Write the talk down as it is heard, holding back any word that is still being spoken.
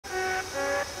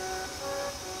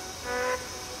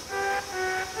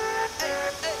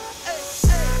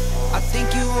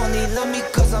only love me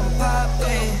cause I'm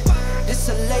poppin'. This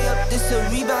a layup, this a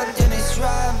rebound, then it's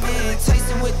driving.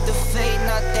 Tyson with the fade,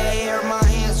 not the hair, my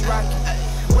hands rockin'.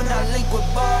 When I link with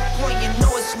ballpoint, you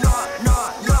know it's knockin'. I'm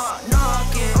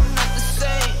not the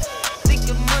same.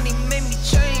 Thinking money made me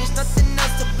change, nothing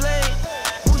else to blame.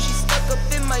 Bougie stuck up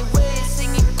in my way,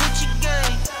 singing Gucci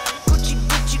gang. Gucci,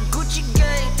 Gucci, Gucci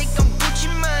gang, think I'm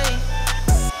Gucci Mane.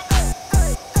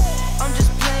 I'm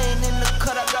just playing in the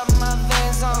cut, I got my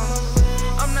Vans on.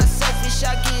 I'm not selfish,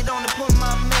 I get on to put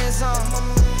my mans on.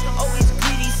 Always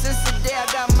greedy since the day I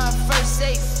got my first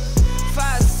eight.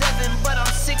 5'7", but I'm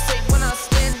 6'8" when I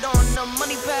stand on the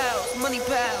money pals, money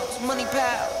pals, money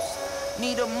pals.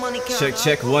 Need a money counter.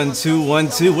 Check 1 2 1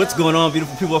 2. What's going on,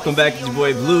 beautiful people? Welcome back. It's your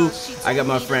boy Blue. I got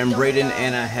my friend Braden,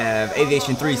 and I have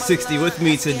Aviation 360 with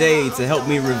me today to help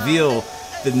me reveal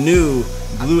the new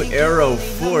Blue Aero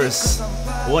Force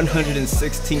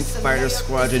 116th Fighter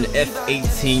Squadron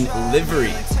F-18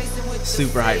 livery.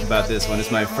 Super hyped about this one.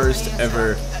 It's my first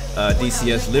ever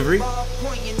DCS livery,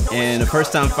 and the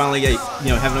first time finally,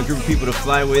 having a group of people to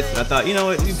fly with. I thought, you know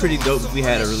what, it'd be pretty dope if we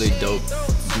had a really dope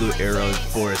Blue Aero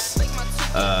Force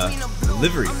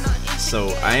livery. So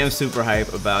I am super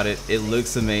hype about it. It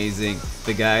looks amazing.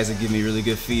 The guys have given me really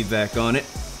good feedback on it.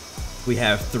 We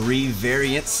have 3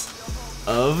 variants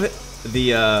of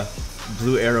the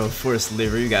Blue Aero Force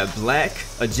livery. We got black,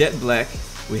 a jet black.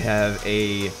 We have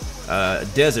a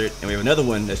desert, and we have another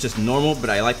one that's just normal, but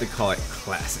I like to call it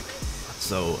classic.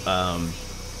 So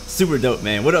super dope,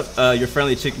 man. What up, your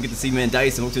friendly chicken? Good to see you, man.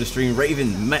 Dice, and welcome to the stream.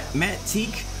 Raven, Matt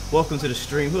Teak, welcome to the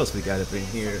stream. Who else we got up in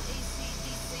here?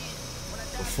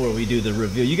 Before we do the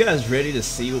reveal, you guys ready to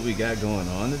see what we got going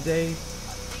on today?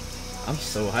 I'm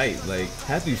so hyped. Like,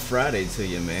 happy Friday to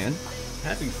you, man.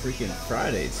 Happy freaking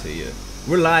Friday to you.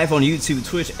 We're live on YouTube,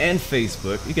 Twitch, and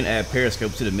Facebook. You can add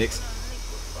Periscope to the mix.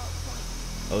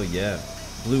 Oh yeah,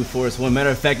 Blue Force 1. Matter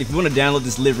of fact, if you want to download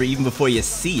this livery even before you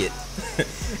see it,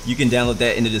 you can download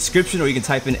that in the description, or you can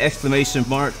type in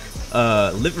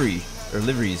 !livery or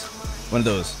liveries, one of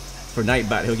those, for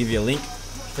Nightbot. He'll give you a link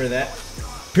for that.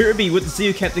 Pure B, good to see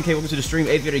you, Captain K. Welcome to the stream,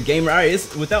 Aviator Gamer. All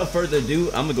right, without further ado,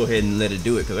 I'm gonna go ahead and let it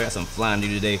do it because I got some flying to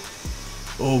do today.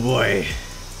 Oh boy,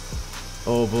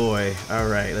 oh boy. All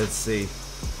right, let's see.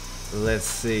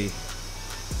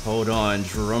 Hold on,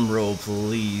 drum roll,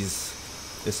 please.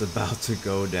 It's about to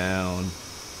go down.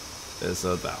 It's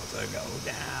about to go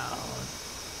down.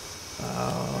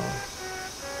 Oh,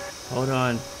 hold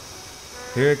on.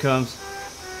 Here it comes.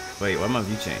 Wait, why my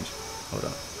view change? Hold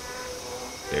on.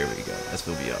 There we go. That's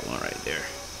gonna be our one right there.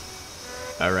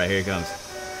 All right, here it comes.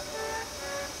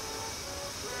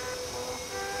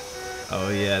 Oh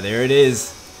yeah, there it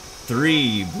is.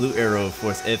 3 Blue Aero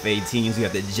Force F-18s. We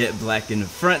have the jet black in the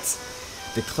front,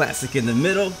 the classic in the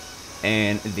middle,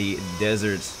 and the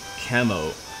desert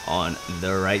camo on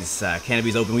the right side.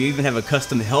 Canopy's open. We even have a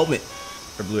custom helmet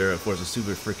for Blue Aero Force. It's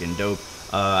super freaking dope.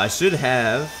 I should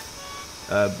have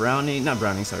Braden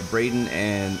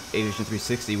and Aviation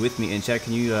 360 with me in chat.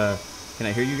 Can you can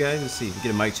I hear you guys? Let's see.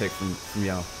 Get a mic check from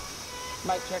y'all.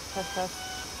 Mic check, test.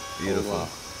 Beautiful. Oh, wow.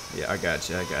 Yeah, I got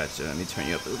you. Let me turn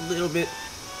you up a little bit.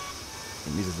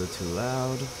 The music's a little too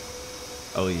loud.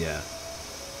 Oh yeah.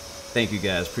 Thank you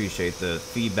guys. Appreciate the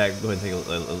feedback. Go ahead and take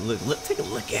a look. Take a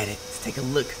look at it. Let's take a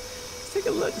look.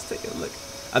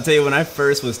 I'll tell you, when I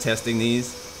first was testing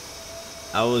these,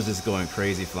 I was just going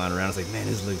crazy flying around. I was like, man,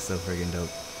 this looks so freaking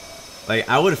dope. Like,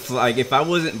 I would fly, like, if I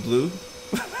wasn't Blue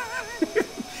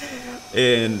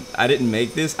and I didn't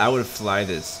make this, I would fly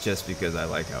this just because I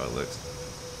like how it looks.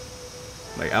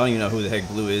 Like, I don't even know who the heck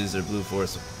Blue is or Blue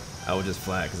Force. I would just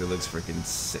fly it because it looks freaking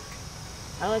sick.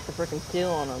 I like the freaking teal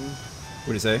on them. What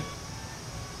do you say?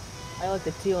 I like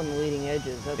the teal on the leading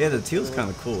edges. Yeah, the teal's kind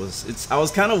of cool. I was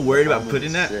kind of worried about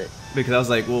putting that because I was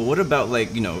like, well, what about,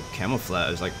 like, you know,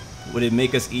 camouflage? Like, would it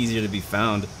make us easier to be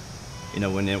found, you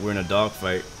know, when we're in a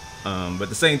dogfight? But at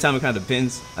the same time, it kind of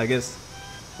depends, I guess.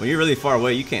 When you're really far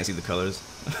away, you can't see the colors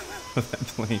of that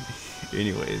plane.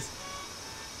 Anyways.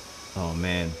 Oh,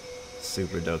 man.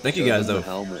 Super dope. Thank you guys, though.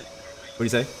 Helmet. What do you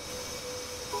say?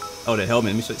 Oh, the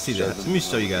helmet. Let me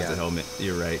show you guys the helmet.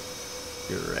 You're right.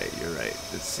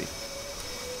 Let's see.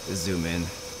 Let's zoom in.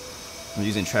 I'm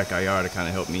using Track IR to kind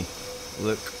of help me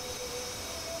look.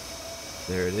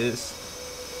 There it is.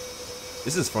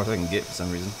 This is as far as I can get for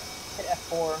some reason. Hit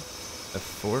F4.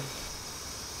 F4?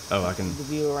 Oh, I can the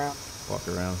view around. Walk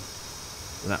around.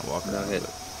 Not walk around. Hit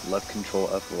left control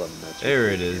F11. There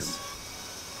it is.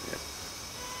 Yeah.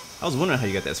 I was wondering how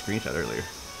you got that screenshot earlier.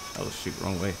 I was shoot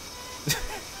wrong way.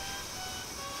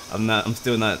 I'm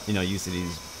still not, you know, used to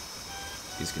these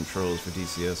controls for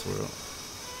DCS World.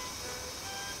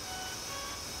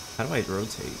 How do I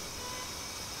rotate?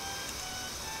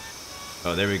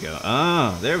 Oh, there we go.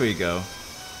 Ah, there we go.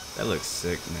 That looks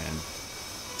sick, man.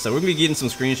 So we're gonna be getting some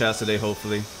screenshots today,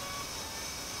 hopefully.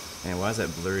 Man, why is that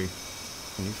blurry?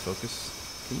 Can you focus?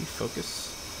 Can you focus?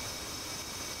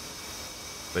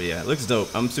 But yeah, it looks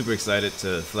dope. I'm super excited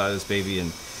to fly this baby,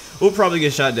 and we'll probably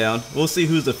get shot down. We'll see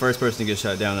who's the first person to get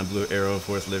shot down in Blue Arrow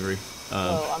Force Livery.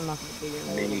 Oh, I'm not gonna be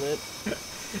here in a little bit.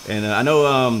 And I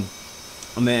know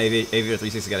man, Aviator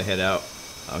 360 gotta head out.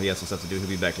 He has some stuff to do. He'll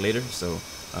be back later, so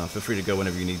feel free to go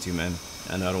whenever you need to, man.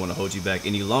 I know I don't want to hold you back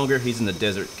any longer. He's in the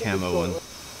desert camo one.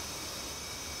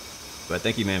 But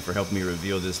thank you, man, for helping me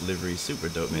reveal this livery. Super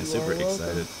dope, man. Super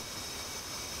excited.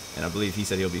 And I believe he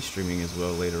said he'll be streaming as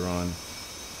well later on.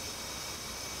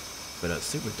 But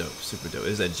super dope, super dope.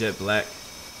 Is that jet black?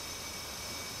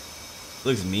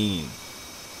 Looks mean.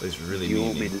 Looks really mean. Do you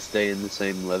want me to stay in the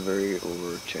same livery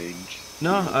or change?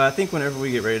 No, I think whenever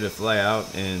we get ready to fly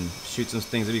out and shoot some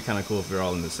things, it'd be kind of cool if we're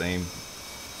all in the same.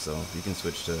 So you can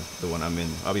switch to the one I'm in.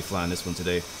 I'll be flying this one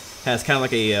today. Has kind of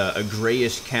like a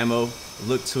grayish camo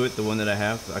look to it, the one that I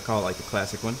have. I call it like the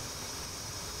classic one.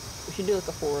 We should do like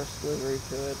a forest livery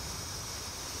to it.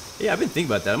 Yeah, I've been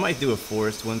thinking about that. I might do a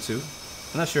forest one too.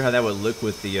 I'm not sure how that would look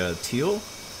with the teal.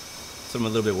 Something I'm a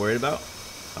little bit worried about.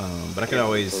 But I could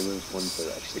always... So there's one for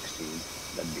the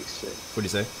F-16. That'd be sick. What'd you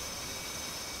say?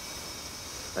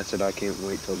 I said I can't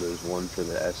wait till there's one for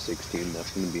the F-16.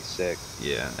 That's gonna be sick.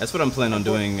 Yeah, that's what I'm planning on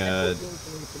doing.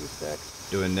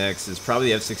 Doing next is probably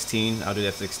the F-16. I'll do the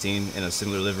F-16 in a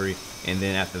similar livery, and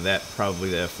then after that, probably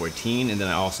the F-14, and then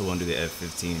I also want to do the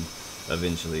F-15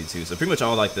 eventually too. So pretty much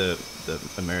all like the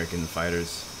American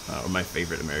fighters, or my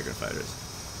favorite American fighters.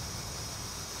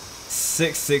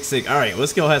 Sick. All right,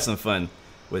 let's go have some fun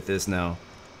with this now.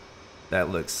 That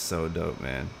looks so dope,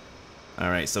 man. All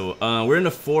right, so we're in the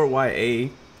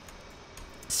 4YA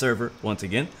server once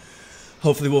again.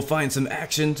 Hopefully we'll find some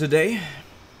action today.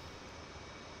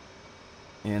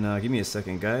 And give me a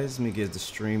second, guys. Let me get the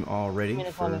stream all ready. I mean,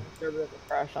 if for... the server doesn't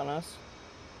crash on us.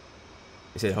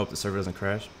 You said hope the server doesn't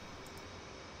crash?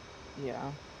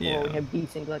 Yeah. Yeah. Or we have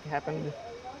desync like happened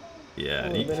Yeah. a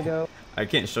little bit ago. I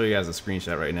can't show you guys a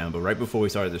screenshot right now, but right before we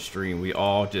started the stream, we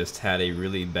all just had a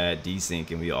really bad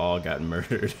desync and we all got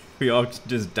murdered. We all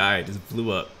just died, just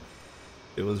blew up.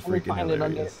 It was freaking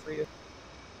hilarious.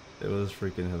 It was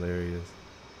freaking hilarious.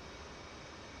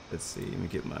 Let's see, let me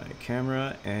get my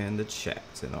camera and the chat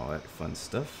and all that fun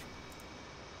stuff.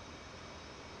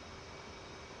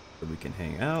 So we can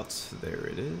hang out. There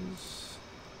it is.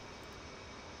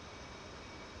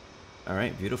 All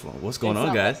right, beautiful. What's going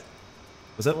on, guys?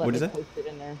 What's up? What is that? Post it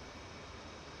in there.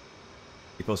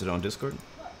 You posted it on Discord?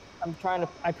 I'm trying to.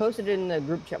 I posted it in the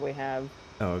group chat we have.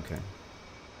 Oh, okay.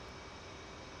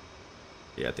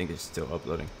 Yeah, I think it's still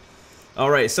uploading. All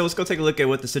right, so let's go take a look at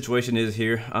what the situation is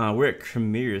here. We're at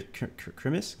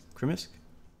Krimisk?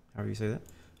 However you say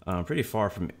that. Pretty far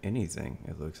from anything,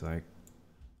 it looks like.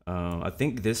 I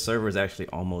think this server is actually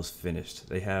almost finished.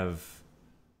 They have...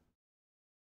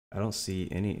 I don't see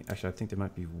any... Actually, I think there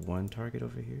might be one target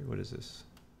over here. What is this?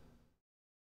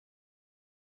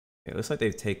 Yeah, it looks like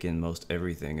they've taken most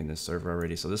everything in this server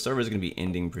already. So this server is going to be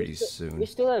ending pretty soon. We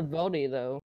still have Voldy,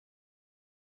 though.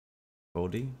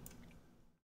 Voldy?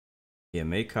 Yeah,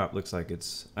 Maycop looks like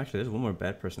it's... Actually, there's one more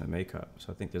bad person at Maycop.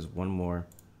 So I think there's one more.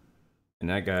 And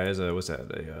that guy is a... What's that?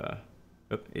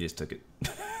 Oh, he just took it.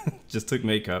 Just took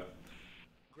Maycop.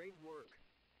 Great work.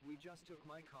 We just took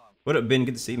Maycop. What up, Ben?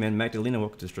 Good to see you, man. Magdalena,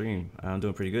 welcome to the stream. I'm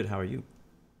doing pretty good. How are you?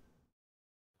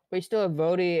 We still have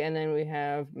Voldy, and then we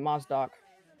have Mozdok.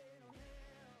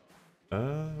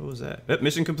 What was that? Oh,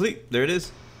 mission complete. There it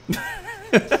is.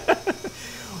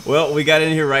 Well, we got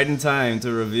in here right in time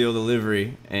to reveal the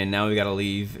livery, and now we gotta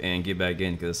leave and get back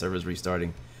in because the server's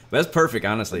restarting. But that's perfect,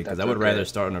 honestly, because I would rather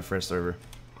start on a fresh server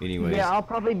anyways. Yeah, I'll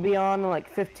probably be on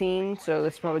like 15, so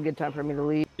this is probably a good time for me to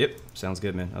leave. Yep, sounds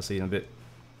good, man. I'll see you in a bit.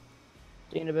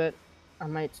 See you in a bit. I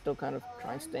might still kind of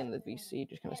try and stay in the VC,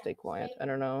 just kind of stay quiet. I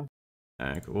don't know.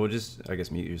 Alright, cool. Well, just, I guess,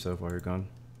 mute yourself while you're gone.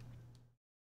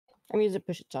 I'm using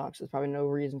push it talk, so there's probably no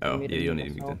reason for me to you don't need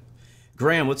to mute then.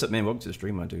 Graham, what's up, man? Welcome to the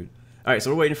stream, my dude. Alright,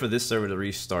 so we're waiting for this server to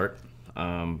restart.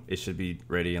 It should be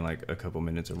ready in like a couple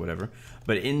minutes or whatever.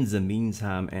 But in the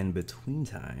meantime and between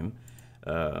time,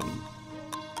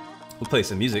 we'll play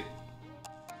some music.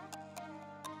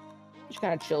 Just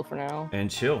kind of chill for now.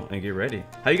 And chill and get ready.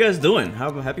 How you guys doing?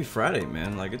 Happy Friday,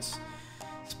 man. Like it's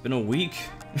been a week.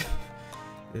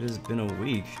 It has been a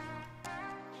week.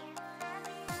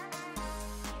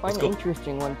 Quite an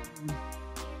interesting one.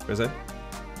 Where's that?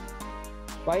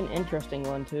 Quite an interesting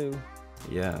one too.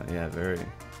 Yeah, very.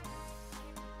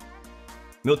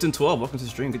 Milton 12, welcome to the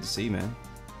stream. Good to see you, man.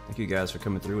 Thank you guys for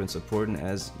coming through and supporting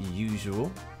as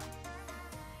usual.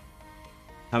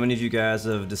 How many of you guys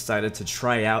have decided to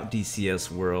try out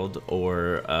DCS World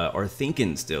or are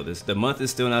thinking still? The month is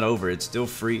still not over. It's still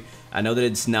free. I know that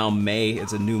it's now May.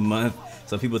 It's a new month.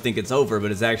 So people think it's over,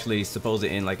 but it's actually supposed to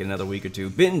end like another week or two.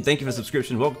 Benton, thank you for the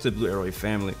subscription. Welcome to the Blue Arrow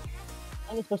family.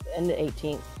 I think it's supposed to end the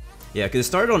 18th. Yeah, because it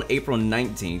started on April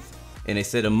 19th, and they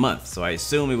said a month. So I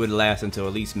assume it would last until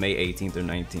at least May 18th or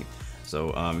 19th.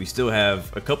 So we still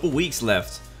have a couple weeks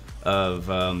left of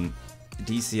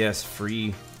DCS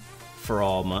free for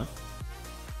all month.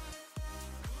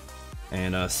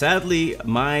 And sadly,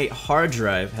 my hard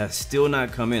drive has still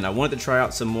not come in. I wanted to try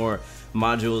out some more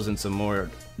modules and some more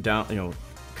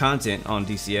content on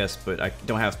DCS, but I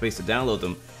don't have space to download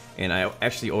them. And I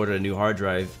actually ordered a new hard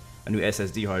drive, a new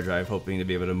SSD hard drive, hoping to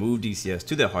be able to move DCS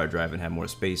to that hard drive and have more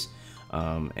space.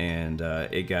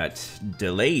 It got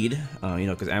delayed,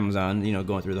 because Amazon,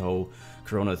 going through the whole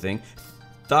Corona thing.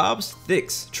 Thobs,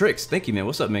 Tricks, thank you, man.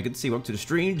 What's up, man? Good to see you. Welcome to the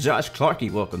stream. Josh Clarkey,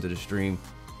 welcome to the stream.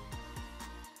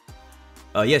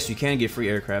 Yes, you can get free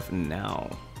aircraft now.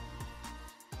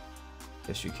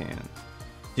 Yes, you can.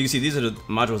 You can see these are the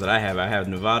modules that I have. I have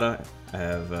Nevada, I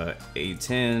have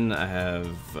A10, I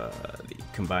have the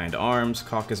Combined Arms.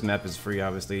 Caucus map is free,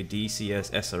 obviously.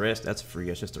 DCS, SRS, that's free.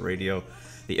 That's just a radio.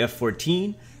 The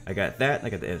F-14, I got that. I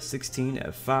got the F-16,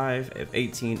 F-5,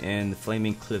 F-18, and the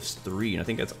Flaming Cliffs 3. And I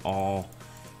think that's all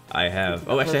I have.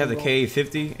 Oh, actually I have the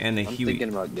K-50 and the Huey. I'm thinking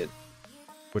about getting...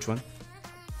 Which one?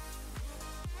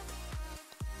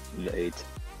 The 8.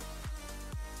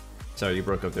 Sorry, you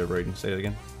broke up there, Braden. Say it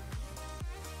again.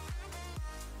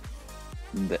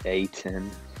 The A10.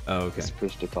 Oh, okay. This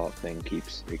push to talk thing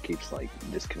keeps like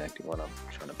disconnecting when I'm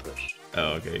trying to push.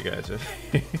 Oh, okay, gotcha.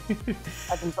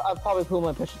 I'll probably pull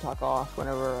my push to talk off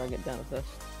whenever I get done with this.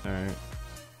 Alright.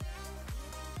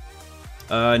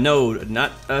 No,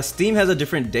 not Steam has a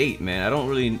different date, man. I don't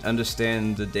really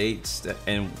understand the dates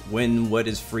and when what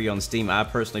is free on Steam. I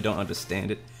personally don't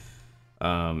understand it.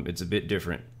 It's a bit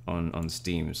different on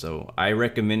Steam, so I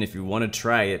recommend if you want to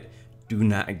try it, do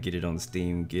not get it on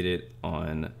Steam. Get it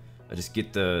on, just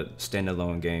get the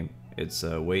standalone game. It's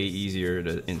way easier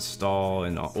to install,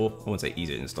 and well, I won't say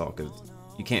easy to install because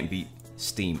you can't beat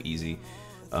Steam easy.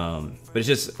 But it's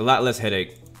just a lot less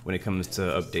headache when it comes to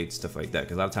updates, stuff like that.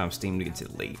 Because a lot of times Steam gets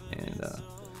it late and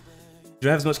you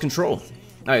don't have as much control. All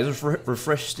right, let's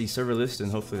refresh the server list,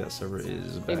 and hopefully that server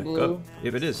is back up.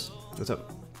 Yep, it is. What's up?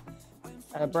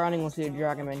 Browning wants you to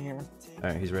drag him in here. All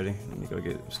right, he's ready.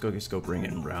 Let's go get Scope Ring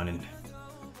and Browning.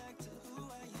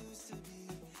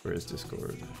 Where is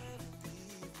Discord?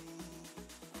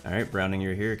 All right, Browning,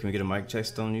 you're here. Can we get a mic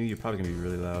test on you? You're probably gonna be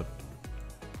really loud.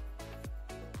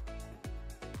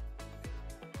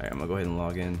 All right, I'm gonna go ahead and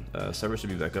log in. Server should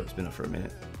be back up. It's been up for a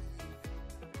minute.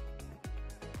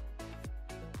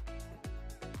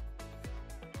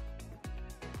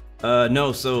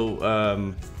 No,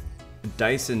 so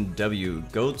Dyson W,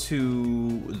 go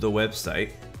to the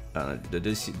website, the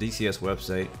DCS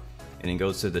website, and then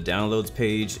go to the downloads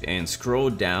page and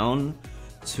scroll down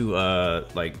to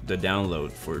like the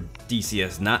download for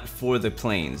DCS, not for the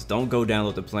planes. Don't go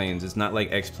download the planes. It's not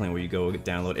like X-Plane where you go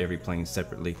download every plane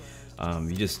separately.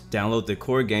 You just download the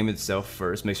core game itself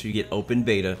first. Make sure you get open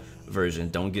beta version.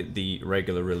 Don't get the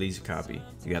regular release copy.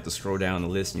 You have to scroll down the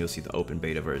list and you'll see the open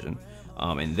beta version.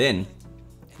 And then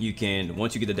you can,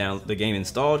 once you get the game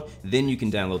installed, then you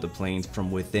can download the planes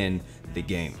from within the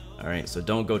game. All right, so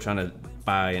don't go trying to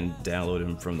buy and download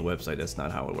them from the website. That's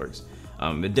not how it works.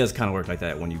 It does kind of work like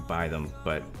that when you buy them,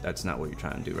 but that's not what you're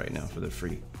trying to do right now for the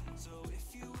free.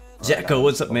 Jacko,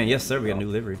 what's up, man? Yes, sir. We got a new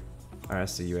livery. All right, I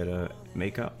see you at a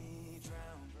makeup.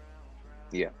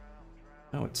 Yeah.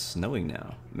 Oh, it's snowing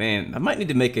now. Man, I might need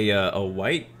to make a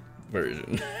white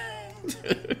version.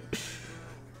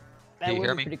 That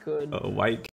would be pretty good. A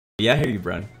white. Yeah, I hear you,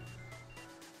 Brian.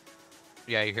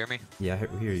 Yeah, you hear me? Yeah,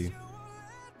 we hear you.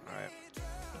 Alright.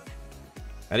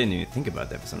 I didn't even think about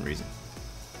that for some reason.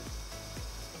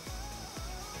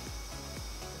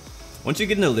 Once you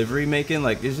get into livery making,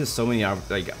 like, there's just so many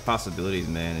like possibilities,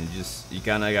 man, and you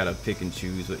kind of gotta pick and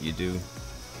choose what you do,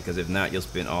 because if not, you'll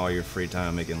spend all your free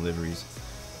time making liveries.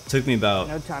 It took me about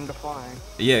no time to fly.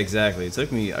 Yeah, exactly. It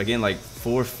took me again like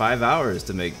 4 or 5 hours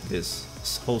to make this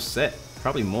whole set,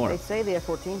 probably more. They say the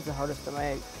F-14 is the hardest to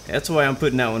make. That's why I'm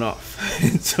putting that one off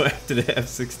until after the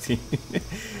F-16.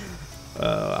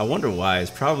 I wonder why.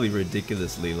 It's probably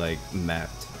ridiculously like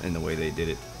mapped in the way they did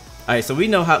it. All right, so we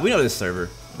know this server,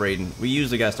 Braden. We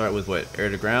usually gotta start with what, air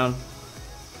to ground.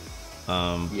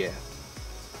 Yeah.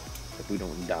 If we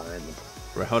don't die in the...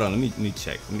 Right, hold on. Let me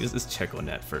check. Let's check on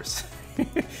that first.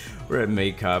 We're at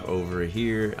Maycop over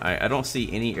here. I don't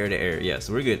see any air to air. Yeah,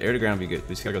 so we're good. Air to ground be good. We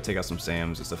just gotta go take out some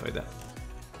SAMs and stuff like that.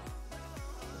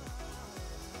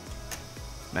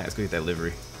 Man, let's go get that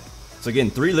livery. So again,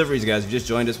 3 liveries, guys. If you just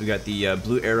joined us, we got the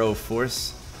Blue Arrow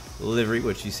Force livery,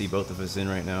 which you see both of us in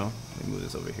right now. Let me move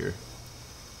this over here.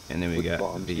 And then we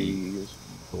got the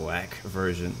black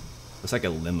version. Looks like a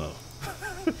limo.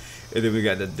 And then we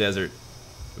got the desert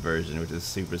version, which is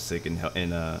super sick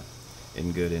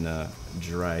and good in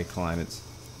dry climates.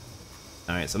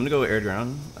 All right, so I'm gonna go air to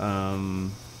ground.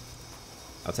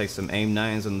 I'll take some aim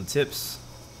 9s on the tips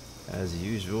as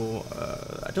usual.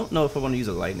 I don't know if I want to use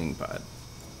a lightning pod.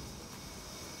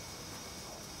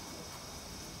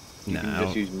 You can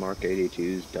just use Mark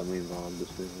 82's dummy bomb.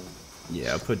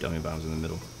 Yeah, I'll put dummy bombs in the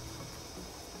middle.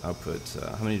 I'll put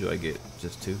how many do I get?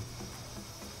 Just 2.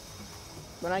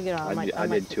 When I get on, I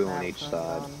did 2 on each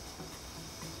side.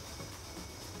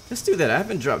 Let's do that. I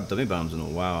haven't dropped dummy bombs in a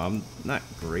while. I'm not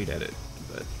great at it,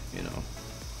 but you know,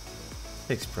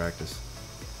 takes practice.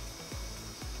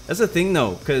 That's the thing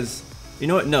though, because you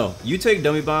know what? No, you take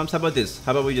dummy bombs. How about this?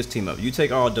 How about we just team up? You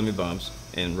take all dummy bombs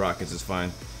and rockets is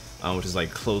fine, which is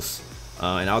like close.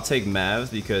 And I'll take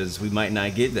Mavs because we might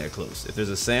not get that close. If there's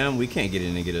a SAM, we can't get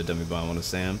in and get a dummy bomb on a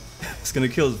SAM. It's gonna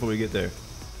kill us before we get there.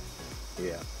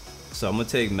 Yeah. So I'm gonna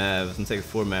take Mavs. I'm gonna take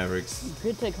 4 Mavericks. You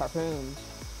could take harpoons.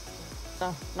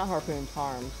 No, not harpoons,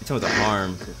 harms. You told me the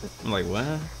harm. I'm like,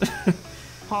 what?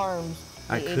 Harms.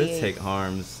 I could 88. take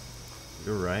harms.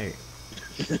 You're right.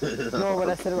 Ignore what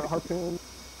I said about harpoons.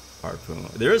 Harpoon.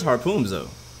 There is harpoons though.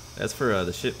 That's for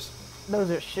the ships.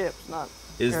 Those are ships, not.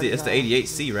 It's the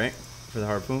 88C, right? For the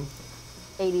harpoon.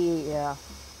 88, yeah. All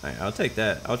right, I'll take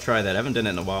that. I'll try that. I haven't done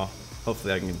that in a while.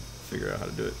 Hopefully, I can figure out how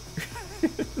to do it.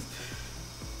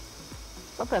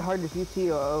 It's not that hard to use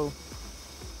TOO.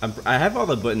 I have all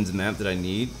the buttons mapped that I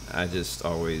need. I just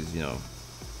always, you know,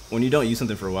 when you don't use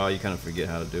something for a while, you kind of forget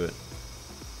how to do it.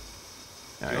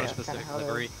 All You want a right. specific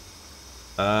livery?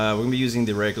 We're gonna be using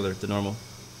the regular, the normal.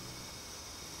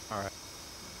 Alright.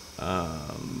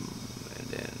 And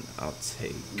then I'll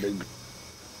take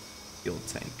fuel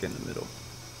tank in the middle.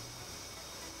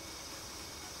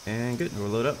 And good, we'll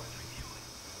load up.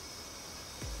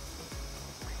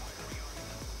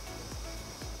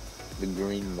 The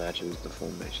green matches the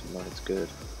formation. That's good.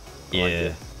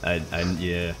 Yeah,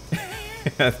 yeah.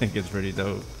 I think it's pretty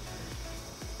dope.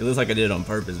 It looks like I did it on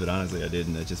purpose, but honestly I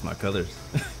didn't. It's just my colors.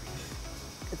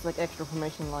 It's like extra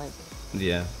formation light.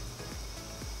 Yeah.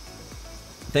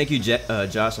 Thank you,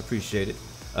 Josh. Appreciate it.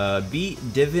 B.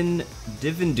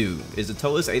 Divindu is a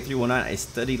Tolis A319 a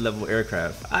study level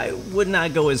aircraft. I would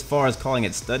not go as far as calling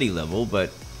it study level,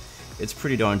 but it's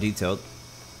pretty darn detailed.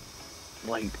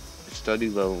 Like study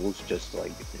level is just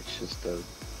like it's just a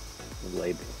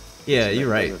label. Yeah, you're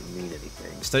right. It doesn't mean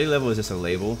anything. Study level is just a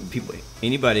label.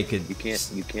 Anybody could. You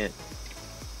can't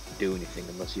do anything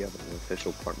unless you have an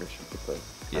official partnership with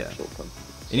the actual company.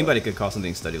 So, anybody could call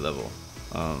something study level.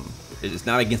 It's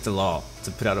not against the law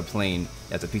to put out a plane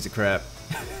that's a piece of crap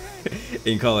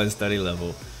and call it study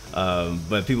level.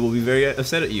 But people will be very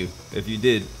upset at you if you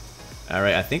did. All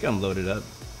right, I think I'm loaded up.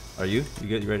 Are you? You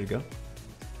good? You ready to go?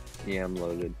 Yeah, I'm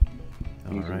loaded.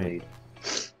 All right.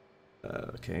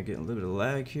 Okay, getting a little bit of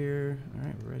lag here. All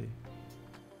right, we're ready.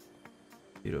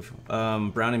 Beautiful.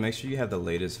 Brownie, make sure you have the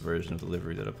latest version of the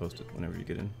livery that I posted whenever you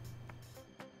get in.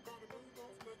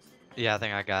 Yeah, I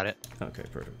think I got it. Okay,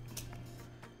 perfect.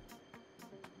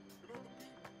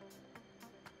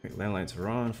 Right, land lights are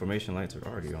on. Formation lights are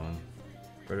already on.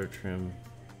 Rudder trim.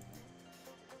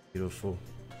 Beautiful.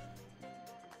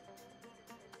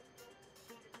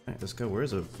 Alright, let's go.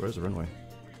 Where's the runway?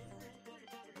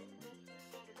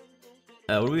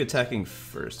 What are we attacking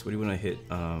first? What do you want to hit?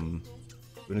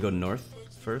 We're gonna go north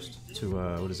first to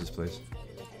what is this place?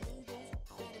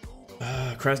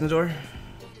 Krasnodar.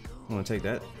 Want to take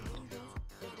that?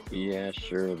 Yeah,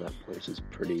 sure. That place is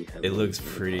pretty heavy. It looks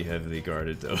pretty heavily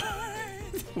guarded though.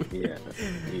 Yeah,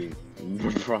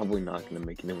 we're probably not gonna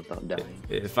make it in without dying.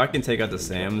 If I can take out the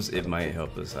SAMs, it might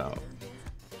help us out.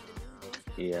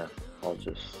 Yeah, I'll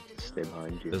just stay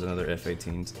behind you. There's another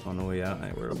F-18 on the way out.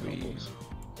 Alright, where are we?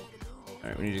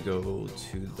 Alright, we need to go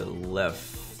to the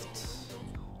left.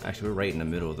 Actually, we're right in the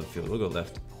middle of the field. We'll go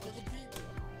left.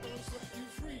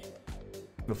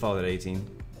 We'll follow that 18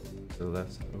 to the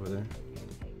left over there.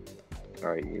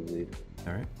 Alright, you lead.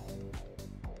 Alright.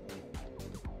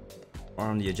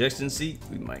 Arm the ejection seat.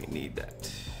 We might need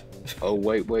that. Oh,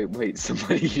 wait.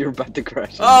 Somebody, you're about to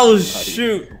crash. Oh,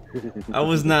 shoot. I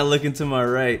was not looking to my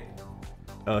right.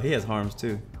 Oh, he has harms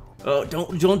too. Oh,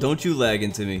 don't you lag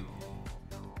into me.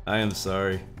 I am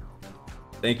sorry.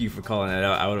 Thank you for calling that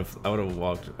out. I would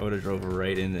have drove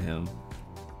right into him.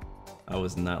 I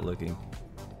was not looking.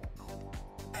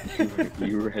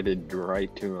 You were headed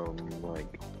right to him,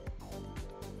 like.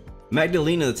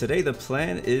 Magdalena, today the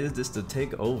plan is just to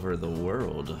take over the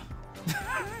world.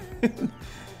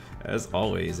 As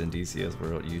always in DCS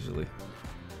world, usually.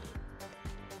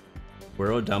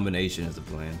 World domination is the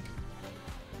plan.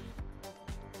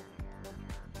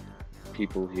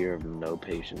 People here have no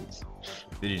patience.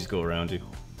 Did you just go around you?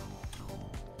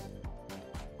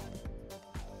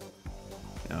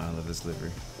 Oh, I love this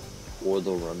livery. Or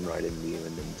they'll run right into you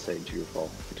and then say it's your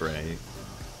fault. Right.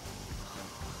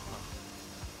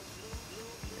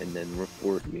 And then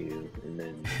report you, and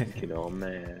then get all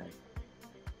mad.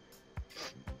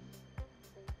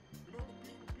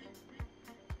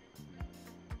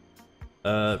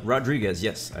 Rodriguez,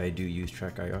 yes, I do use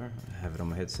Track IR. I have it on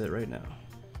my headset right now.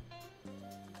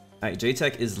 Alright,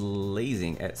 JTech is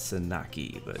lazing at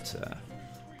Sanaki, but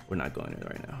we're not going there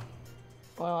right now.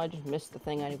 Well, I just missed the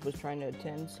thing I was trying to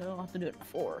attend, so I'll have to do it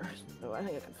before. So I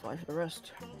think I can fly for the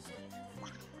rest.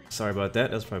 Sorry about that.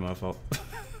 That's probably my fault.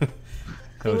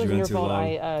 It wasn't your fault.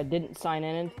 I didn't sign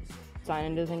into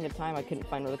the thing at the time. I couldn't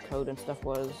find where the code and stuff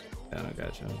was. Yeah, I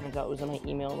gotcha. Turns out it was in my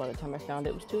email. By the time I found it,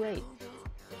 it was too late.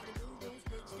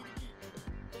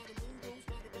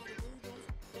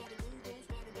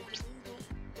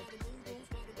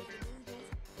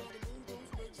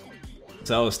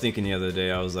 So I was thinking the other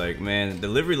day, I was like, man, the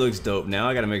livery looks dope. Now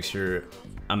I gotta make sure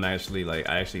I'm actually like,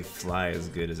 I actually fly as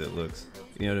good as it looks.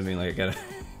 You know what I mean? Like,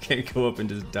 can't go up and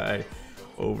just die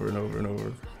over and over and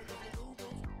over.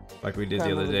 Like we did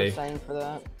the other day. For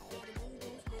that.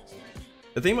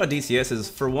 The thing about DCS is,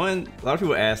 for one, a lot of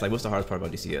people ask, like, what's the hardest part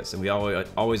about DCS? And we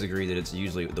always agree that it's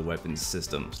usually the weapons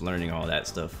systems, learning all that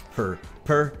stuff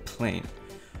per plane.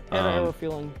 Air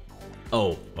refueling.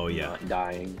 Oh yeah. Not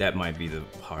dying. That might be the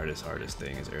hardest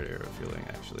thing is air refueling,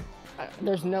 actually.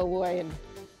 There's no way.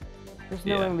 There's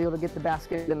no way I'm gonna be able to get the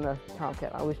basket in the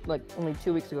Tomcat. I was like, only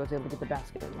 2 weeks ago I was able to get the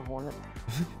basket in the Hornet.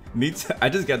 Me too. I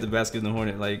just got the basket in the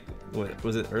Hornet, like, what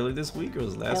was it, early this week or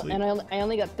was it last week? And I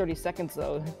only got 30 seconds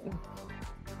though. Alright,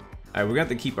 we're gonna have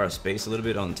to keep our space a little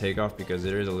bit on takeoff because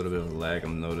there is a little bit of a lag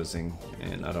I'm noticing,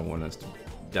 and I don't want us to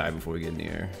die before we get in the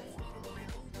air.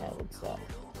 That would suck.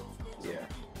 Yeah.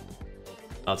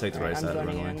 I'll take the right side of the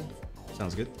runway. in.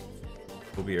 Sounds good.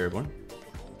 We'll be airborne.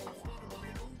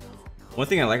 One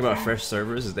thing I like about fresh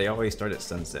servers is they always start at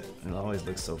sunset, and it always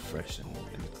looks so fresh and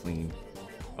clean.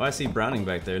 Oh, I see Browning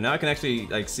back there. Now I can actually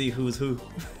like see who's who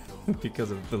because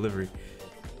of the livery.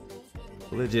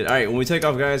 Legit. All right, when we take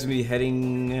off, guys, we'll be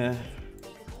heading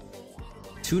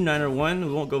 2901.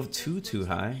 We won't go too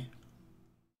high.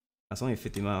 That's only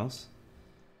 50 miles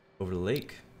over the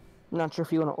lake. I'm not sure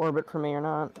if you want to orbit for me or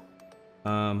not.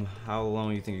 How long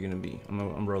do you think you're gonna be?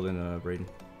 I'm rolling, Braden.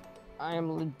 I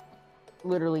am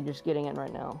literally just getting in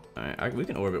right now. All right, we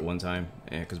can orbit one time,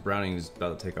 yeah, because Browning is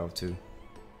about to take off too.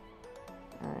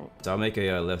 All right. So I'll make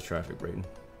a left traffic, Braden.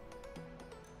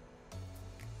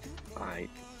 Alright.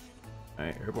 All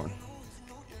right, airborne.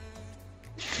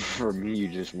 For me, you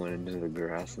just went into the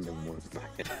grass and then went back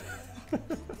in.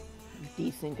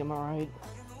 Desync, am I right?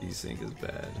 Desync is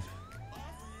bad.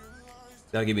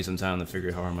 That'll give me some time to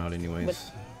figure how I'm out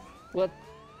anyways. What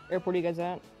airport are you guys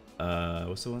at?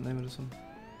 What's the one name of this one?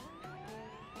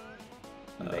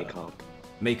 Maycop.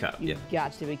 Maycop, yeah. You've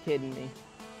got to be kidding me.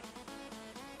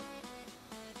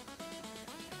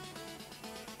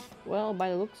 Well, by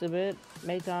the looks of it,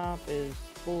 Maycop is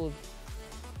full of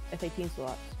F-18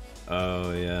 slots.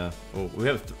 Oh yeah. Well, we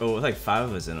have like 5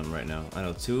 of us in them right now. I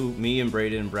know 2, me and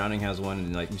Braden. Browning has 1,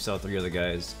 and like we saw 3 other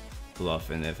guys pull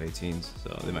off in F-18s,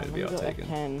 so they might be out taken.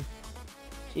 F10.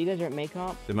 So you guys are at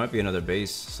Maycop? There might be another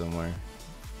base somewhere.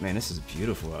 Man, this is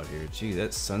beautiful out here. Gee,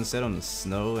 that sunset on the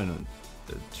snow and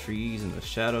the trees and the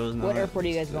shadows. And What all that. airport are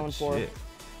you guys going for? Shit.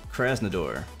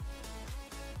 Krasnodar.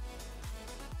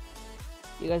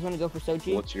 You guys want to go for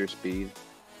Sochi? What's your speed?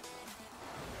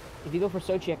 If you go for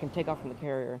Sochi, I can take off from the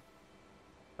carrier.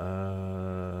 I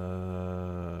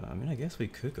mean, I guess we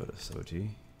could go to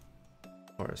Sochi.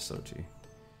 Or Sochi.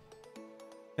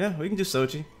 Yeah, we can do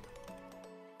Sochi.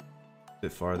 A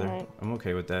bit farther. Right. I'm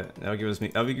okay with that. That'll give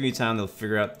me time to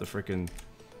figure out the freaking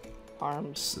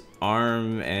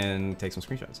arm and take some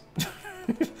screenshots.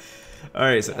 All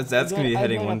right, so that's gonna be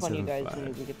heading 175. As soon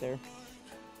as we get there.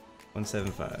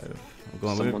 175. I'm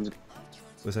going.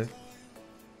 What's that?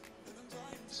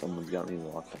 Someone's got me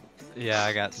locked up.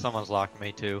 Yeah, someone's locked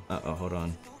me too. Oh, hold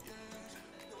on.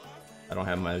 I don't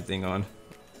have my thing on.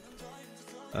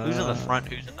 Who's in the front?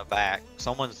 Who's in the back?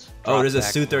 Someone's. Oh, there's a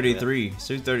dropped back Su-33.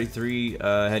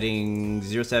 Su-33 heading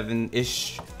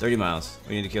 07-ish, 30 miles.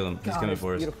 We need to kill him. He's coming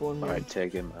for us. Beautiful in here. Alright,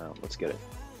 take him out. Let's get it.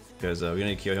 Because we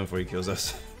need to kill him before he kills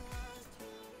us.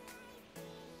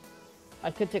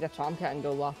 I could take a Tomcat and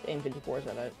go loft aim 54s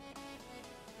at it.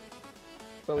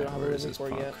 But we don't have a Where is Livery this for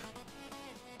it punk? yet.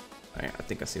 Alright, I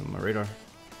think I see him on my radar.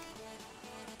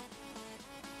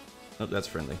 Oh, that's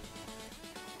friendly.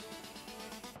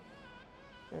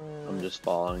 I'm just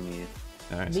following you.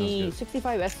 Alright, The sounds good.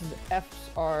 65Fs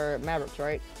are Mavericks,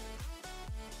 right?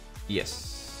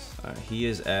 Yes. He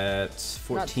is at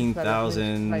Not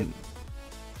 14,000.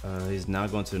 65. He's now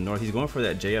going to the north. He's going for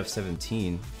that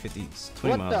JF-17, 20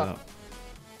 What miles the? out.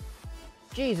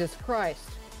 Jesus Christ.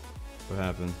 What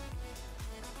happened?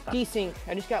 Desync.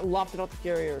 I just got lofted off the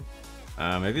carrier.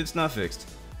 Maybe it's not fixed.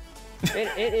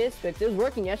 It is fixed. It was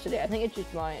working yesterday. I think it's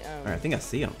just my. Alright, I think I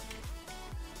see him.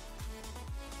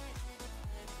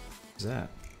 What's that?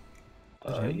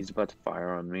 He's about to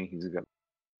fire on me. He's got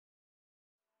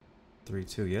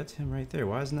 3-2. Yeah, it's him right there.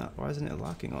 Why isn't it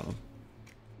locking on him?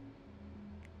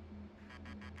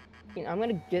 I'm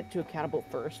gonna get to a catapult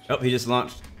first. Oh, he just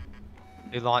launched.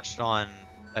 He launched on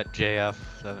at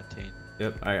JF-17.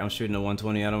 Yep. Alright, I'm shooting a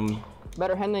 120 at him.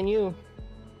 Better hand than you.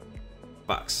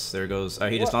 Box. There it goes.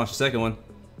 He just What? launched the second one.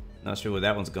 Not sure where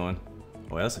that one's going.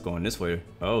 Oh, that's going this way.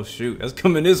 Oh shoot, that's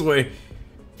coming this way.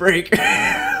 Break.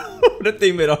 That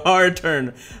thing made a hard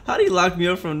turn. How did he lock me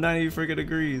up from 90 freaking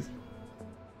degrees?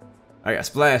 Alright,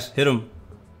 splash. Hit him.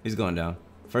 He's going down.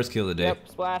 First kill of the day. Yep,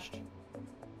 splashed.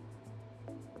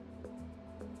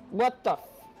 What the?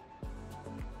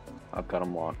 I've got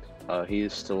him locked. He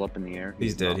is still up in the air.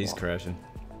 He's dead. not He's locked. crashing.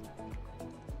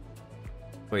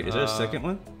 Wait, is there a second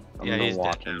one? I'm Yeah, gonna he's dead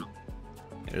lock him. now.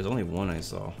 Yeah, there's only one I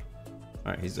saw.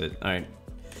 Alright, he's dead. Alright.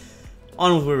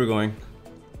 On with where we're going.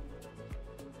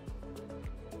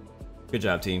 Good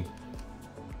job, team.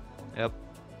 Yep.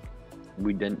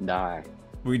 We didn't die.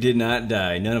 We did not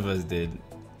die. None of us did.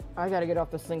 I gotta get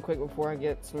off this thing quick before I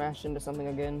get smashed into something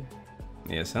again.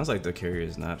 Yeah, sounds like the carrier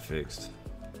is not fixed.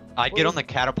 I'd get on the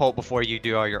catapult before you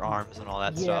do all your arms and all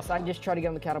that Yes, stuff. I just tried to get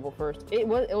on the catapult first. It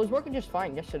was working just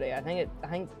fine yesterday. I think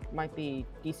it might be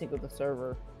desync with the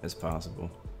server. It's possible.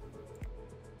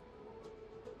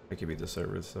 It could be the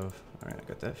server itself. Alright, I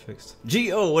got that fixed.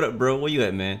 G.O., what up, bro? Where you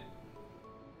at, man?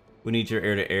 We need your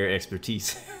air-to-air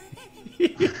expertise.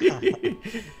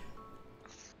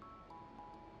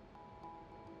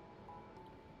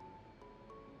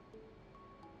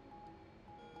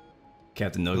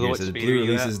 Captain No Gear What says, speed Blue are you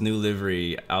releases at? new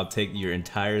livery. I'll take your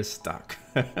entire stock.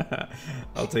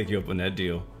 I'll take you up on that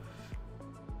deal.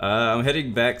 I'm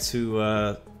heading back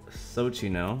to Sochi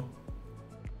now.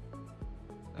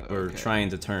 We're Okay. trying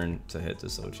to turn to head to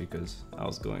Sochi because I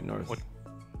was going north.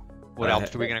 What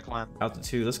altitude are we gonna climb?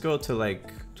 Altitude, let's go to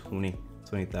like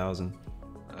 20,000.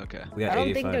 Okay. We got I don't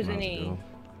 85 think there's miles to any go.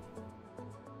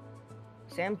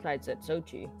 SAM sites at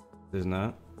Sochi. There's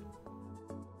not?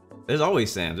 There's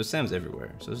always SAMs. There's SAMs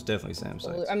everywhere. So there's definitely SAM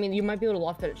sites. Well, I mean, you might be able to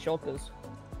loft it at Shulkas.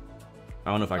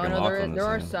 I don't know if I Oh can no, lock there, on the there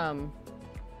are SAM. some.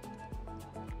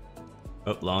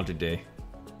 Oh, laundry day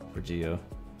for Geo.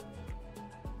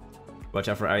 Watch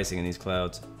out for icing in these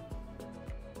clouds.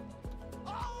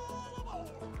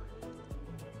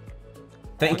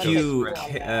 Thank you,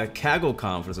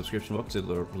 Kagglecom, for the subscription. Welcome to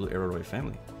the Blue Arrow Roy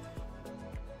family.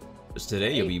 Just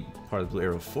today, you'll be part of the Blue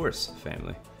Arrow Force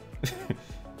family.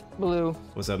 Blue.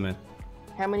 What's up, man?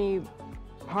 How many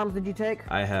harms did you take?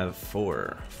 I have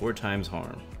 4 times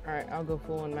harm. All right, I'll go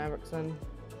full on Mavericks then.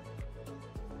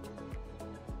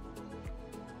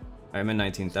 I'm at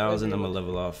 19,000. I'm gonna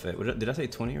level off at. Did I say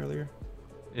 20 earlier?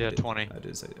 Yeah, 20. I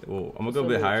did say that. Well, I'm gonna go a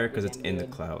bit higher because it's in the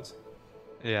clouds.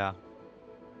 Yeah.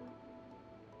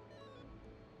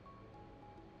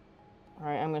 All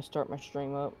right, I'm gonna start my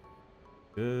stream up.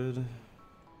 Good.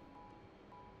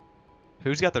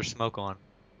 Who's got their smoke on?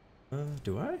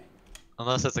 Do I?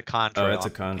 Unless it's a contrail. Oh, that's a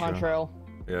contrail. Contrail.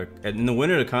 Yeah, in the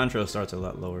winter the contrail starts a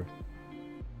lot lower.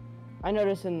 I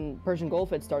noticed in Persian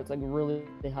Gulf it starts like really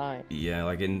high. Yeah,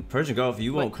 like in Persian Gulf,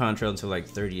 you won't contrail until like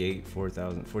 38,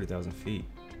 40,000 feet.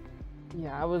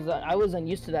 Yeah, I was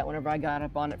unused to that whenever I got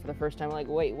up on it for the first time. Like,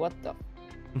 wait, what the?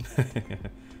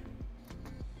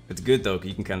 It's good though, 'cause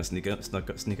you can kind of sneak up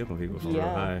on people from real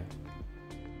Yeah. high.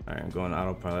 All right, I'm going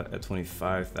autopilot at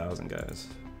 25,000, guys.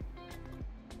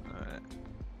 Alright.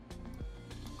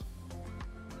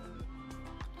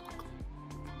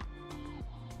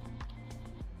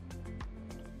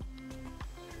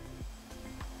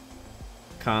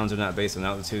 Cons are not based on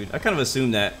altitude. I kind of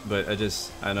assume that, but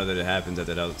I know that it happens at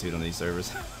that altitude on these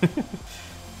servers.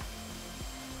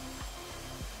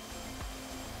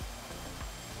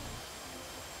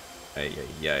 Ay,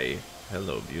 ay, ay.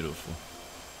 Hello, beautiful.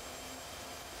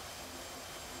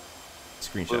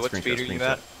 Screenshot, What screenshot, speed are you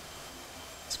screenshot. at?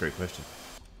 That's a great question.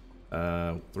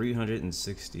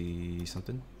 360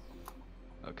 something.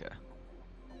 Okay.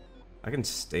 I can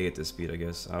stay at this speed, I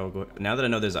guess. I'll go. Now that I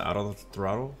know there's an auto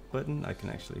throttle button, I can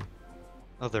actually.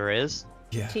 Oh, there is?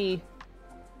 Yeah. T.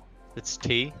 It's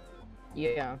T?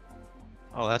 Yeah.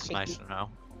 Oh, that's nice to know.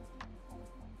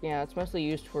 Yeah, it's mostly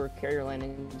used for carrier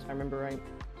landings, if I remember right.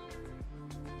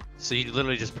 So you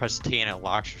literally just press T and it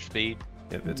locks your speed?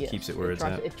 Yep, it Yes, keeps it where it's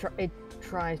at. It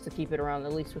tries to keep it around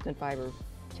at least within 5 or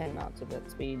 10 knots of that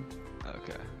speed.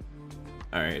 Okay.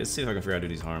 All right, let's see if I can figure out how to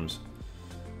do these harms.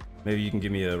 Maybe you can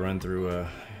give me a run through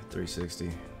 360.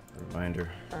 A reminder.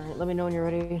 All right, let me know when you're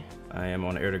ready. I am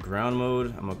on air to ground mode.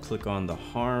 I'm gonna click on the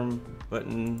harm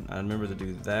button. I remember to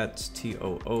do that. It's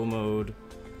TOO mode.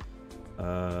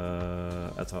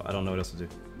 That's all. I don't know what else to do.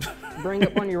 Bring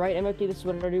up on your right, MFT. This is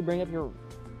what I do. Bring up your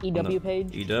EW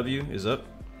page. EW is up.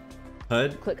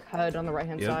 HUD. Click HUD on the right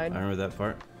hand Yep, side. I remember that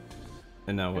part.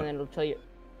 And now what? And then it'll tell you.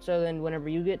 So then whenever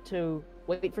you get to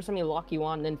wait for somebody to lock you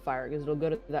on, then fire, because it'll go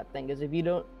to that thing. Because if you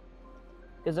don't,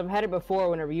 because I've had it before,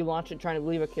 whenever you launch it trying to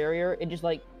leave a carrier, it just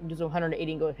like does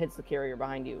 180 and go hits the carrier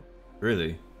behind you.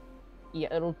 Really? Yeah,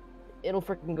 it'll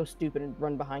freaking go stupid and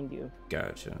run behind you.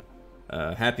 Gotcha.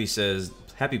 Happy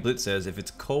Blitz says if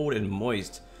it's cold and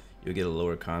moist, you'll get a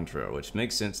lower contrail, which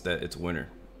makes sense that it's winter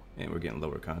and we're getting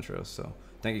lower contrails. So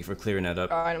thank you for clearing that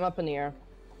up. All right, I'm up in the air.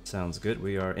 Sounds good.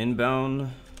 We are inbound.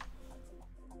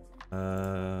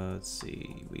 Let's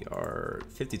see. We are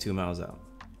 52 miles out.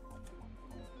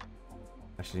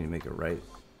 Actually need to make it right.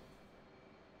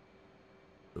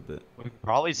 A little bit. We can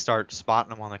probably start spotting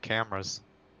them on the cameras.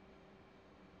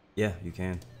 Yeah, you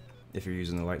can. If you're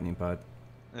using the lightning pod.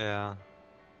 Yeah.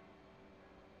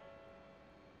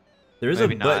 There is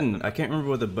Maybe a not. button. I can't remember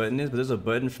what the button is, but there's a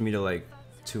button for me to like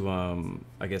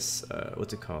I guess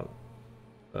what's it called?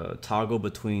 Toggle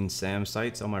between SAM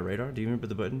sites on my radar. Do you remember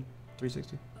the button?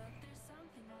 360?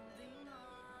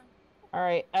 All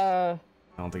right. I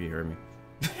don't think you heard me.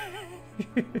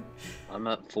 I'm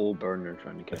at full burner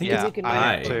trying to catch think Yeah, we can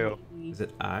I am I. too. Is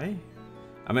it I?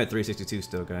 I'm at 362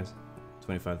 still, guys.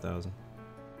 25,000.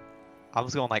 I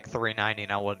was going like 390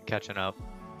 and I wasn't catching up.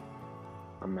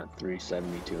 I'm at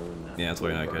 372. And Yeah, that's why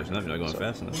you're not catching up. You're not going so-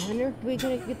 fast enough. When are we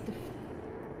gonna get the?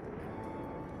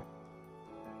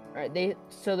 All right,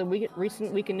 so the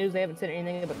recent weekend news, they haven't said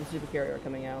anything about the super carrier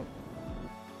coming out.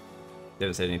 They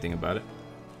haven't said anything about it.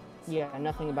 Yeah,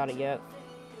 nothing about it yet.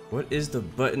 What is the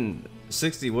button?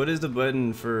 60. What is the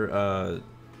button for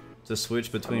to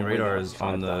switch between radars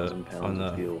on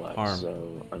the fuel left, arm?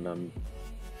 So, and I'm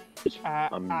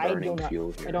I burning don't know.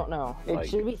 fuel here. I don't know. It Like,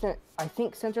 should be. I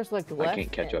think sensor select left. I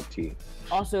can't catch and up to you.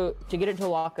 Also, to get it to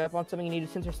lock up on something, you need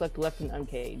to sensor select left and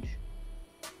uncage.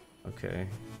 Okay.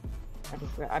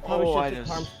 I probably Oh, should have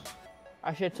took harm.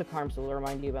 I should have took harm to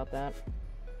remind you about that.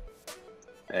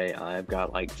 Hey, I've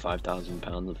got like 5,000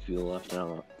 pounds of fuel left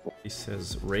now. He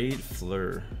says raid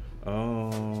fleur.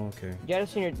 Oh, okay.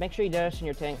 Make sure you jettison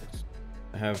your tanks.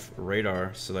 I have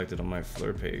radar selected on my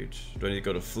fleur page. Do I need to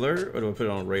go to fleur or do I put it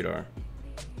on radar?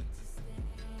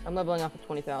 I'm leveling off at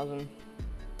 20,000.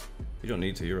 You don't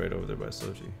need to. You're right over there by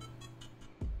Sochi.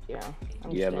 Yeah.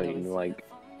 I'm Yeah, just but standing- like,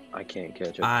 I can't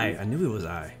catch up. I to you. knew it was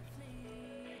I.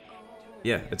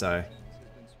 Yeah, it's I.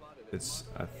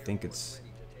 I think it's.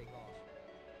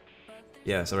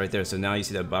 Yeah, so right there. So now you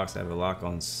see that box. I have a lock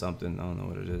on something. I don't know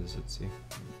what it is. Let's see.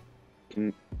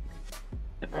 If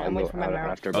I I'm waiting go for my out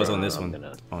mount. after I was on burner, this I'm one.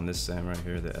 gonna- On this SAM right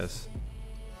here, the S.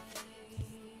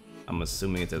 I'm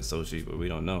assuming it's at Sochi, but we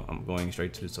don't know. I'm going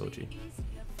straight to Sochi.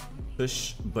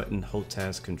 Push button, hold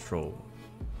task, control.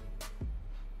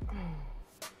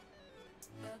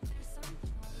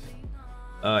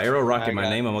 Arrow Rocket, my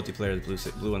name on multiplayer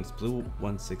is blue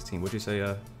 116. What'd you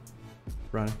say,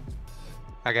 Ronnie?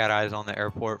 I got eyes on the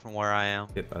airport from where I am.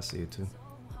 Yep, I see it too.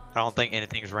 I don't think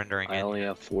anything's rendering I in. only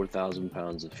have 4,000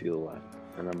 pounds of fuel left,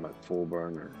 and I'm at full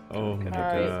burner. Oh my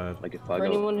Alright. god. Like if For I go,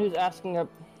 anyone who's asking up,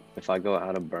 if I go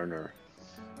out of burner,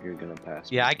 you're gonna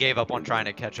pass. Yeah, me. I gave up on trying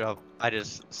to catch up. I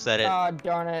just said it.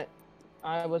 darn it,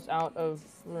 I was out of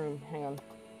room. Hang on.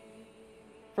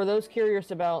 For those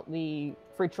curious about the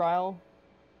free trial,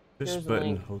 Push here's the button,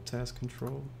 link. hold task,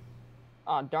 control.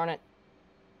 Darn it.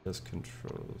 Just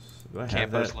controls. Do I Can't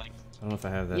have that? post links. I don't know if I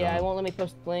have that Yeah, on. it won't let me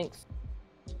post links.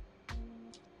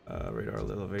 Radar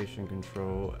elevation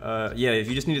control. Yeah, if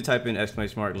you just need to type in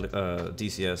 !mark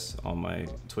DCS on my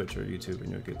Twitch or YouTube, and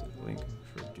you'll get the link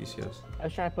for DCS. I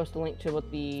was trying to post a link to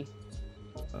what the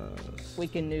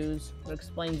weekend news that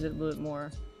explains it a little bit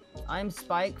more. I'm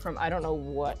Spike from I don't know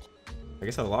what. I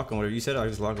guess I'll lock on whatever you said. I'll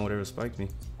just lock on whatever spiked me.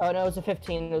 Oh no, it was a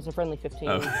 15. It was a friendly 15.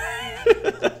 Oh.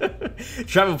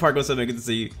 Travel Park, what's up, man? Good to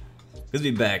see you. Good to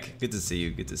be back. Good to see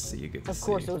you. Good to see you. Good to see you. Of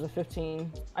course, it was a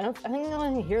 15. I think the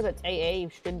only thing here that's AA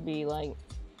should be like.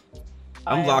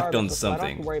 I'm locked on so something. I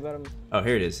don't have to worry about them. Oh,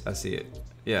 here it is. I see it.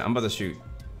 Yeah, I'm about to shoot.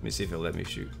 Let me see if it'll let me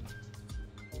shoot.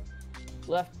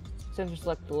 Left, center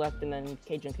select to left, and then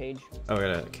cage on cage. Oh, I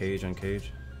got a cage on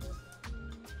cage.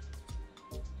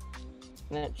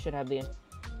 And then it should have the. Yes,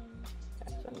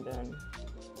 I'm done.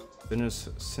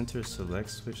 Center select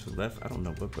switch left. I don't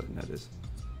know what button that is.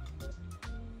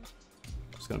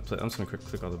 I'm just gonna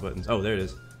click all the buttons. Oh, there it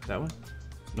is. That one?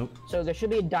 Nope. So there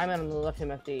should be a diamond on the left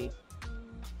MFD.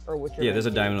 Or whichever. Yeah, there's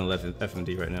a diamond on the left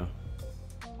FMD right now.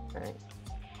 Alright.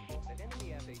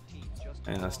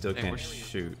 And I still can't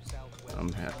shoot. I'm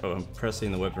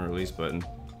pressing the weapon release button.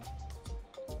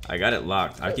 I got it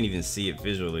locked. I can even see it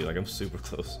visually. Like, I'm super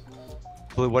close.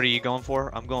 Blue, what are you going for?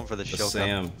 I'm going for the The Shilka.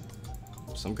 Sam.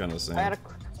 Some kind of Sam. I had a.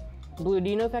 Blue, do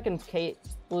you know if I can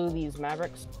blue these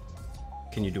Mavericks?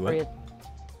 Can you do Or what?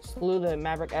 Slew the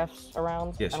Maverick Fs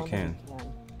around? Yes, I you don't can. think you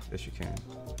can. Yes, you can.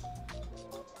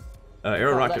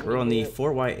 Aero Oh, Rocket, let we're me on do the it.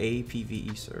 4YA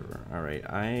PvE server. Alright,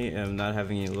 I am not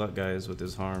having any luck, guys, with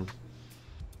this harm.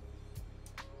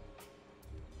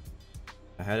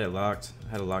 I had it locked.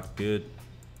 I had it locked good.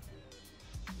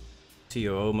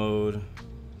 TOO mode.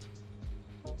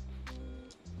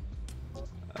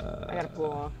 I gotta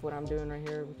pull off what I'm doing right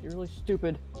here. You're really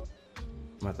stupid. I'm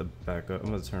about to back up. I'm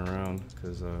going to turn around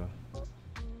because,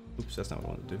 oops, that's not what I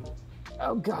want to do.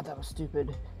 Oh god, that was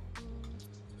stupid.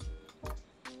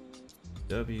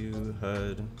 W,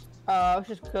 HUD. I was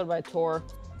just killed by a Tor.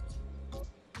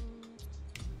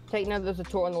 Take note, there's a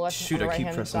Tor on the left. Shoot, on the I keep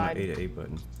right-hand pressing side. my A to A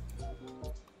button.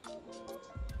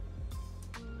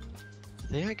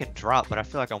 I think I can drop, but I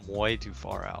feel like I'm way too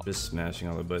far out. Just smashing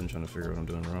all the buttons, trying to figure out what I'm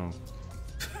doing wrong.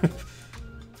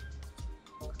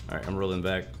 Alright, I'm rolling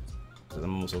back. Cause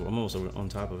I'm almost over on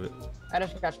top of it. I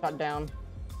just got shot down.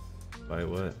 By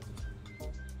what?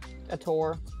 A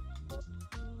Tor. Yeah,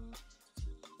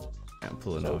 I'm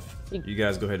pulling So, off. You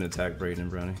guys go ahead and attack Brayden and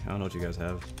Brownie. I don't know what you guys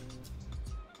have.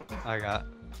 I got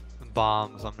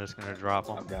bombs. I'm just gonna drop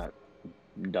them. I've got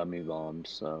dummy bombs,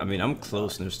 so... I mean, I'm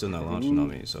close and they're still not launching on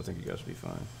me, so I think you guys should be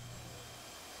fine.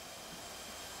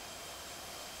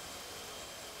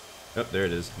 Oh, there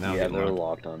it is. Now yeah, I'm they're getting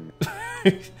locked on.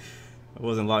 I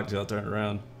wasn't locked till I turned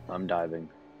around. I'm diving.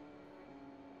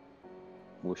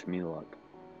 Wish me luck.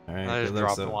 Alright, I just good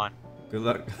luck, dropped so. one. Good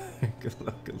luck. Good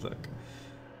luck, good luck.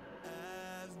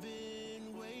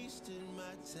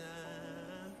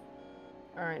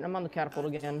 Alright, I'm on the catapult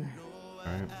again.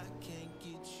 Alright.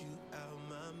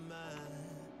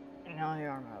 And now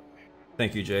here I'm up.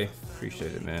 Thank you, Jay.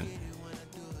 Appreciate it, man.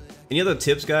 Any other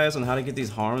tips, guys, on how to get these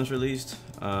harms released?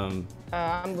 I'm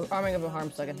arming up a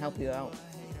harm so I can help you out.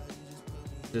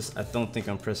 I don't think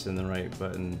I'm pressing the right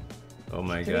button. Oh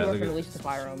my Should be god, look weapon at... release to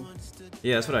fire them.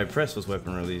 Yeah, that's what I pressed was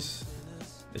weapon release.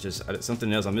 It's just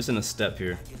something else. I'm missing a step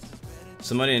here.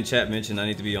 Somebody in chat mentioned I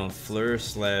need to be on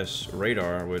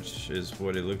FLIR/radar, which is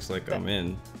what it looks like I'm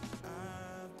in.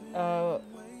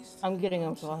 I'm getting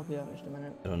up, so I'll help you out in just a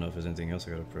minute. I don't know if there's anything else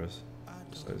I gotta press.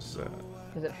 Besides that.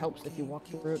 Because it helps if you walk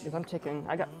through it. Because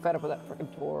I got fed up with that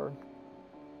freaking Tor.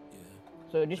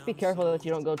 So just be careful that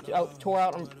you don't go to. Oh, Tor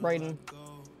out on Brayden.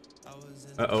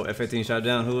 Uh-oh, F-18 shot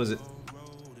down. Who was it?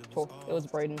 Tor. It was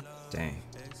Brayden. Dang.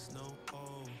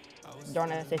 Darn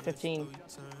SA-15.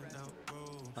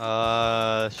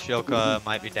 Shilka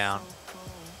might be down.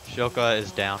 Shilka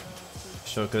is down.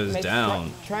 Shoka is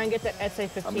down. Try and get that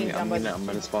SA-15 down by the... I'm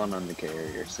gonna spawn on the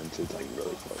carrier since it's like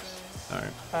really close.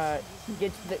 Alright.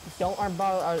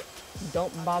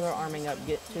 Don't bother arming up.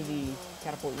 Get to the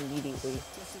catapult immediately.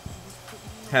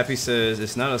 Happy says,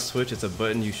 it's not a switch, it's a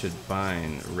button you should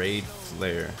bind. Raid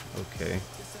flare. Okay.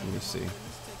 Let me see.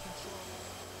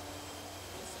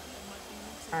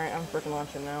 Alright, I'm freaking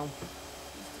launching now.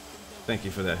 Thank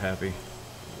you for that, Happy.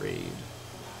 Raid.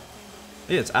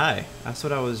 Yeah, it's I. That's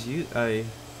what I was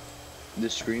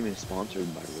This stream is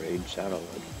sponsored by Raid Shadow.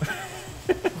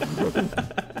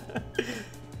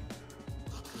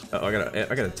 Oh, I got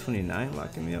a 29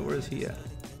 locking me up. Where is he at?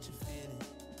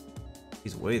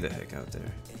 He's way the heck out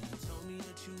there.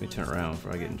 Let me turn around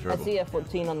before I get in I trouble. see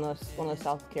F-14 on one of the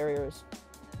south carriers.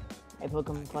 Maybe he'll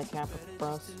come like camp for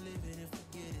us.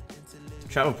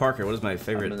 Travel Parker, what is my I'm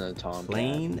favorite in the Tomcat.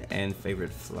 plane and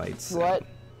favorite flight sim? What?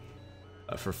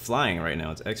 For flying right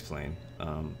now, it's X-Plane.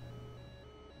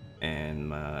 And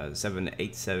my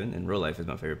 787 in real life is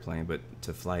my favorite plane, but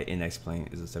to fly in X-Plane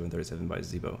is a 737 by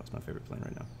Zebo. That's my favorite plane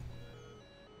right now.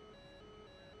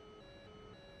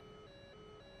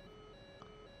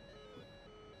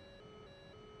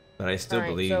 But I still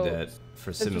Alright, believe so that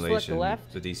for since you select simulation,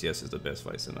 left- the DCS is the best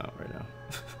flight sim out right now.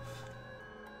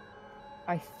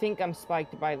 I think I'm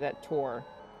spiked by that tour.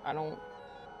 I don't.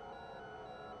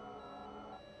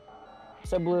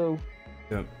 So Blue,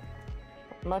 Yep.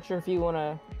 I'm not sure if you want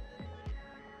to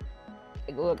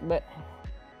take a look, but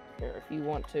here, if you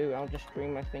want to, I'll just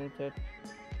stream my thing to.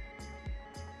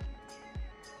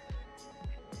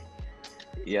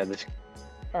 Yeah, this.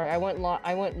 All right, I went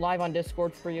live on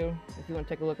Discord for you. If you want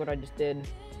to take a look what I just did.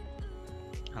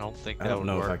 I don't think I that don't would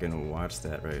know work. if I can watch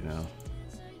that right now.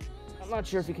 I'm not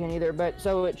sure if you can either, but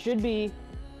so it should be.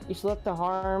 You select the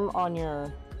harm on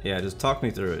your. Yeah, just talk me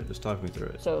through it. Just talk me through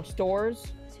it. So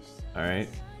stores, All right.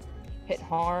 hit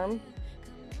harm.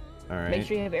 All right. Make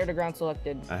sure you have air to ground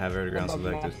selected. I have air to ground above the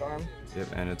selected. master arm. Yep,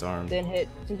 and it's armed. Then hit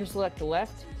sensor select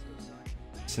left.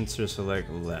 Sensor select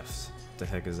left. What the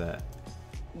heck is that?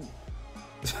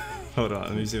 Hold on,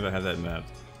 let me see if I have that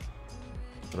mapped.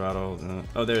 Throttle. No.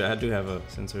 Oh, there. I do have a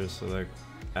sensor select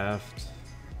aft.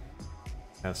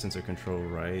 Have sensor control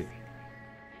right.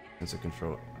 Sensor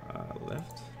control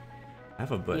left. I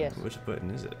have a button. Yes. Which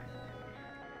button is it?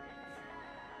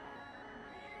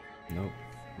 Nope.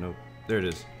 Nope. There it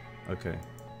is. Okay.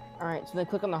 All right, so then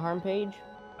click on the harm page,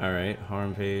 All right.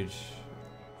 Harm page.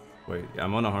 Wait,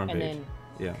 I'm on a harm and page.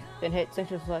 Yeah. then hit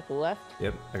sensor select left.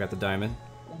 Yep. I got the diamond.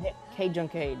 Then hit cage on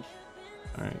cage,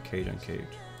 All right. Cage on cage.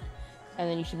 and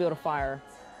then you should be able to fire.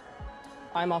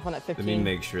 I'm off on that 15. Let me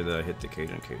make sure that I hit the cage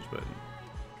on cage button.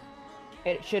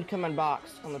 It should come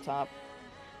unboxed on the top.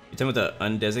 You talking about the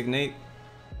undesignate?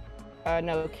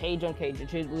 No, cage on cage. It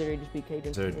should literally just be cage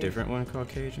on Is there a cage. different one called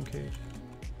cage and cage?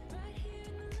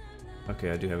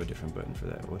 Okay, I do have a different button for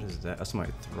that. What is that? That's my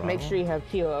throttle. Make sure you have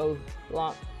TOO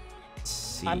locked.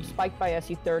 C. I'm spiked by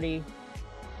SU-30.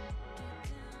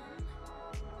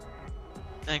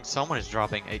 Dang, someone is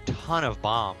dropping a ton of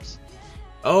bombs.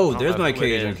 Oh, I don't there's know my who it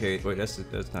cage on is. cage. Wait, that's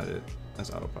not it.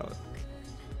 That's autopilot.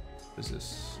 What is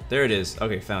this? There it is.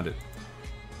 Okay, found it.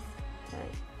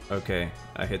 Alright. Okay,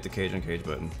 I hit the cage on cage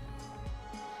button.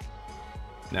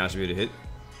 Now I should be able to hit.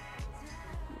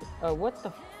 Oh, what the?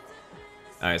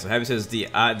 All right, so Happy says the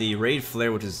raid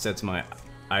flare, which is set to my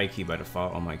I key by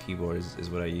default on my keyboard, is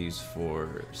what I use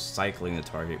for cycling the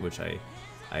target, which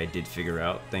I did figure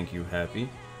out. Thank you, Happy.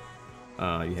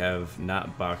 You have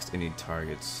not boxed any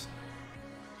targets.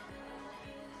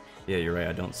 Yeah, you're right.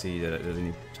 I don't see that there's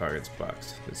any targets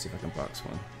boxed. Let's see if I can box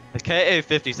one. The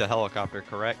KA-50 is a helicopter,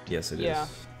 correct? Yes, it is. Yeah.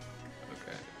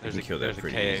 Okay. can kill that There's a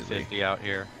pretty KA-50 easily. out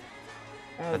here.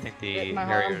 I think the my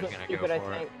Harrier harm's is gonna stupid, go I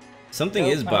for it. think. Something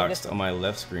Nope, is I have boxed this- on my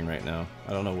left screen right now.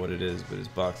 I don't know what it is, but it's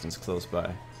boxed and it's close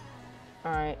by.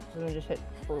 Alright, so then just hit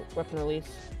for weapon release.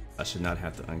 I should not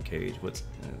have to uncage. What's...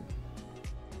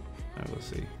 Alright, we'll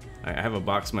see. I have a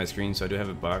box on my screen, so I do have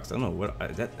it boxed. I don't know what...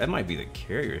 that might be the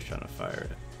carrier is trying to fire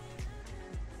it.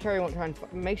 Carrier won't try and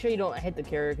make sure you don't hit the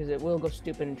carrier because it will go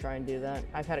stupid and try and do that.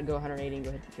 I've had it go 180 and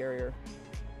go hit the carrier.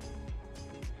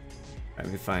 Alright,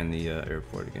 let me find the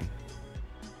airport again.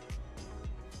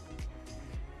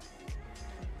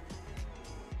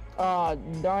 Oh,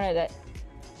 darn it, that...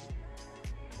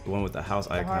 The one with the house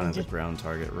icon harm as a just- ground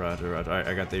target. Roger, roger. Alright,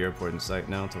 I got the airport in sight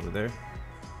now. It's over there.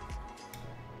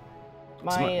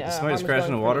 My, Somebody just harm is crashed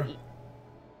in the going water? pretty-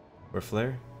 Or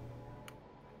flare?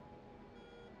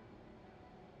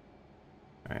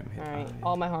 Alright, I'm hit. Alright, I.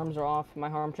 all my harms are off. My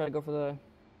harm tried to go for the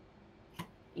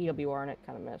EWR and it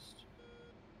kind of missed.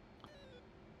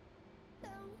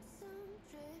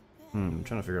 I'm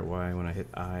trying to figure out why when I hit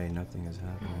I, nothing is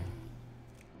happening.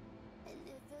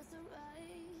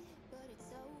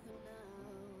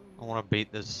 I want to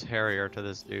beat this Harrier to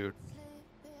this dude.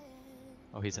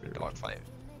 Oh, he's in a dogfight.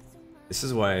 This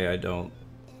is why I don't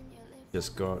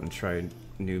just go out and try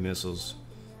new missiles.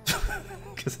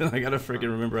 Because then I gotta freaking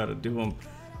remember how to do them.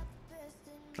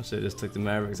 I should have just took the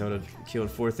Mavericks. I would have killed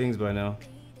 4 things by now.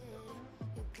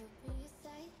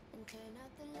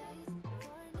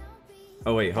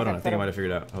 Oh wait, hold on. I think I might have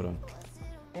figured it out. Hold on.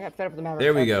 I got fed up with the Maverick.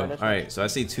 There we That's go. right, that's Alright, so I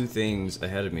see 2 things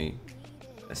ahead of me.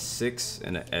 A 6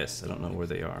 and a S. I don't know where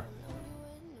they are.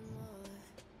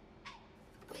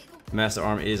 Master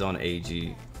Arm is on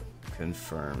AG.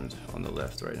 Confirmed on the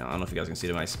left right now. I don't know if you guys can see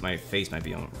it. My face might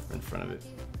be on in front of it.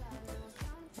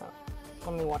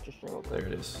 Let me watch your stream real quick.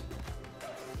 There it is.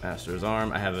 Master's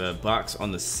Arm. I have a box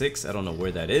on the 6. I don't know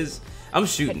where that is. I'm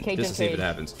shooting Cage just to and see if it cage.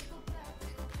 happens.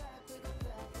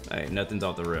 Alright, nothing's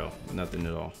off the rail. Nothing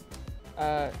at all.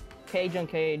 Cage on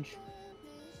cage.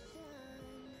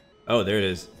 Oh, there it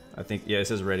is. I think, yeah, it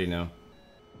says ready now.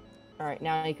 Alright,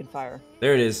 now you can fire.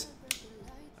 There it is.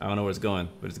 I don't know where it's going,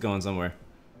 but it's going somewhere.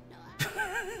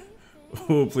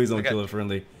 Oh, please don't Okay. kill it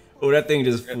friendly. Oh, that thing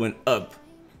just went up.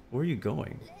 Where are you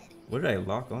going? What did I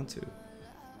lock onto?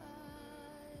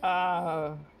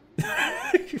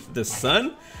 The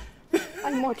sun?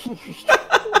 I'm watching your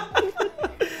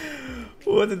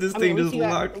What did this thing just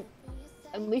lock?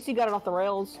 At least you got it off the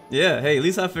rails. Yeah, hey, at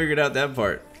least I figured out that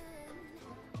part.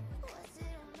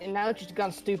 And now it's just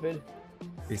gone stupid.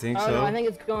 You think Oh so? no, I think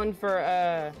it's going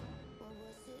for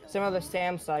some other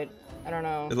SAM site. I don't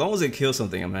know. As long as it kills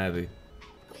something, I'm happy.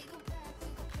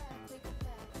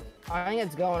 I think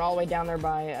it's going all the way down there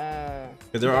by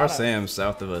Cause there are Gudata. SAMs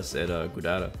south of us at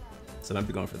Gudata, so I might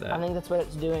be going for that. I think that's what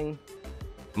it's doing.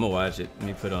 I'm gonna watch it. Let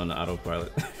me put on the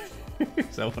autopilot.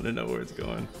 So I want to know where it's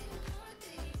going.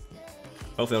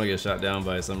 Hopefully I don't get shot down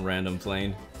by some random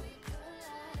plane.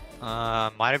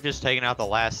 Might have just taken out the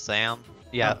last SAM.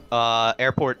 Yeah,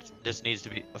 airport just needs to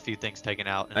be a few things taken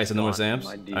out. Alright, so no more SAMs?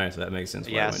 My D. Alright, so that makes sense.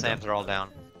 why it Yeah, went SAMs down. are all down.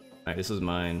 Alright, this is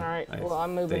mine. Alright, I well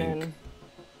I'm moving think. in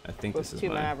I think with this is 2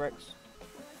 mine. Mavericks.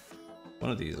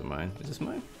 One of these are mine. Is this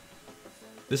mine?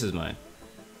 This is mine.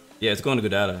 Yeah, it's going to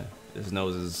Gudata. His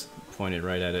nose is pointed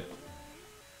right at it.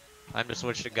 Time to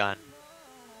switch to gun.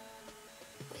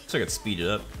 So I could speed it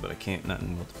up, but I can't, not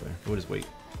in multiplayer. We'll just wait.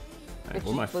 Alright, It's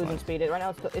where am I just losing flying? speed. Right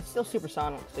now it's still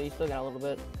supersonic, so you still got a little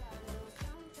bit.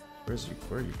 Where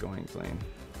are you going, plane?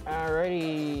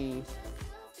 Alrighty.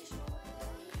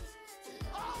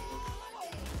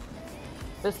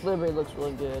 This Livery looks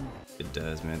really good. It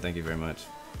does, man. Thank you very much.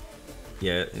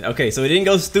 Yeah, okay, so it didn't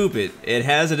go stupid. It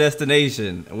has a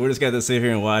destination. And we're just gonna sit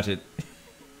here and watch it.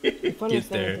 The funniest Get thing is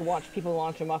there. to watch people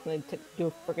launch them off and they do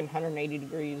a freaking 180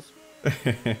 degrees.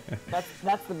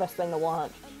 That's the best thing to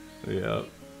watch. Yeah.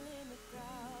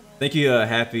 Thank you,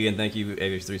 Happy, and thank you,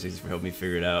 AVH360, for helping me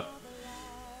figure it out.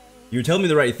 You were telling me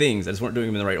the right things, I just weren't doing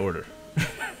them in the right order.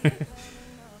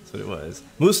 That's what it was.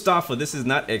 Mustafa, this is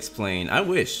not X-Plane. I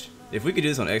wish. If we could do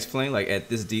this on X-Plane, like at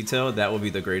this detail, that would be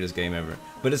the greatest game ever.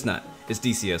 But it's not. It's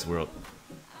DCS World.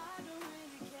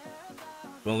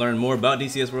 Want to learn more about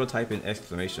DCS World? Type in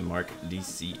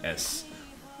 !DCS.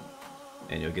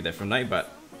 And you'll get that from Nightbot.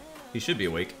 He should be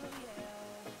awake.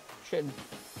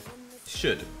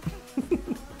 Should.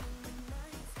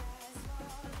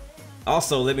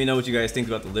 Also, let me know what you guys think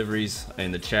about the liveries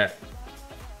in the chat.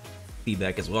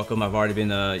 Feedback is welcome. I've already been,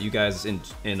 you guys in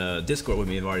Discord with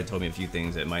me have already told me a few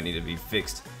things that might need to be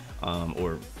fixed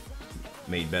or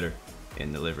made better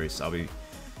in the liveries. So I'll be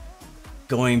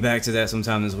going back to that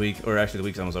sometime this week, or actually the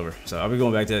week's almost over. So I'll be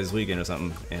going back to that this weekend or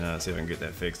something and see if I can get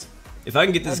that fixed. If I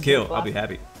can get this kill, I'll be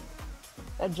happy.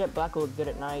 That Jet Black will look good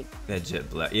at night. That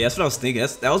Jet Black. Yeah, that's what I was thinking.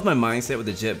 That was my mindset with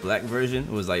the Jet Black version. It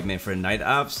was like, man, for night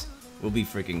ops, we'll be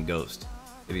freaking Ghost.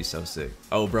 It'd be so sick.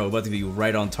 Oh, bro, about to be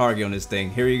right on target on this thing.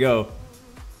 Here you go.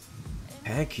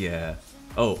 Heck yeah.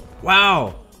 Oh,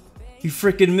 wow. You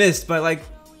freaking missed by like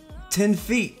 10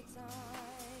 feet.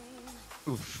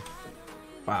 Oof.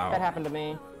 Wow. That happened to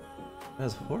me.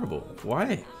 That's horrible.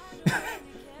 Why?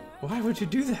 Why would you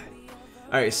do that?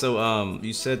 Alright, so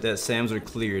you said that SAMs are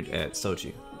cleared at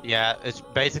Sochi. Yeah, it's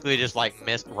basically just like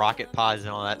missed rocket pods and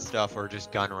all that stuff, or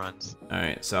just gun runs.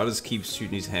 Alright, so I'll just keep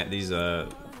shooting these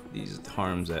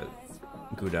harms at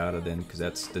Gudata then, because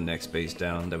that's the next base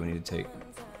down that we need to take.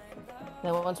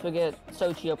 Then once we get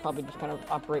Sochi, I'll probably just kind of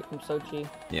operate from Sochi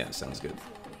Yeah, sounds good.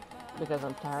 because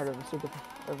I'm tired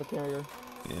of the carrier.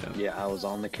 Yeah. Yeah, I was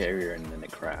on the carrier and then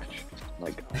it crashed.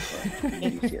 Like,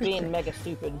 It's being mega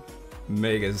stupid.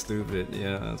 Mega stupid.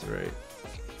 Yeah, that's right.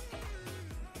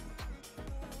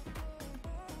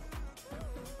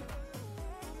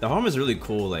 The harm is really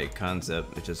cool, like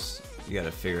concept. It just you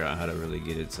gotta figure out how to really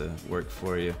get it to work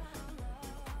for you.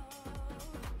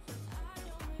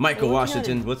 Michael Hey,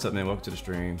 Washington, what's up, man? Welcome to the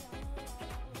stream.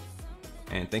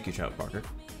 And thank you, Trout Parker.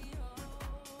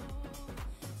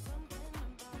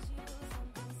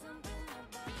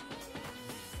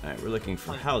 Alright, we're looking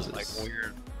for houses. Like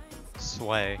weird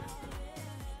sway.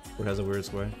 What has a weird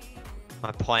sway?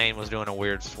 My plane was doing a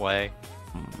weird sway.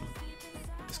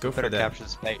 Let's go for Better that. capture the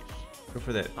space. Go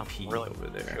for that I'm P really over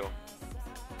there. sure.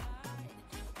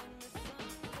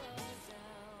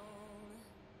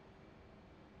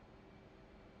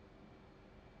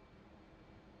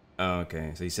 Oh,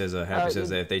 okay. So he says, Happy says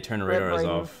that if they turn the radars Raven.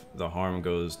 off, the harm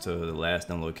goes to the last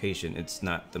known location. It's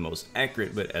not the most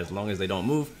accurate, but as long as they don't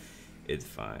move, it's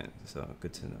fine. So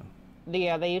good to know.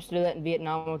 Yeah, they used to do that in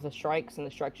Vietnam with the strikes, and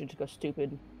the strikes would just go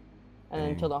stupid. And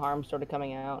until the harm started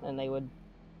coming out, and they would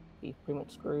be pretty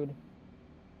much screwed.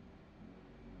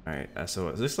 Alright, so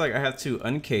it looks like I have to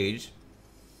uncage.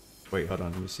 Wait, hold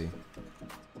on, let me see.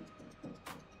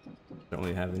 Don't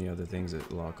really have any other things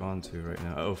that lock onto right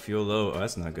now. Oh, fuel low. Oh,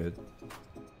 that's not good.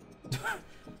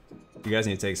 You guys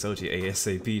need to take Sochi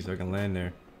ASAP so I can land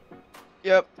there.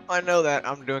 Yep, I know that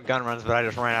I'm doing gun runs, but I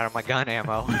just ran out of my gun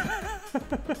ammo.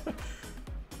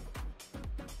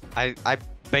 I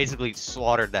basically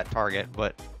slaughtered that target,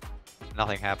 but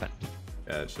nothing happened.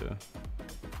 Gotcha.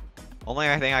 Only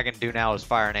thing I can do now is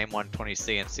fire an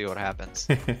AIM-120C and see what happens.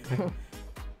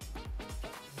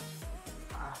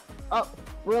 Oh,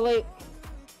 really?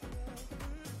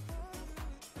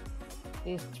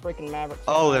 These freaking Mavericks.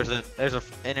 Oh, there's a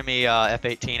enemy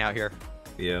F-18 out here.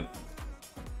 Yeah.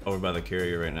 Over by the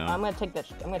carrier right now. I'm gonna take that.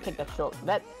 I'm gonna take that short.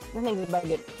 That thing's about to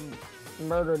get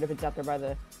murdered if it's out there by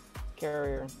the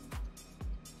carrier.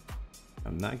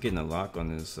 I'm not getting a lock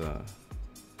on this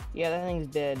Yeah, that thing's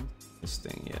dead. this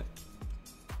thing yet.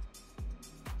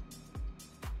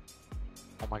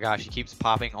 Oh my gosh, he keeps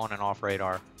popping on and off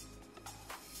radar.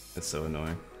 That's so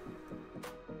annoying.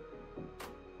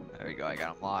 There we go, I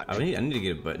got him locked. I need to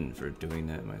get a button for doing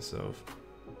that myself.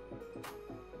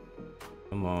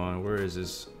 Come on, where is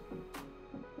this?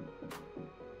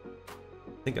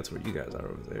 I think that's where you guys are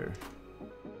over there.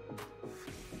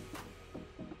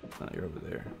 No, you're over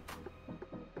there.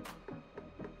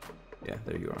 Yeah,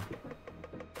 there you are.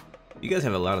 You guys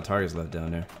have a lot of targets left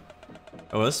down there.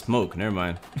 Oh, that's smoke. Never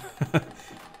mind.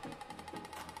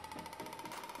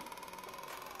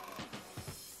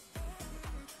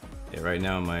 Yeah, right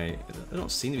now I don't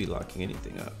seem to be locking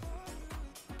anything up.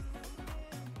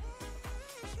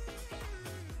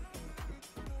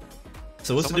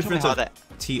 So what's the difference of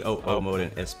TOO mode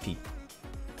and SP?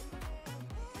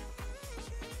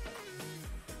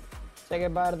 Say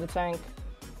goodbye to the tank.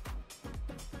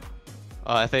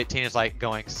 F-18 is like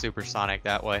going supersonic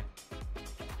that way.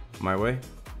 My way?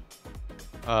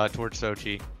 Towards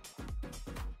Sochi.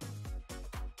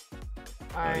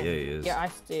 Alright. Yeah, he is. Yeah, I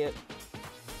see it.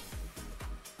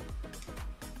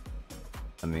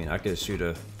 I mean, I could shoot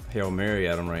a Hail Mary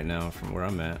at him right now from where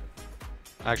I'm at.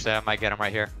 Actually, I might get him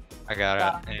right here. I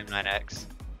got an M9X.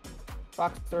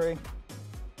 Fox 3.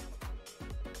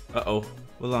 Uh-oh.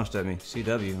 What launched at me? CW.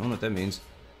 I don't know what that means.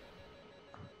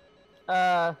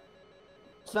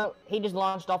 So he just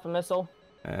launched off a missile.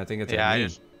 I think it's Yeah, at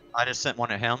me. I just sent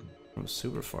one at him. From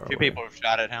super far Two away. people have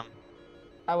shot at him.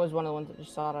 I was one of the ones that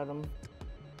just shot at him.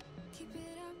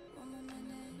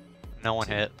 No one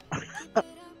hit.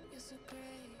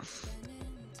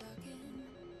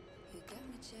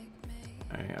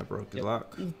 Alright, I broke the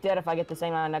lock. He's dead if I get the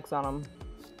same X on him.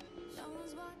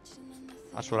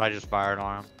 That's what I just fired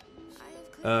on him.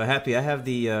 Happy, I have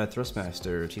the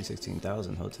Thrustmaster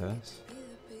T16000 HOTAS.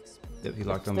 Yep, he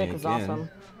locked on me Stick is again. awesome.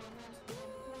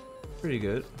 Pretty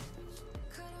good.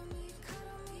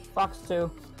 Fox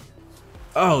 2.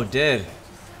 Oh, dead.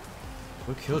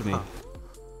 What killed me?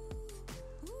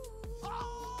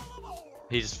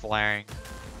 He's flaring.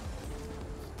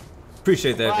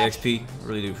 Appreciate that, Flash. XP.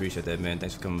 Really do appreciate that, man.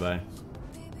 Thanks for coming by.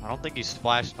 I don't think he's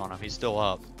splashed on him. He's still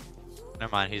up.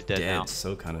 Never mind, he's dead now.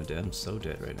 So kind of dead. I'm so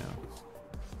dead right now.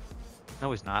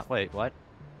 No, he's not. Wait, what?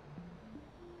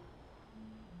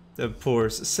 The poor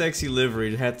sexy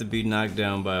livery had to be knocked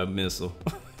down by a missile.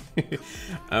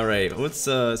 All right, what's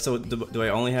so do I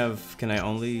only have? Can I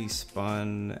only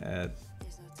spawn at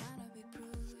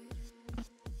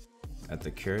the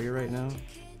carrier right now?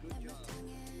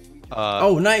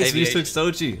 Oh, nice! We just took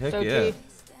Sochi. Heck Sochi. yeah!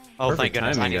 Oh, Perfect thank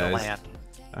goodness! timing, I need guys. to land.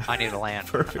 I need to land.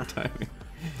 Perfect timing.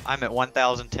 I'm at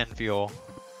 1,010 fuel.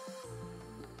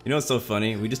 You know what's so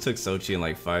funny? We just took Sochi in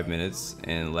like 5 minutes,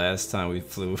 and last time we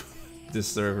flew this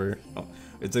server,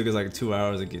 it took us like 2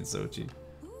 hours to get Sochi.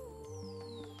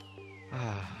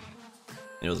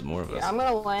 It was more of us. Yeah, I'm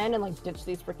gonna land and like ditch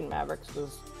these freaking Mavericks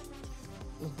because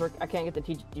I can't get the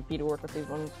TGP to work with these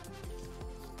ones.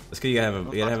 It's because you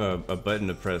gotta have a button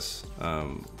to press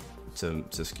to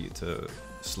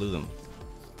slew them.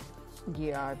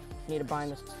 Yeah, I need to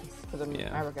bind this for the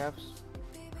Yeah. Maverick Fs.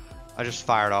 I just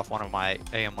fired off one of my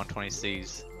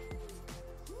AM-120Cs.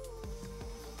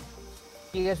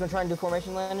 You guys want to try and do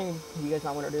formation landing? Or do you guys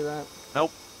not want to do that?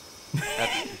 Nope.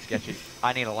 That's too sketchy.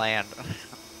 I need to land.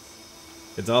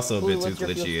 It's also a Blue, bit too what's your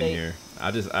fuel glitchy in state? here.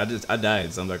 I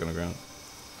died, so I'm back on the ground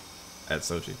at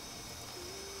Sochi.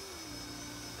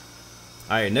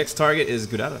 All right, next target is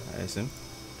Gudada, I assume.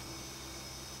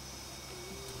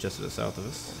 Just to the south of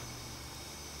us.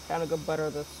 Kind of go butter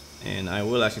this. And I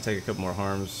will actually take a couple more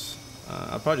harms.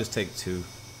 I'll probably just take 2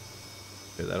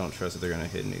 because I don't trust that they're gonna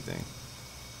hit anything.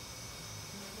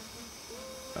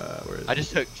 Where is I it?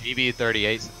 just took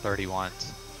GB38s and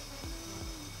 31s.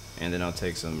 And then I'll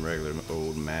take some regular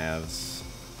old Mavs.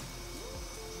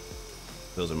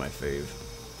 Those are my fave.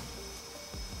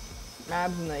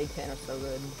 Mavs and the A10 are so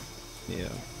good. Yeah.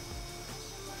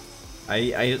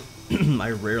 I I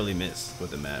rarely miss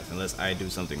with the Mav unless I do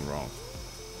something wrong.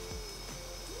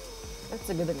 That's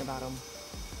a good thing about him.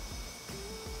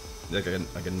 Like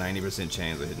a 90%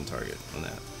 chance of hitting target on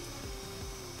that.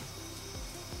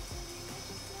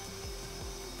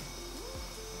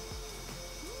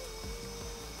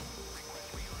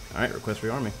 Alright, request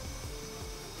rearming.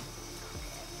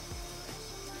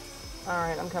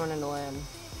 Alright, I'm coming into land.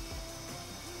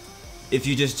 If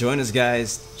you just joined us,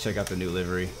 guys, check out the new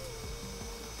livery.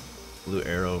 Blue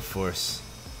Arrow Force.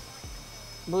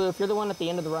 Blue, if you're the one at the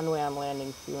end of the runway, I'm landing.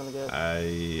 If you want to go.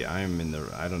 I'm in the.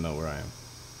 I don't know where I am.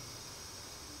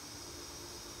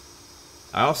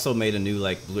 I also made a new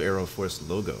like Blue Arrow Force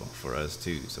logo for us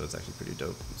too, so it's actually pretty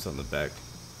dope. It's on the back.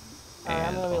 Alright,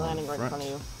 I'm gonna be on landing the right in front of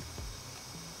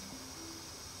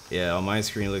you. Yeah, on my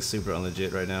screen looks super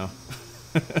unlegit right now.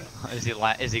 Is he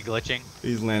glitching?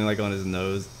 He's landing like on his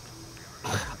nose.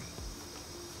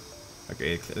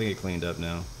 Okay, I think it cleaned up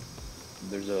now.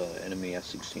 There's a enemy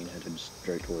F-16 headed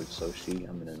straight towards Sochi.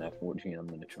 I'm in an F-14. I'm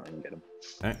gonna try and get him.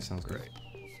 Alright, sounds great.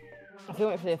 I feel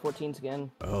like for the F-14s again.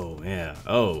 Oh yeah.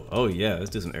 Oh yeah. Let's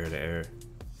do some air to air.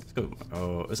 Let's go.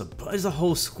 Oh, there's a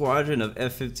whole squadron of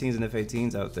F-15s and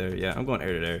F-18s out there. Yeah, I'm going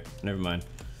air to air. Never mind.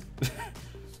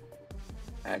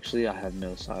 Actually, I have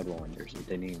no sidewinders.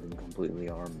 They didn't even completely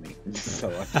arm me, so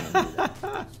I can't do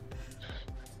that.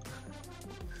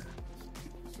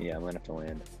 Yeah, I'm gonna have to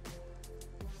land.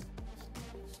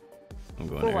 I'm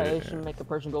going Cool, air to they air. should make a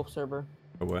Persian Gulf server.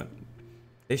 Or what?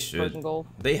 They should. Persian Gulf.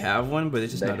 They have one, but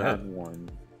it's just They not up. have one.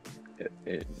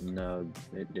 No,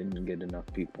 it didn't get enough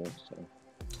people, so.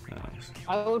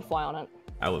 I would fly on it,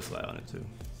 I would fly on it too.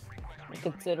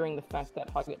 considering the fact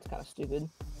that Hogget's kind of stupid.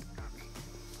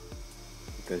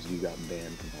 Because you got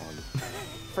banned from Hog.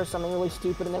 For something really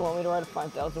stupid, and they want me to write a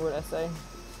 5,000 word essay.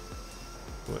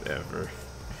 Whatever.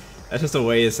 That's just a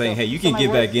way of saying, hey, you can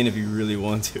get back in if you really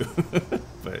want to,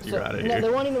 but you're out of No, here. they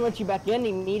won't even let you back in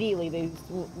immediately.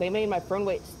 They made my friend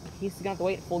wait. He's gonna have to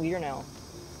wait a full year now.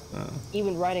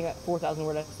 Even writing a 4,000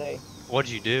 word essay. What'd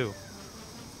you do?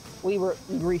 We were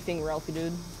griefing Ralphie,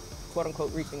 dude. Quote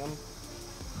unquote griefing him.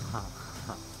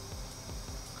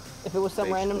 If it was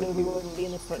some random dude, we wouldn't be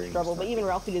in this much trouble. But even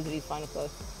Ralphie does it, he's fine with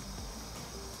us.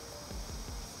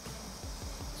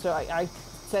 So I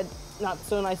said not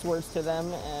so nice words to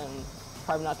them, and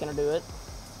probably not gonna do it.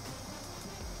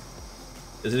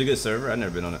 Is it a good server? I've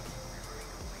never been on it.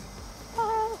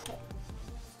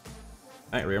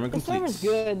 Alright, rearming The complete. server's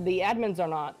good, the admins are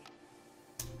not.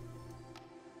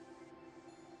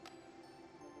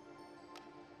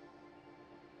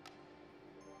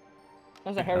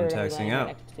 There's a Harrier gonna be texting landing out.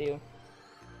 next to you.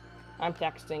 I'm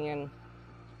texting in.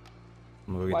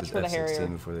 I'm gonna go Watch get for this the F-16 Harrier.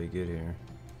 before they get here.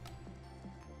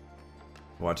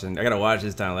 Watching. I gotta watch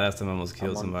this time. Last time I almost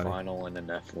killed I'm on somebody. final in an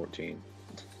F-14.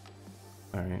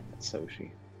 Alright.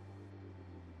 Sochi.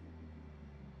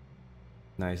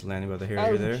 Nice landing by the Oh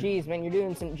Harrier there. jeez, man, you're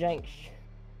doing some jank.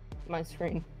 My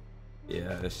screen.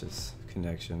 Yeah, it's just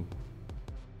connection.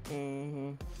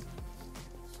 Mm-hmm.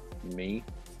 Me?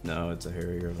 No, it's a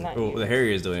Harrier. Not Oh, you. the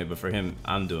Harrier is doing it, but for him,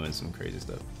 I'm doing some crazy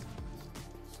stuff.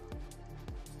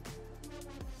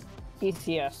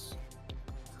 DCS.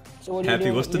 So what are you Happy,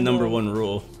 doing? what's the You're number doing- one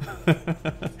rule?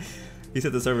 He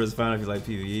said the server is fine if you like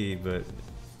PvE, but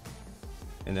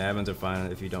and the admins are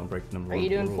fine if you don't break the number Are one you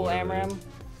doing rule, full whatever it AMRAM?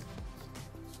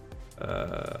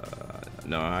 is.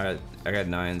 No, I got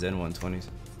 9s and 120s.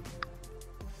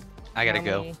 I gotta How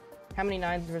go. many- How many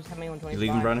 9s versus how many 125? You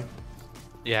leaving, Brownie?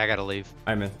 Yeah, I gotta leave.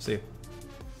 Alright, man. See ya.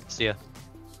 See ya.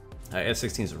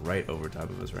 F-16 is right over top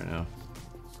of us right now.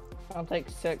 I'll take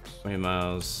 6. 20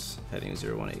 miles, heading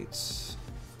 018.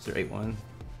 081.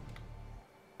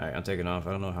 Alright, I'm taking off.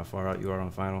 I don't know how far out you are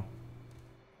on final.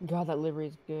 God, that livery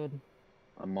is good.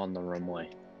 I'm on the runway.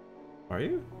 Are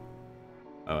you?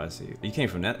 Oh, I see you. You came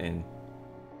from that end.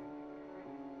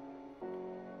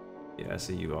 Yeah, I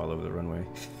see you all over the runway.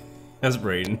 That's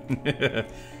Braden.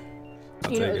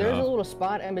 I'll You know, take it there's a off. little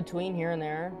spot in between here and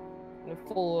there.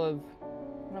 Full of...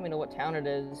 I don't even know what town it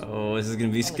is. Oh, this is gonna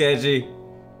be On the sketchy.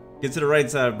 Get to the right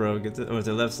side, bro. Get to, to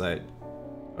the left side.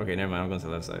 Okay, never mind. I'm going to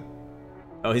the left side.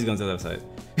 Oh, he's going to the left side.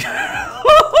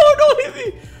 Oh, don't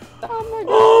hit me!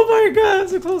 Oh my god,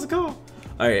 that's a close call.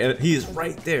 Alright, he is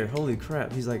right there. Holy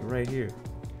crap, he's like right here.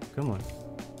 Come on.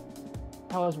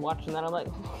 I was watching that, I'm like,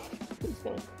 he's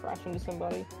gonna crash into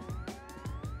somebody.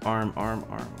 Arm. Alright,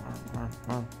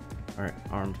 armed.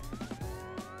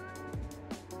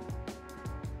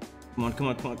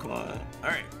 Come on.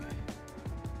 Alright.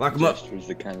 Lock him up. Jester's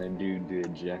the kind of dude to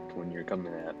eject when you're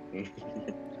coming at me.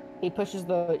 He pushes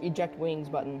the eject wings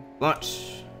button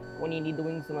Launch. when you need the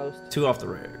wings the most. 2 off the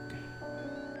rig.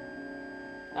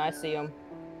 I see him.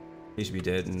 He should be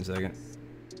dead in a second.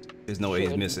 There's no way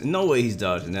he's missing. No way he's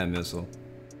dodging that missile.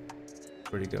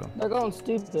 Where'd he go? They're going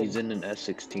stupid. He's in an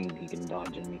F-16. He can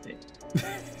dodge anything.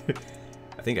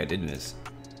 I think I did miss.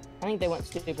 I think they went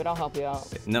stupid. I'll help you out.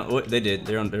 No, what they did.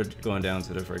 They're going down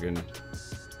to the friggin'.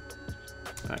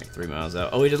 All right, 3 miles out.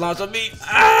 Oh, he just launched on me.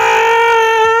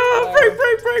 Ah!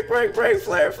 Break!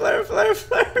 Flare!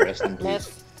 Rest in peace.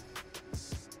 Miss.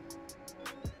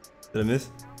 Did I miss?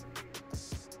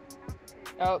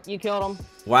 Oh, you killed him.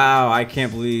 Wow, I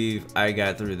can't believe I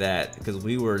got through that because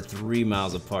we were 3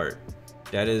 miles apart.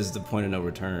 That is the point of no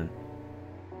return.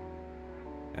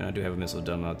 And I do have a missile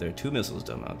dumb out there. 2 missiles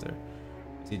dumb out there.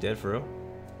 Is he dead for real?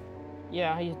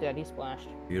 Yeah, he's dead. He splashed.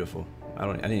 Beautiful. I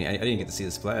didn't get to see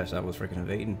the splash. I was freaking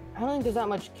evading. I don't think there's that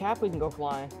much cap we can go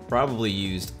fly. Probably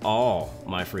used all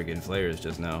my freaking flares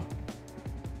just now.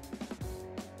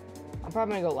 I'm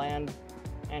probably gonna go land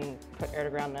and put air to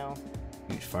ground now.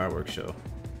 Huge fireworks show.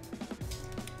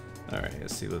 Alright,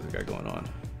 let's see what we got going on.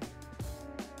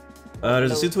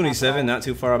 There's a Su-27 not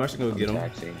too far. I'm actually gonna go get him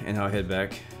and I'll head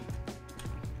back.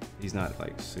 He's not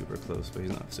like super close, but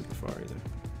he's not super far either.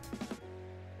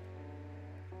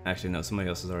 Actually, no, somebody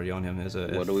else is already on him. There's a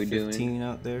F-18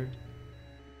 out there.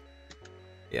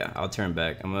 Yeah, I'll turn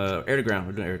back. I'm air to ground.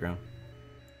 We're doing air to ground.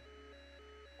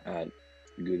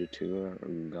 Gudata or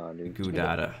Gudata?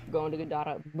 Gudata. Going to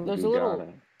Gudata. There's a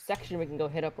little section we can go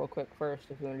hit up real quick first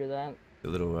if you want to do that. The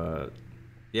little,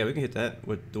 yeah, we can hit that.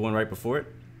 With the one right before it?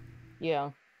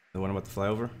 Yeah. The one I'm about to fly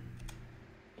over?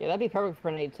 Yeah, that'd be perfect for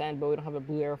an A-10, but we don't have a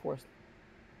Blue Air Force.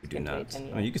 We do not. I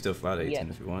mean, you can still fly the A-10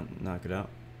 if you want. Knock it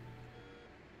out.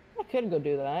 I could go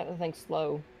do that. I think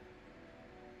slow.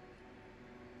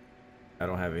 I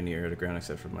don't have any air to ground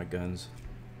except for my guns.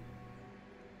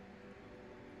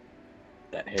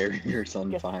 That Harrier's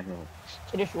on fire.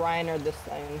 I just Ryanered this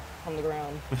thing on the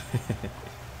ground.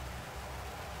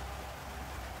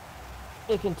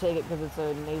 It can take it because it's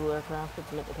a naval aircraft.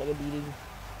 It's meant to take a beating.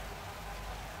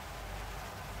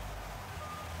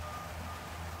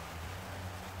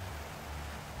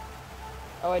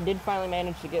 Oh, I did finally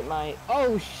manage to get my.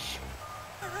 Oh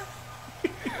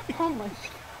oh my.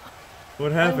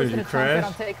 What happened? You crashed?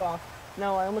 On takeoff.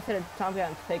 No, I almost hit a tomcat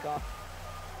on takeoff.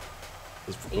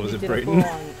 Was it Brayton?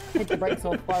 Hit the brakes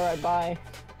and fly right by.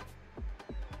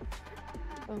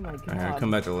 Oh my god. Alright, come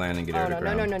back to land and get air to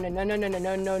ground. No.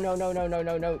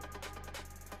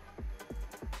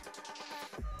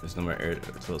 There's no more air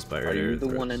close by air. Are you the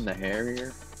one in the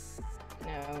Harrier?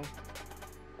 No.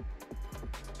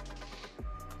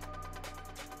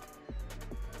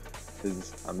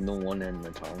 Because I'm the one in the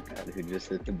Tomcat who just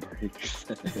hit the brakes.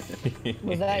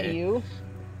 Was that you?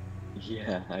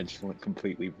 Yeah, I just went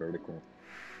completely vertical.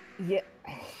 Yeah.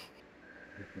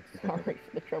 Sorry for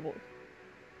the trouble.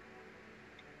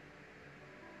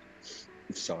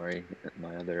 Sorry,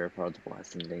 my other AirPods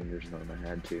blasting danger zone. I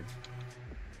had to.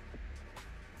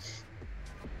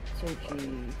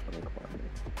 Sochi.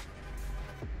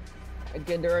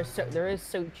 Again, there is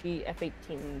Sochi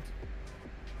F-18s.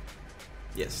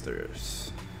 Yes, there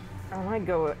is. I might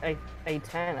go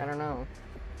A-10. I don't know.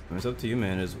 It's up to you,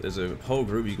 man. There's a whole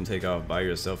group you can take off by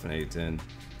yourself in A-10.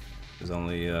 There's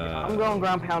only I'm going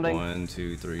ground pounding. 1,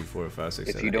 2, 3, 4, 5,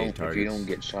 6, 7, 8 targets. If you don't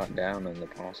get shot down in the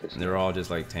process. And they're all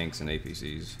just like tanks and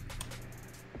APCs.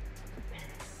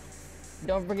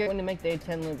 Don't forget when to make the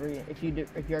A-10 livery. If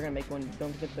you're gonna make one,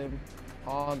 don't forget the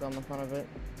hog on the front of it.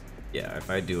 Yeah, if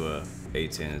I do a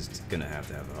A-10, it's gonna have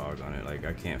to have the hog on it. Like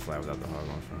I can't fly without the hog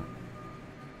on front.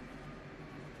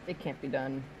 It can't be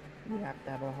done. You have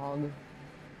to have a hog.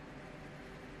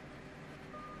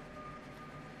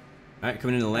 Alright,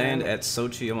 coming in to land at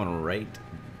Sochi. I'm on right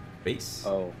base.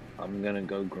 Oh, I'm gonna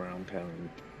go ground pound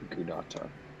Gudata.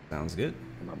 Sounds good.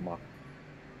 I'm at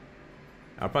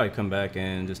I'll probably come back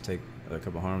and just take a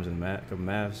couple harms and a couple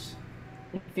mavs.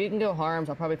 If you can go harms,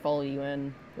 I'll probably follow you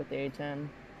in with the A-10.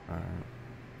 Alright.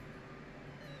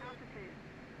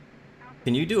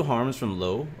 Can you do harms from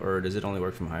low, or does it only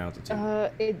work from high altitude?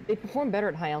 They perform better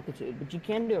at high altitude, but you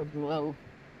can do it from low.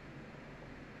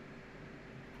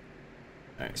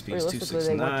 Alright, speed's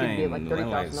 269, like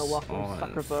 30,000 no walk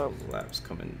on, flaps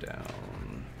coming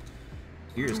down,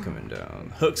 gears coming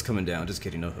down, hooks coming down, just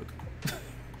kidding, no hook.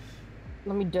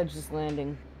 Let me judge this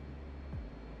landing.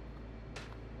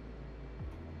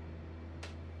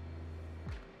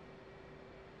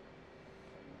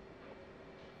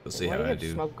 We'll see how I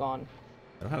do. Smoke on?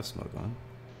 I don't have smoke on.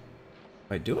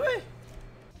 Wait, do I?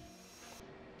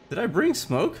 Did I bring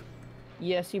smoke?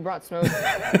 Yes, you brought smoke.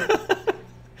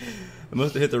 I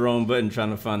must have hit the wrong button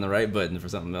trying to find the right button for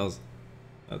something else.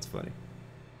 That's funny.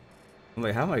 I'm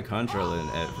like, how am I controlling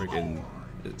at freaking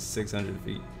 600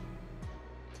 feet?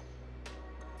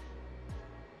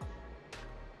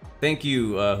 Thank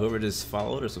you, whoever just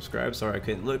followed or subscribed. Sorry I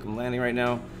couldn't look. I'm landing right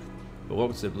now. But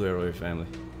welcome to the Blue Arrow family.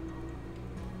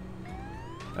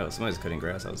 Oh, somebody's cutting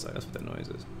grass outside. That's what that noise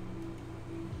is.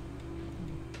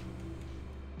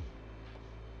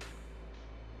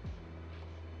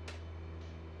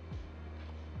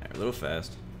 Alright, a little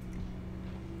fast.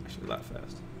 Actually, a lot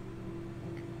fast.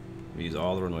 We use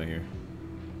all the runway here.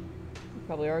 We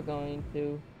probably are going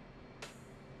to.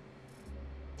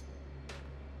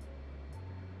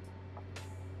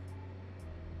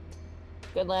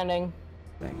 Good landing.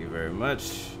 Thank you very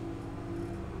much.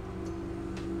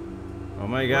 Oh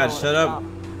my god, shut up!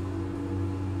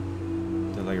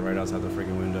 They're like right outside the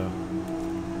freaking window.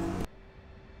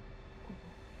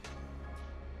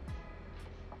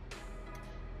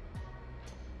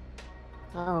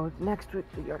 Oh, next week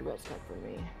the yard goes time for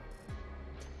me.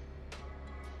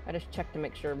 I just checked to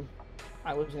make sure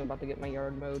I wasn't about to get my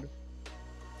yard mowed.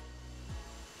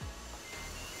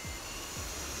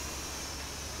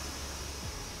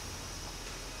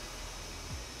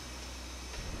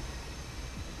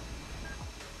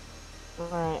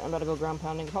 Alright, I'm about to go ground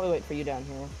pounding. I'll probably wait for you down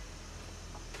here.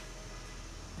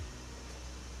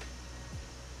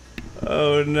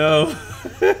 Oh no.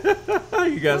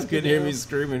 You guys couldn't hear me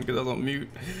screaming because I was on mute.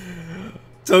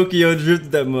 Tokyo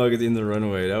drifted that mug at the end of the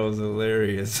runway. That was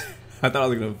hilarious. I thought I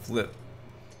was gonna flip.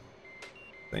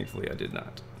 Thankfully I did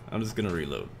not. I'm just gonna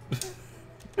reload.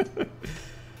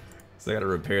 So I gotta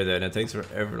repair that and it takes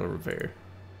forever to repair.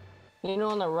 You know,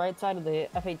 on the right side of the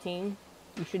F-18,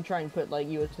 you should try and put like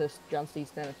USS John C.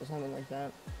 Stennis or something like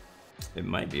that. It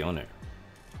might be on there.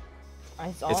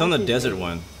 It's on the desert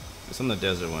one. It's on the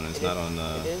desert one. It's not on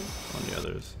It is? on the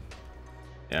others.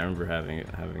 Yeah, I remember having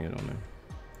it on there.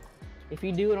 If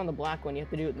you do it on the black one, you have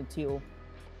to do it in the teal.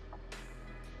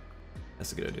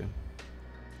 That's a good idea.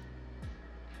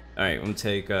 All right, I'm gonna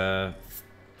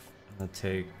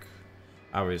take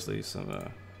obviously some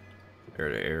air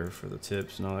to air for the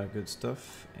tips and all that good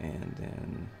stuff, and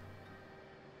then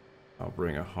I'll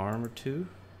bring a harm or two.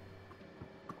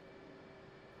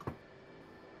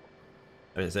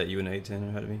 Is that you and A10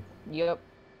 ahead of me? Yep.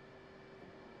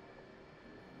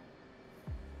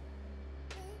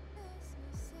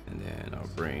 And then I'll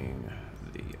bring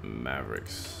the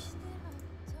Mavericks.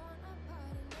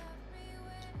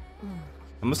 I'm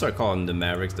gonna start calling the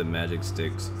Mavericks the Magic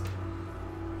Sticks.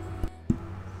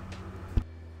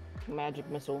 Magic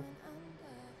missile.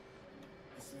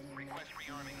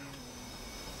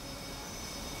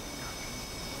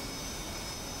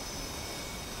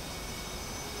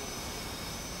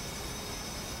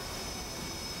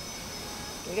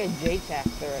 We got J-Tac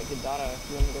there at Godata if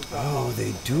you want to go drop Oh, off.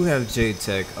 they do have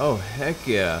J-Tech. Oh, heck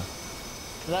yeah.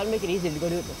 So that would make it easy to go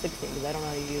do it in the 16 because I don't know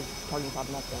how to use targeting pod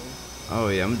nut thing. Oh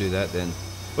yeah, I'm gonna do that then.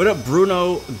 What up,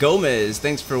 Bruno Gomez?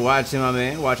 Thanks for watching, my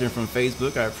man. Watching from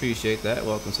Facebook, I appreciate that.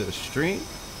 Welcome to the stream.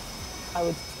 I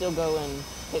would still go and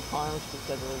take harms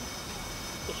because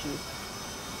of issues.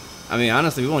 I mean,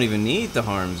 honestly, we won't even need the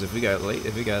harms if we got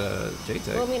a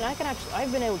J-Tech. Well, I mean,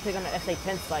 I've been able to take on an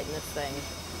SA-10 sight in this thing.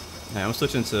 Yeah, I'm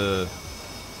switching to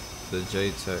the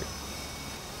J-Tech.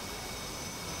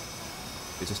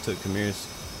 It just took Kamir's.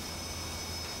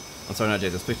 I'm sorry, not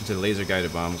J-Tech. I'm switching to the laser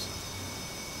guided bombs.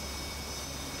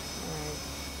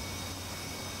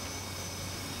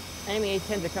 Alright. Enemy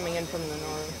A-10s are coming in from the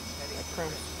north. Like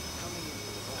crimps.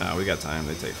 Ah, we got time.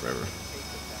 They take forever.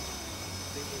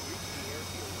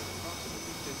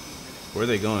 Where are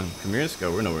they going? Kamir's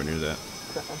go. We're nowhere near that.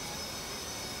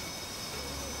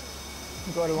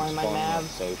 Go to one of my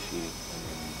Mavs.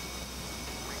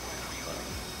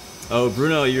 Oh,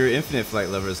 Bruno, you're Infinite Flight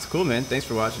lovers. Cool, man. Thanks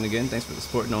for watching again. Thanks for the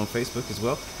supporting on Facebook as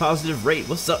well. Positive Rate.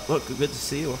 What's up? Look, good to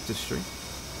see you. Welcome to the stream.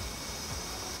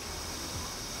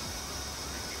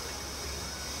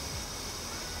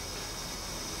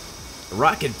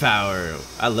 Rocket Power.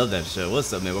 I love that show.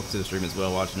 What's up, man? Welcome to the stream as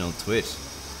well. Watching on Twitch.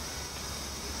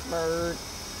 Bird.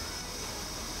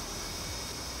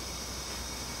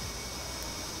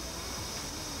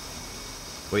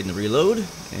 Waiting to reload,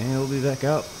 and we'll be back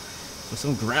out with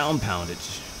some ground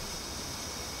poundage.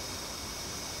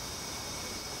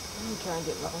 I'm trying to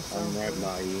get myself. I'm right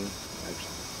by you,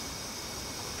 actually.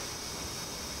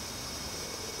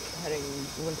 Heading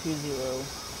 120.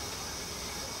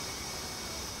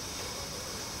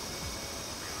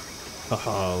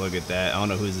 Oh, look at that. I don't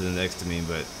know who's next to me,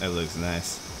 but that looks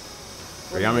nice.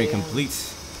 Rearming complete.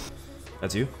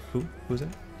 That's you? Who's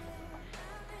that?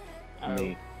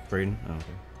 Me. Braden? Oh, okay.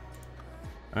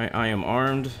 Alright, I am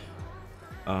armed.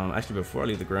 Actually, before I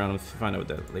leave the ground, let's find out what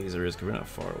that laser is, because we're not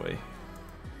far away.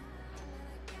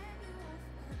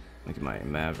 Look at my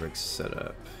Mavericks set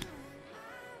up.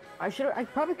 I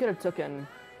probably could have taken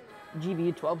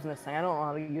GBU-12s in this thing. I don't know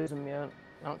how to use them yet.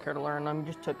 I don't care to learn them.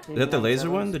 Just took. Is that the laser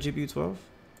one, the GBU-12?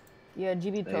 Yeah, Hey,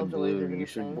 GBU-12s are Blue, laser. you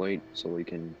should wait so we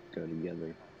can go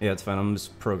together. Yeah, it's fine. I'm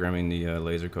just programming the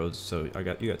laser codes, so you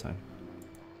got time.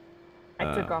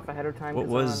 I took off ahead of time. What 'cause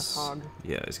I'm was? on a hog.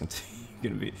 Yeah, it's gonna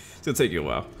take you a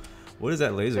while. What is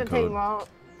that laser It's gonna take a code?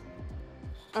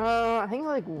 while. I think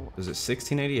like. Is it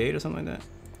 1688 or something like that?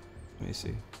 Let me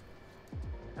see.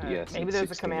 Yes, Maybe it's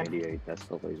there's a command. 1688. That's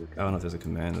the laser I don't know if there's a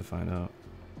command to find out.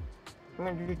 I'm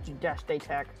gonna do dash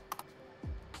attack.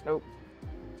 Nope.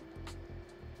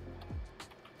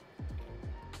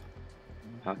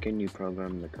 How can you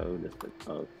program the code if it...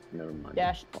 Oh, never mind.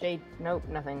 Dash J. Nope,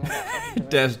 nothing.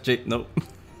 Dash J. Nope.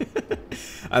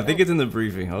 I think it's in the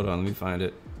briefing. Hold on, let me find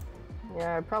it.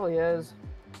 Yeah, it probably is.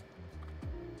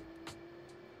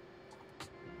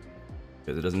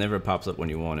 Because it does never pops up when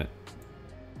you want it.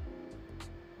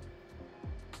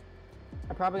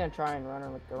 I'm probably gonna try and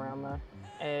run around the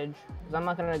edge, because I'm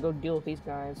not gonna go deal with these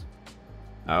guys.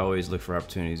 I always look for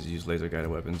opportunities to use laser guided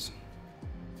weapons.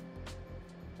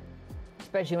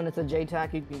 Especially when it's a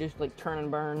JTAC, you can just like turn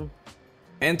and burn.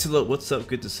 Antelope, what's up?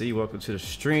 Good to see you. Welcome to the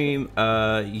stream.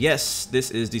 Yes,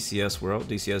 this is DCS World.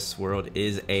 DCS World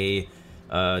is a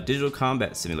digital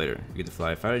combat simulator. You get to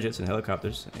fly fighter jets and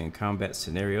helicopters in combat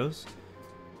scenarios.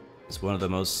 It's one of the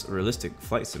most realistic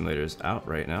flight simulators out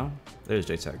right now. There's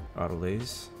JTAC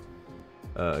Autolays.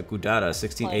 Gudada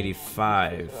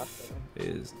 1685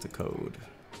 is the code.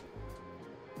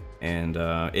 And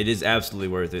it is absolutely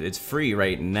worth it. It's free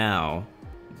right now,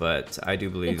 but I do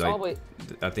believe It's like always,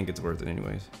 I think it's worth it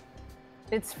anyways.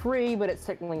 it's free, but it's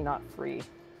technically not free.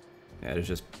 Yeah, there's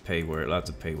just payware, lots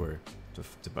of payware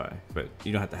to buy, but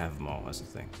you don't have to have them all. That's the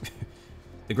thing.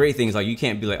 The great thing is like you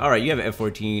can't be like, all right, you have an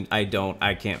F-14, I don't,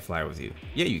 I can't fly with you.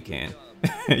 Yeah, you can.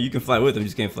 You can fly with them, you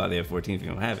just can't fly the F-14 if you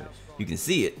don't have it. You can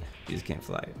see it, you just can't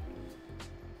fly it.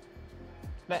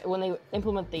 But when they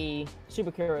implement the super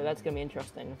carrier, that's gonna be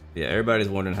interesting. Yeah, everybody's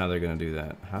wondering how they're gonna do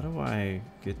that. How do I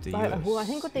get the? Well, I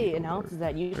think what they announced is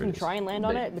that you There it can is. try and land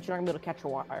on it, but you're not gonna be able to catch a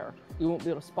wire. You won't be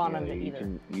able to spawn on Yeah, it you either.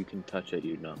 you can touch it,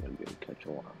 you're not going to be able to catch a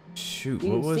wire. Shoot, You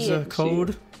what can was see the it.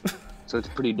 code? So it's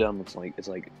pretty dumb. It's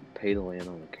like pay to land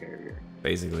on a carrier.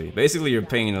 Basically, you're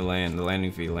paying to land, the landing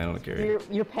fee to land on the carrier.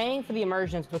 You're paying for the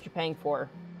immersion. Is what you're paying for.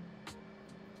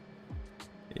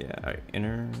 Yeah, all right,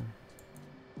 enter.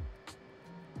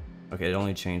 Okay, it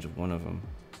only changed one of them.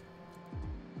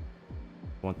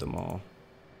 Want them all.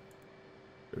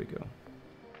 There we go.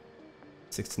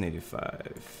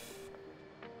 1685.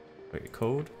 Wait,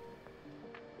 code?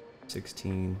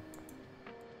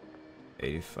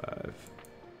 1685.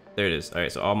 There it is. All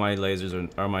right, so all my lasers are,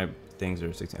 all my things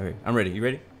are 16. Okay, I'm ready. You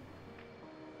ready?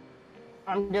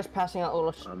 I'm just passing out a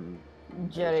little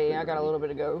jetty. I got a little bit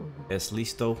to go. Es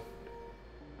listo.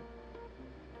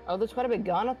 Oh, there's quite a bit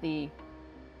gone at the.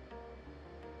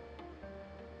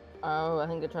 Oh, I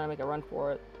think they're trying to make a run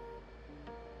for it.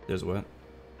 There's what?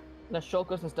 The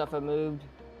shulkers and stuff have moved.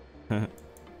 They're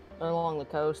along the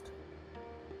coast.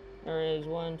 There is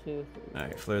 1, 2, 3. All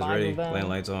right, flares 5 ready. of them. Land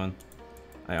lights on. All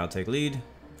right, I'll take lead.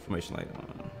 Formation light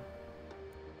on.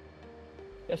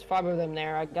 There's 5 of them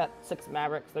there. I got 6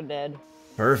 Mavericks. They're dead.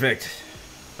 Perfect.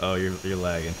 Oh, you're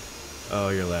lagging. Oh,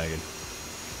 you're lagging.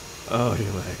 Oh,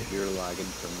 you're lagging. You're lagging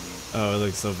for me. Oh, it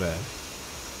looks so bad.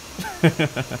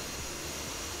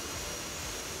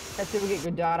 After we get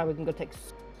Gudada, we can go take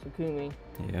Sukumi.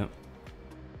 Yep.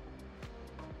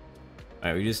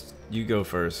 All right, you go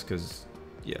first, cause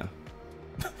yeah.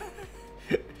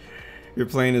 Your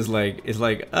plane is like, it's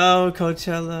like, oh,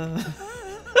 Coachella.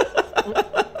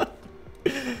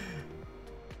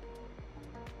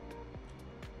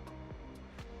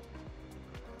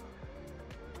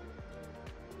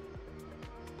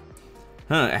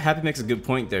 Happy makes a good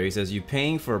point there. He says, you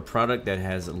paying for a product that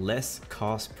has less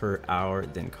cost per hour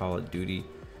than Call of Duty.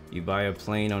 You buy a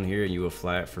plane on here and you will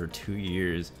fly it for 2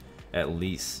 years at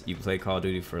least. You play Call of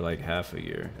Duty for like half a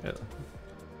year.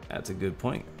 That's a good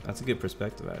point. That's a good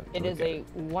perspective. It is a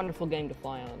wonderful game to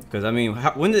fly on. Because I mean,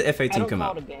 when did F-18 come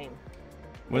out? I don't call it a game.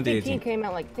 When did F-18 F-18 came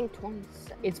out like I think 20.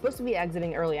 It's supposed to be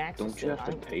exiting early access. Don't you have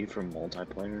to pay for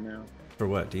multiplayer now? For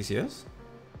what? DCS?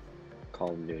 Call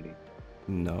of Duty.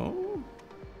 No.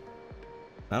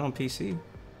 Not on PC.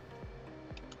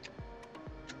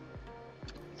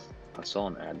 I saw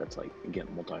an ad that's like you get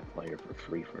multiplayer for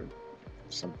free for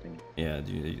something. Yeah,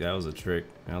 dude, that was a trick.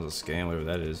 That was a scam, whatever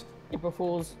that is. April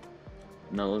Fools.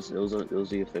 No, it was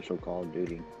the official Call of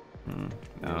Duty. I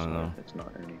don't know. It's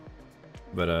not any.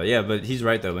 But yeah, but he's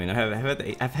right though. I mean,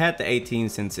 I've had the 18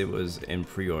 since it was in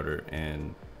pre-order,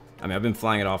 and I mean, I've been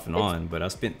flying it off and on, but I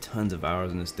spent tons of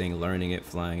hours in this thing, learning it,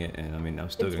 flying it, and I mean, I'm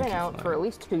still It's gonna been keep out flying for it. at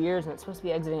least 2 years, and it's supposed to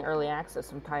be exiting early access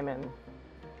sometime in.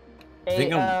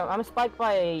 think I'm spiked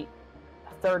by a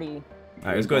 30. All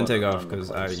right, let's go ahead and take off Going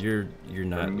because you're For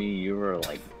not. me, you were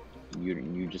like,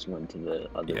 you just went to the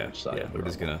other Yeah, side. yeah. of the We're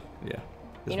just rumble. gonna, yeah.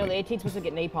 You know, the 18's supposed to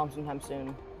get napalm sometime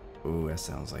soon. Ooh, that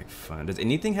sounds like fun. Does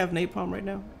anything have napalm right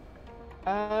now?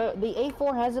 The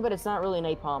A4 has it, but it's not really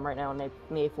napalm right now in the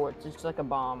A4. It's just like a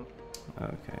bomb.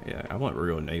 Okay, yeah. I want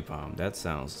real napalm. That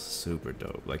sounds super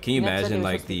dope. Like, can you Next imagine thing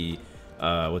like is the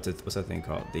what's that thing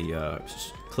called? The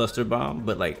cluster bomb,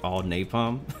 but like all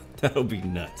napalm. That would be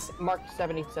nuts. Mark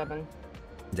 77.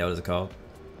 Is that what it's called?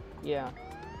 Yeah.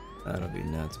 That'll be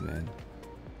nuts, man.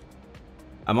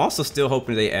 I'm also still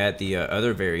hoping they add the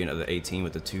other variant of the 18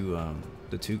 with the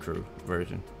two crew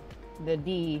version. The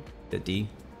D. The D.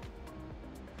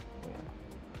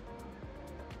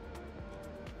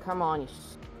 Come on, you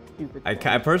stupid.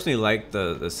 I personally like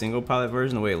the single pilot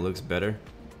version, the way it looks better.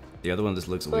 The other one just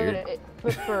looks weird.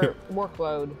 But for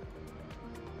workload.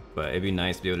 But it'd be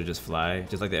nice to be able to just fly.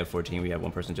 Just like the F-14, we have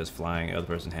one person just flying, the other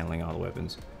person handling all the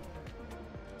weapons.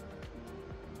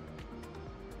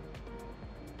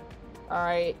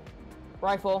 Alright.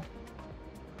 Rifle.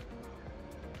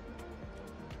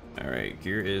 Alright,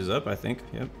 gear is up, I think.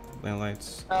 Yep, land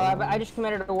lights. I just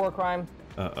committed a war crime.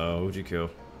 Uh-oh, who'd you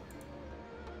kill?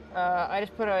 I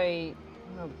just put a...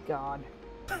 Oh, God.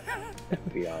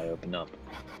 FBI, open up.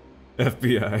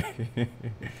 FBI.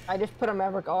 I just put a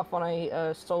Maverick off on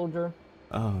a soldier.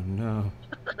 Oh, no.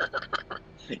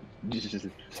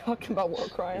 Talking about war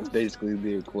It's crimes. basically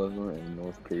the equivalent of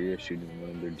North Korea shooting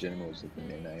one of their generals with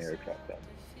an anti-aircraft gun.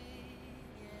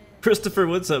 Christopher,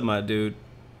 what's up, my dude?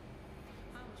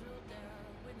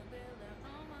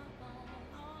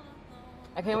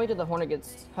 I can't wait till the Hornet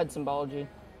gets HUD symbology.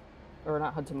 Or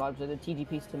not HUD symbology, the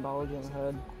TGP symbology on the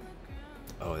HUD.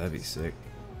 Oh, that'd be sick.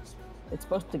 It's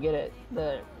supposed to get it.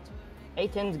 The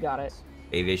A10's got it.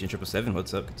 Aviation 777,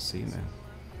 what's up? Good to see you, man.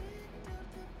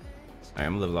 Alright,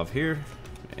 I'm gonna level off here,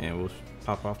 and we'll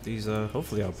pop off these.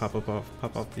 Hopefully, I'll pop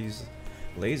off these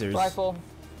lasers. Rifle.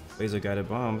 Laser guided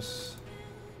bombs.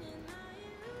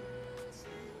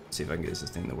 Let's see if I can get this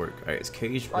thing to work. Alright, it's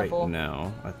caged Rifle. right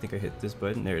now. I think I hit this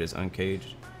button. There it is,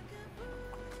 uncaged.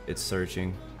 It's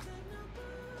searching.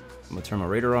 I'm gonna turn my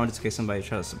radar on just in case somebody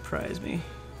tries to surprise me.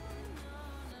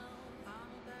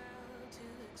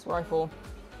 It's rifle.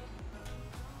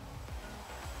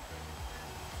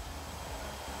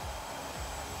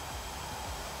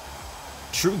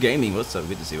 True Gaming, what's up?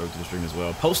 Good to see you. Welcome to the stream as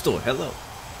well. Postal, hello.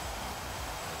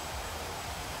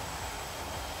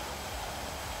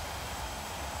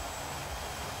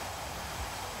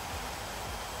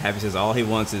 Happy says all he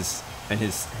wants is, and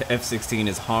his F-16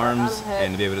 is harms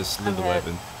and to be able to salute the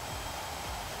weapon.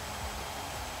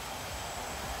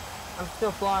 I'm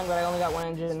still flying, but I only got one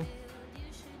engine.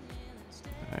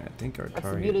 Alright, I think our That's the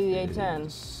target beauty of the A10.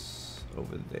 is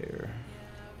over there.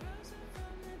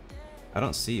 I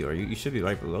don't see you. Are you? You should be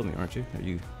right below me, aren't you? Are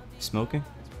you smoking?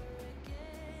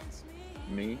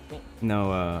 Me?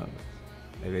 No,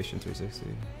 Aviation 360.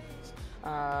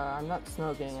 I'm not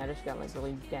smoking, I just got like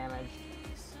really damaged.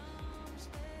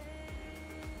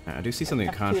 I do see something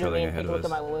F2 to contrailing me, ahead take a of look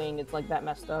us. at my wing, it's like that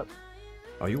messed up.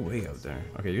 Oh, you're way up there.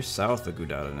 Okay, you're south of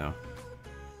Gudada now,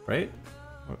 right?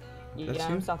 Or- that's Yeah,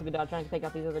 you? I'm south of Godot trying to take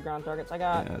out these other ground targets. I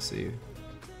got Yeah, I see you.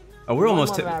 Oh, we're One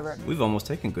almost. more Maverick. We've almost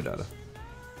taken Gudada.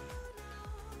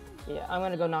 Yeah, I'm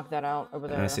gonna go knock that out over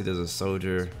there. And I see there's a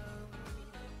soldier.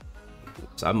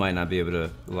 So I might not be able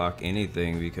to lock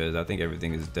anything because I think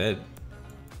everything is dead.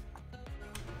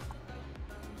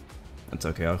 That's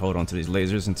okay. I'll hold on to these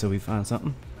lasers until we find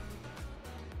something.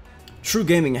 True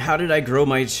Gaming, how did I grow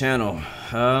my channel?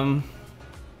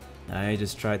 I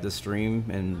just tried to stream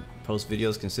and post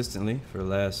videos consistently for the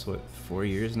last, what, 4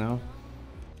 years now?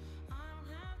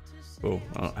 Well,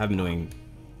 I've been doing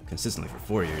consistently for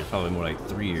 4 years, probably more like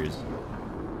 3 years.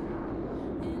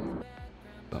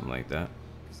 Something like that.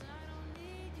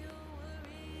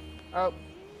 Oh,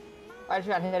 I just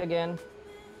got hit again.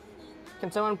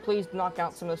 Can someone please knock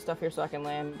out some of this stuff here so I can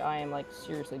land? I am like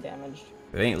seriously damaged.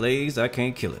 If it ain't Lays, I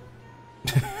can't kill it.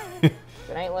 If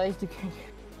it ain't laced, you can't.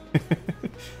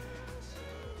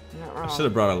 Not I wrong. should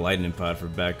have brought a lightning pod for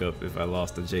backup if I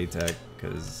lost the JTAC,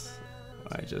 because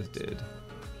I just did.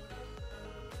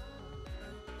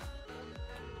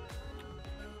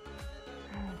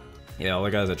 Yeah, all I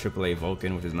got is a AAA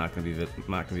Vulcan, which is not gonna be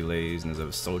lased, and there's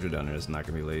a soldier down there that's not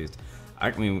gonna be lased.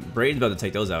 I mean, Braden's about to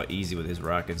take those out easy with his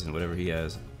rockets and whatever he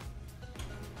has.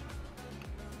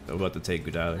 So we're about to take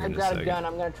Gudala here I've in a got a second. gun.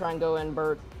 I'm gonna try and go in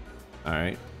Burt. All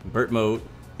right, Burt mode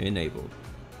enabled.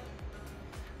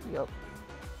 Yep.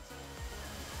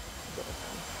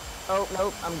 Oh,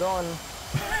 nope, I'm going.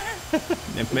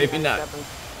 Yeah, maybe not.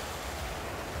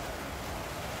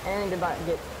 And did not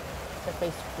get the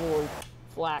face full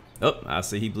flak. Oh, I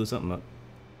see he blew something up.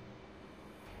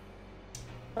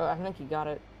 Oh, I think he got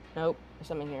it. Nope, there's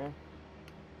something here.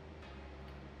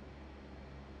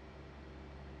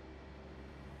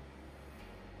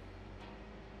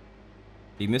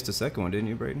 You missed the second one, didn't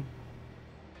you, Braden?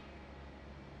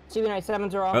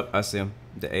 TB97s are off. Oh, I see him.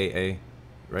 The AA.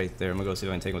 Right there. I'm gonna go see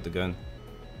if I can take him with the gun.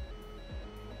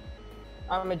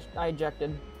 I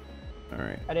ejected.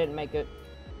 Alright. I didn't make it.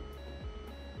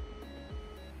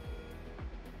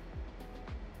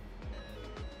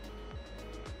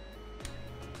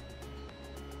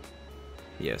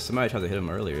 Yeah, somebody tried to hit him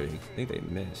earlier. I think they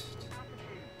missed.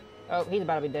 Oh, he's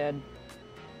about to be dead.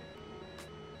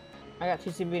 I got 2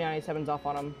 CB97s off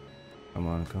on him. Come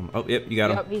on, come on. Oh, yep, you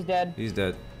got him. Yep, he's dead. He's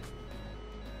dead.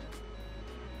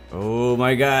 Oh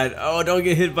my god. Oh, don't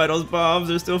get hit by those bombs.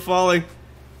 They're still falling.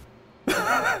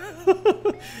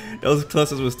 Those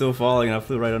clusters were still falling and I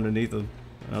flew right underneath them.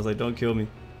 And I was like, don't kill me.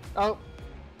 Oh,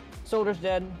 soldier's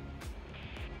dead.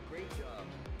 Great job.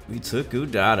 We took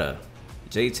Gudada.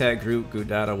 JTAG group,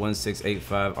 Gudada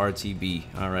 1685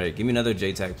 RTB. Alright, give me another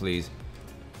JTAG, please.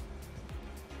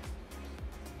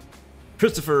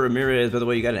 Christopher Ramirez, by the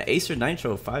way, you got an Acer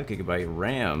Nitro 5GB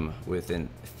RAM with an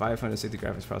 560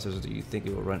 graphics processor. Do you think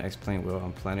it will run X-Plane well?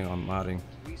 I'm planning on modding.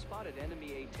 We spotted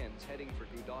enemy A-10s heading for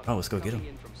Gudada. Oh, let's go get 'em. Coming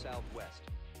in from southwest.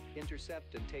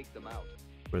 Intercept and take them out.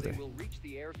 Where are they? Will reach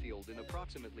the airfield in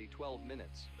approximately 12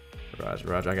 minutes. Roger,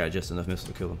 roger. I got just enough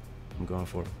missiles to kill him. I'm going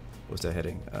for it. What's that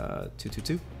heading?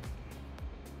 222?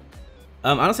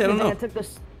 Honestly, I don't know. I took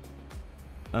this.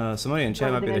 Somebody in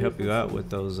chat might be able to help you out with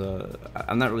those.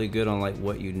 I'm not really good on like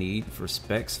what you need for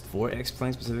specs for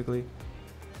X-Plane specifically.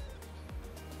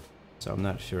 So I'm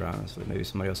not sure, honestly. Maybe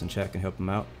somebody else in chat can help him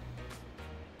out.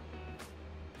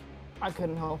 I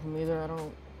couldn't help him either. I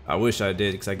don't. I wish I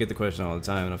did, because I get the question all the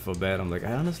time and I feel bad. I'm like,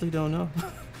 I honestly don't know.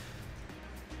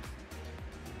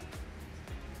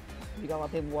 You got a lot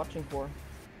of people watching for.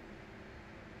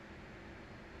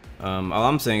 All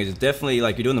I'm saying is definitely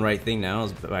like you're doing the right thing now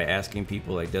is by asking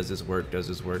people like, does this work? Does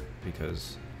this work?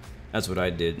 Because that's what I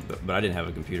did, but I didn't have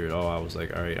a computer at all. I was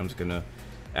like, all right, I'm just gonna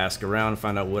ask around,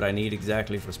 find out what I need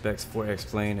exactly for specs for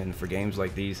X-Plane and for games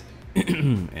like these,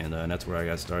 and that's where I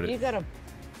got started. If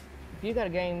you got a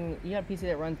game, you got a PC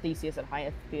that runs DCS at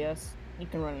high FPS, you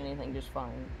can run anything just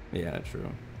fine. Yeah, true.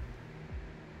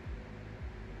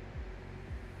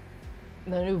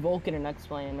 The new Vulcan in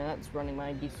X-Plane, man, that's running my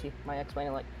X-Plane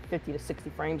at like 50 to 60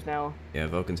 frames now. Yeah,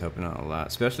 Vulcan's helping out a lot,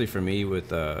 especially for me with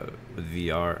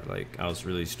VR. Like I was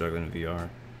really struggling with VR.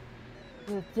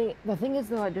 The thing is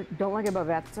though, I don't like about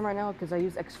VATSIM right now because I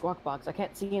use X-Squawk I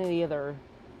can't see any of the other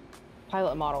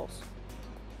pilot models.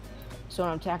 So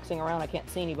when I'm taxiing around, I can't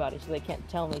see anybody, so they can't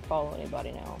tell me follow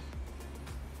anybody now.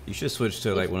 You should switch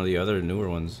to like one of the other newer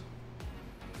ones.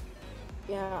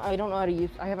 Yeah, I don't know how to use.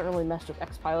 I haven't really messed with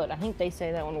X-Pilot. I think they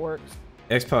say that one works.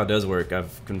 X-Pilot does work.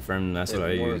 I've confirmed that's what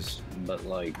I use. But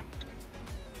like,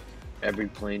 every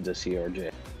plane's a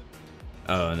CRJ.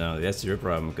 Oh no, that's your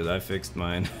problem because I fixed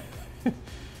mine.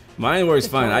 Mine works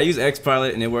fine. I use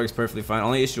X-Pilot and it works perfectly fine.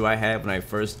 Only issue I had when I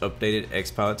first updated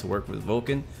X-Pilot to work with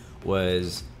Vulcan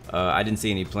was I didn't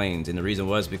see any planes, and the reason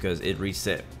was because it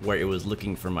reset where it was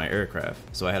looking for my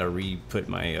aircraft. So I had to re-put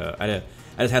my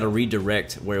I just had to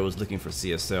redirect where it was looking for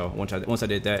CSL. Once I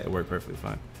did that, it worked perfectly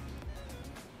fine.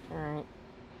 Alright.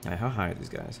 Alright, how high are these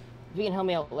guys? If you can help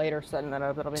me out later setting that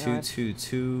up, that'll be nice.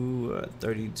 222,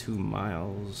 32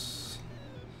 miles.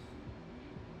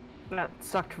 That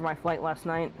sucked for my flight last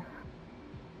night.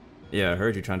 Yeah, I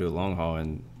heard you're trying to do a long haul,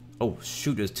 and oh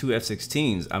shoot, there's 2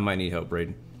 F-16s. I might need help,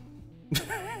 Braden.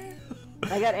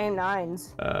 I got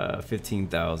AIM-9s.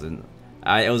 15,000.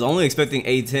 I was only expecting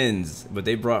A-10s, but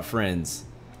they brought friends.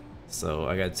 So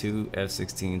I got 2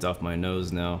 F-16s off my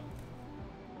nose now.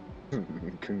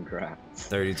 Congrats.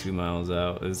 32 miles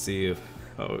out. Let's see if...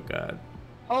 Oh, God.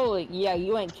 Holy, yeah,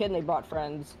 you ain't kidding, they brought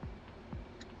friends.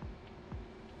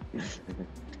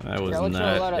 I was Yeah,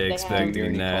 not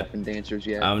expecting that. Coffin dancers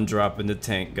yet? I'm dropping the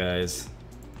tank, guys.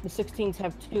 The 16s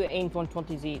have 2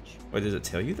 AIM-120s each. Wait, does it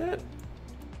tell you that?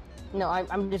 No,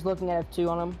 I'm just looking at F2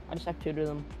 on them. I just have 2 to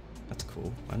them. That's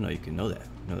cool. I didn't know you could know that.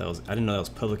 I didn't know that was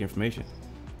public information.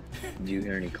 Do you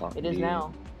hear any coffee? It is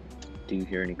now. Do you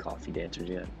hear any coffee dancers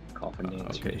yet? Coffin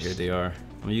dancers. Okay, here they are.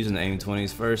 I'm using the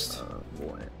AIM-20s first.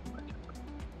 Boy.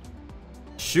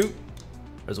 Shoot!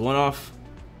 There's one off.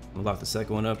 I'm gonna lock the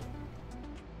second one up.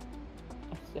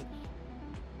 F6.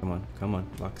 Come on, come on.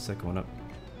 Lock the second one up.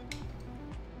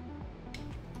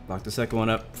 Block the second one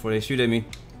up before they shoot at me.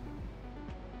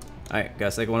 Alright, got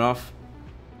a second one off.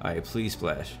 Alright, please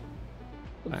splash.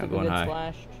 I'm going high.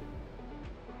 Splash.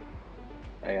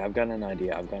 Hey, I've got an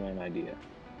idea.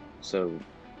 So,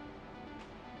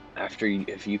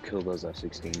 if you kill those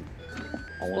F-16,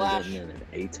 I want to get in an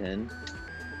A-10.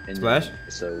 And Splash?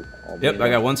 So yep, I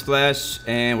got one splash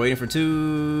and waiting for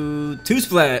two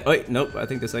splash. Wait, nope, I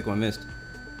think the second one missed.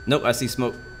 Nope, I see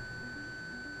smoke.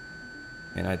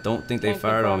 And I don't think they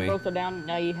fired on me. Both are down.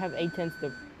 Now you have A-10s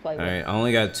to play with. Alright, I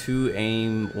only got 2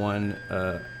 aim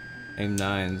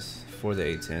 9s for the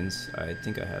A-10s. I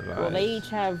think I have eyes. Well, they each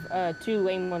have 2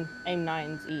 aim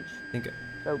 9s each.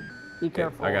 So be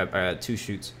careful. I got 2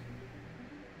 shoots.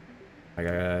 I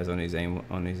got eyes on these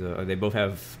they both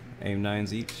have aim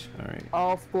 9s each. All right.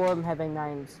 All 4 of them have aim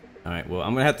 9s. All right. Well,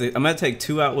 I'm gonna take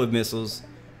 2 out with missiles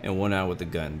and 1 out with the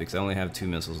gun because I only have 2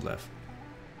 missiles left.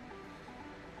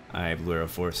 All right, Blue Arrow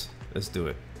Force. Let's do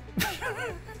it.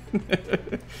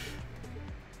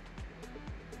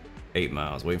 8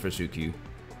 miles. Waiting for shoot queue.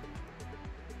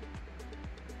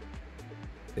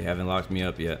 They haven't locked me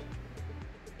up yet.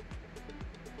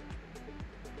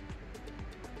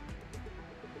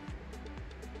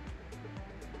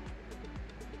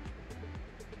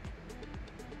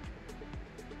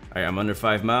 Alright, I'm under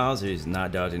 5 miles. He's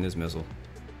not dodging this missile.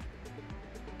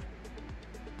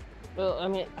 Well, I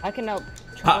mean, I can now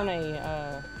turn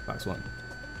a. Box 1.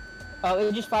 Oh,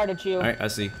 it just fired at you. Alright, I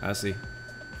see.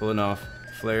 Pulling off.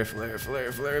 Flare,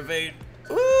 evade.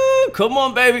 Ooh, come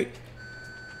on, baby.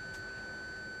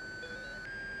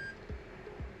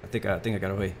 I think I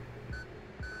got away.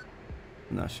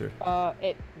 I'm not sure.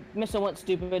 Missile went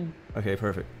stupid. Okay,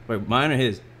 perfect. Wait, mine or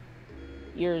his?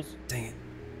 Yours. Dang it.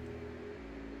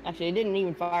 Actually, it didn't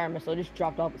even fire a missile. It just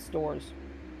dropped off at stores.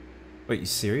 Wait, you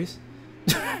serious?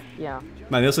 Yeah.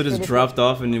 My missile just dropped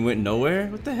off and it went nowhere?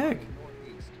 What the heck?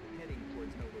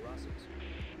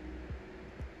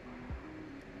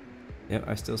 Yep,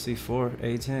 I still see 4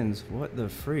 A-10s. What the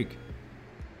freak?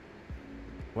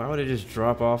 Why would it just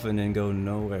drop off and then go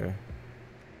nowhere?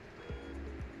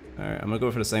 Alright, I'm gonna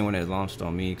go for the same one that launched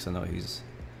on me because I know he's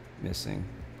missing.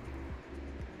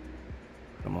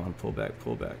 Come on, pull back.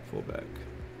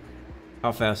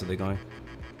 How fast are they going?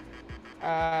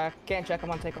 Can't check.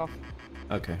 I'm on takeoff.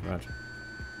 Okay, roger.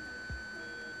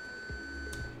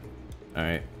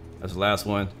 Alright, that's the last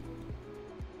one.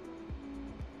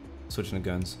 Switching to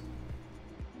guns.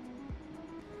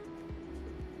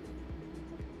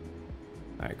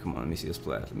 Alright, come on, let me see the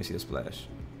splash.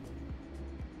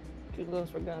 Too close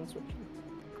for guns.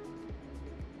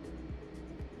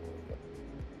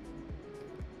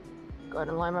 Go ahead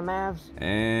and line my mavs.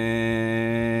 And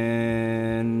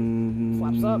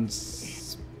Flaps up.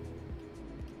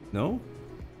 No?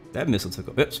 That missile took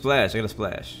off. Yep, splash. I got a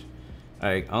splash.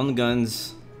 Alright, on the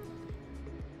guns.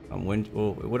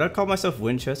 Would I call myself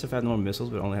Winchester if I had no more missiles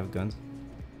but only have guns?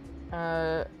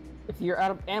 If you're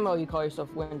out of ammo, you call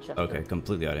yourself Winchester. Okay,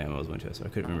 completely out of ammo is Winchester. I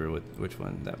couldn't remember which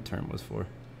one that term was for.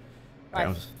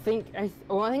 I think you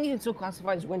can still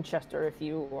classify as Winchester if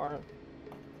you are.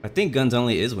 I think guns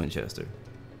only is Winchester.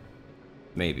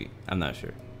 Maybe. I'm not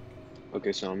sure.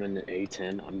 Okay, so I'm in the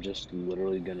A-10. I'm just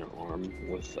literally gonna arm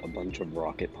with a bunch of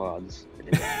rocket pods.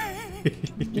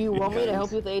 Do you want me to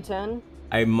help you with A-10?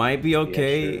 I might be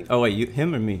okay. Yeah, sure. Oh wait,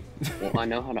 him or me? Well, I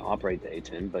know how to operate the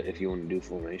A-10, but if you want to do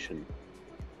formation.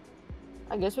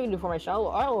 I guess we can do formation. I'll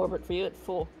orbit for you at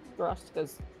full thrust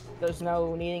because there's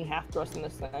no needing half thrust in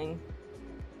this thing.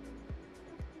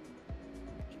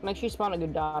 Make sure you spawn a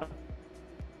good data.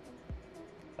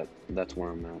 That's where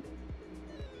I'm at.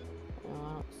 Oh,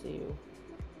 I don't see you.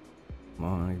 Come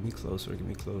on, get me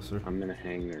closer. I'm in a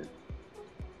hangar.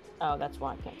 Oh, that's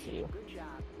why I can't see you. Good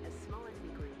job. A small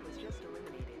enemy group was just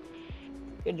eliminated.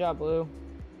 Good job, Blue.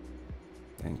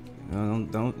 Thank you. No,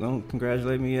 don't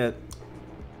congratulate me yet.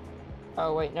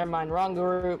 Oh wait, never mind. Wrong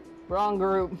group.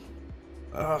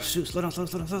 Oh shoot! Slow down.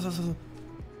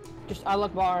 Just I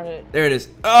look bar it. There it is.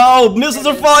 Oh, missiles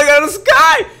are falling out of the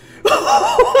sky!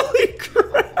 Holy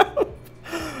crap!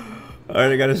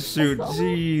 Alright, I gotta shoot.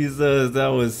 Jesus, that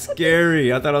was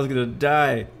scary. I thought I was gonna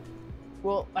die.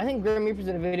 Well, I think Grim Reaper's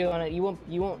in a video on it. You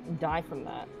won't die from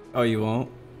that. Oh, you won't?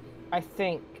 I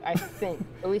think. At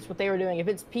least what they were doing. If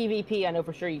it's PvP, I know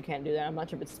for sure you can't do that. I'm not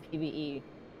sure if it's PvE.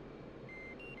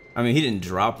 I mean, he didn't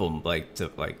drop them but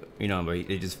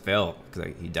it just fell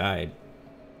because he died.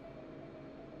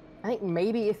 I think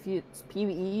maybe if it's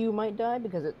PvE, you might die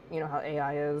because you know how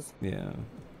AI is. Yeah.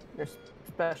 They're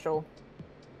special.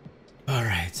 All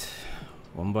right,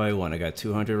 one by one. I got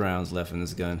 200 rounds left in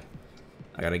this gun.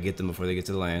 I gotta get them before they get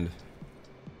to the land.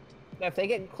 If they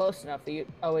get close enough, you're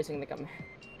always gonna come.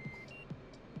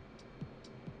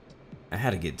 I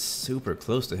had to get super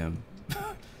close to him.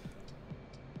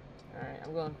 Alright,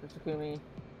 I'm going for Takumi.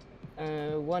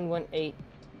 118.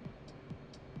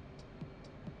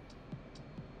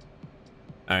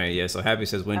 Alright, yeah, so Happy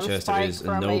says Winchester spiked is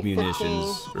from no a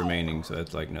munitions 15. remaining, so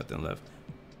that's like nothing left.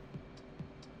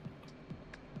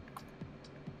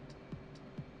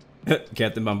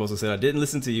 Captain Bombosa said, I didn't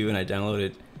listen to you and I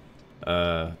downloaded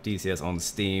DCS on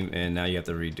Steam and now you have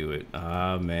to redo it.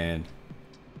 Ah, man.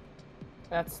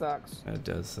 That sucks. That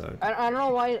does suck. I don't know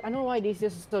why. I don't know why DCS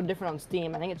is so different on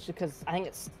Steam. I think it's because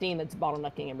it's Steam that's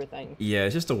bottlenecking everything. Yeah,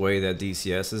 it's just the way that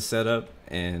DCS is set up,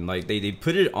 and like they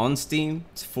put it on Steam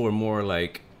for more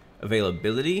like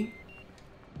availability,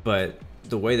 but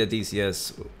the way that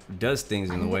DCS does things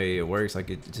and the way it works, like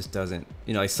it just doesn't.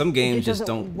 You know, like some games just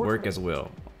don't work as well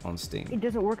on Steam. It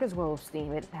doesn't work as well with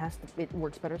Steam. It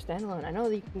works better standalone. I know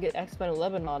that you can get X-Men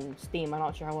 11 on Steam. I'm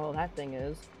not sure how well that thing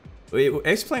is.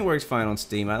 X-Plane works fine on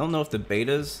Steam. I don't know if the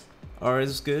betas are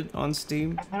as good on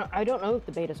Steam. I don't know if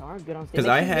the betas are good on Steam. Because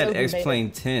I had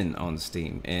X-Plane 10 on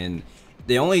Steam, and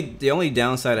the only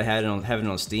downside I had on having it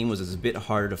on Steam was it's a bit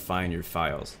harder to find your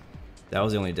files. That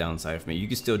was the only downside for me. You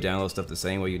could still download stuff the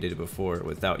same way you did it before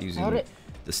without using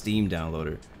the Steam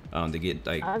downloader to get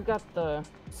like. I've got the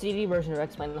CD version of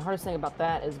X-Plane. The hardest thing about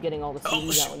that is getting all the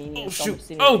CDs out when you need shoot!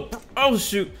 CD. Oh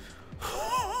shoot!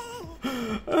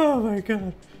 Oh my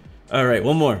god! All right,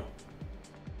 one more,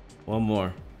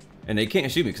 and they can't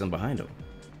shoot me because I'm behind them.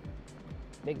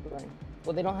 Big brain.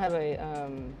 Well, they don't have a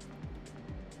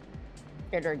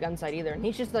air gun sight either, and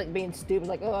he's just like being stupid,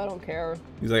 like, oh, I don't care.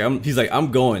 He's like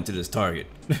I'm going to this target.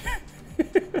 He's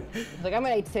like, I'm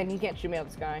at 810. He can't shoot me out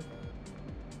of the sky.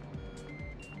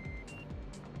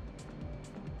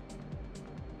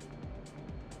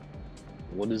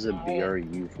 What is a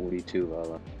BRU-42,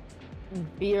 Lala?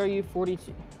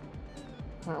 BRU-42.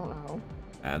 I don't know.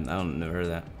 I don't never heard of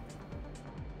that.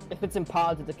 If it's in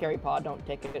pods, it's a carry pod. Don't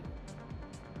take it.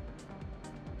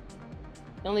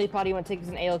 The only pod you want to take is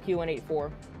an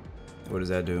ALQ-184. What does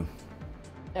that do?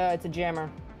 It's a jammer.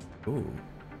 Ooh,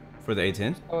 for the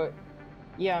A10? Oh,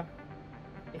 yeah.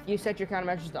 If you set your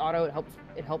countermeasures to auto,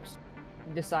 it helps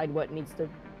decide what needs to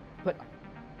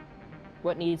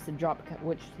drop,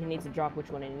 which he needs to drop, which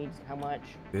one it needs, how much.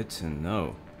 Good to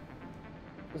know.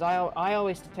 Because I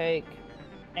always take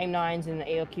AIM-9s and the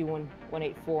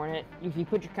ALQ-184 in it. If you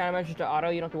put your countermeasures to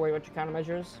auto, you don't have to worry about your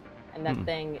countermeasures. And that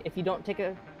thing, if you don't take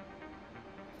an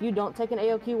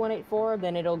ALQ-184,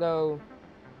 then it'll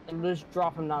just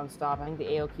drop them non-stop. I think the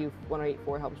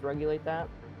ALQ-184 helps regulate that.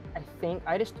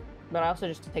 But I also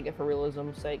just take it for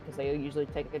realism's sake, because they usually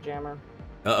take a jammer.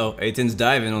 Uh-oh, A10's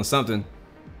diving on something.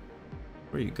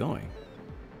 Where are you going?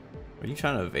 Are you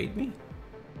trying to evade me?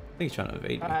 I think he's trying to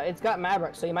evade me. It's got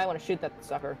Maverick, so you might want to shoot that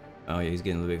sucker. Oh yeah, he's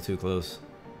getting a little bit too close.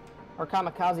 Or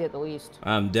Kamikaze at the least.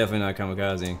 I'm definitely not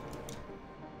kamikaze.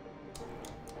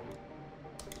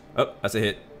 Oh, that's a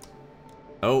hit.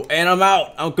 Oh, and I'm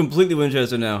out. I'm completely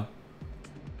Winchester now.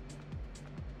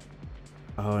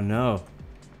 Oh no.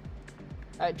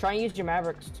 Try and use your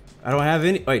Mavericks. I don't have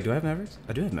any. Wait, do I have Mavericks?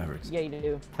 I do have Mavericks. Yeah, you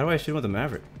do. How do I shoot with a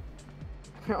Maverick?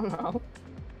 I don't know.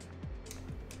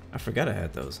 I forgot I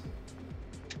had those.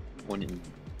 Point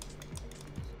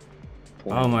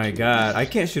Oh my god, I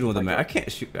can't shoot him with a Maverick. I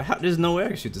can't shoot. There's no way I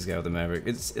can shoot this guy with a Maverick.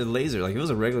 It's a laser. Like if it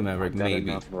was a regular Maverick, maybe. I've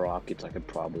got enough rockets, I could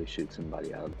probably shoot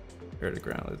somebody out. Air to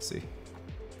ground. Let's see.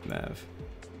 Mav.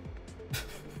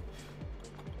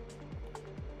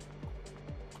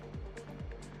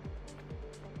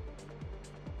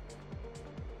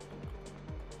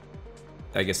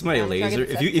 I guess somebody laser.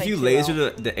 If you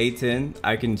laser the A10,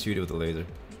 I can shoot it with a laser.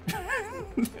 I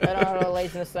don't know the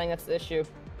laziness thing. That's the issue.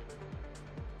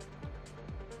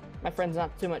 My friend's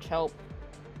not too much help.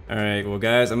 All right, well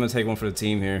guys, I'm gonna take one for the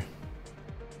team here.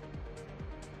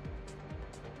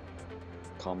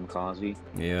 Kamikaze.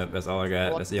 Yeah, that's all I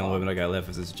got. That's the only weapon I got left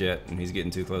is this jet, and he's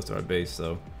getting too close to our base,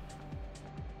 so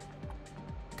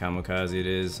kamikaze it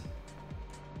is.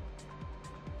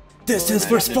 This is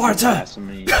for Sparta!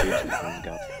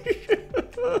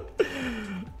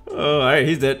 Oh, alright,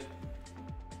 he's dead.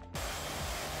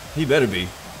 He better be.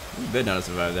 He better not have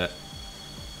survived that.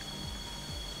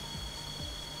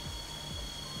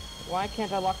 Why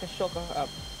can't I lock the shulker up?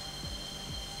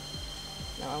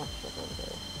 No, I want the shulker over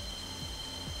there.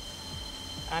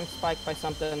 I'm spiked by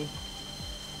something.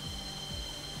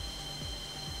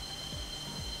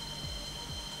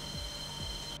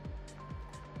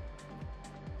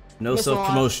 No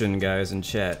self-promotion, guys, in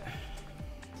chat.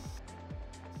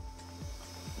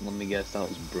 Let me guess, that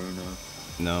was Bruno.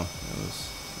 No, that was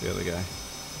the other guy.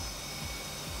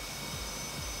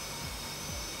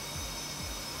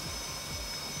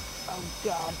 Oh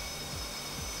god.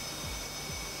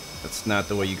 That's not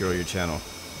the way you grow your channel.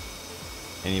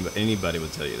 Anybody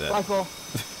would tell you that. Rifle.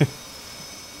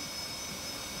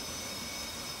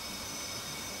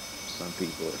 Some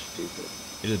people are stupid.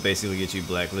 It just basically gets you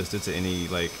blacklisted to any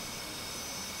like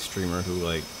streamer who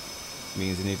like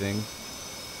means anything.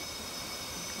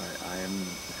 I am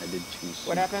headed to.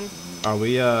 What happened? Are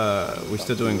we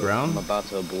still doing ground? I'm about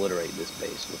to obliterate this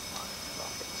base with my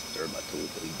rockets. They're about to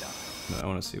literally die. No, I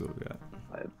want to see what we got.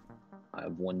 I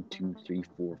have 1, 2, 3,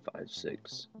 4, 5,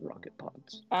 6 rocket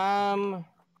pods.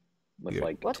 With Yeah.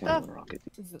 like What 21 the? rockets.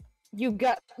 You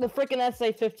got the freaking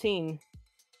SA-15.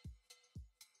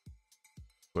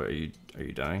 What are you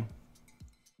dying?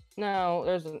 No,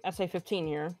 there's an SA-15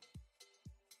 here,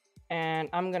 and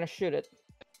I'm gonna shoot it.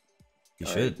 You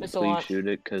All should. right, Missile please launch. shoot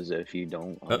it, because if you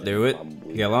don't, Oh, there it.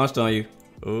 He got launched on you.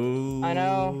 Oh. I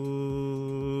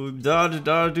know.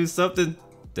 Dodge, do something.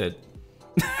 Dead.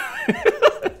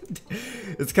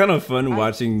 It's kind of fun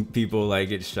watching people like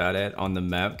get shot at on the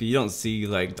map. 'Cause you don't see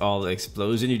like all the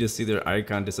explosion. You just see their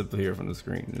icon disappear from the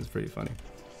screen. It's pretty funny.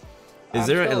 Is I'm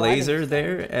there a still laser lagging.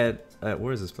 there at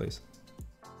where is this place?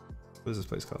 What is this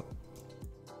place called?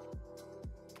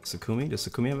 Sakumi? Does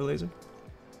Sakumi have a laser?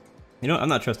 You know, I'm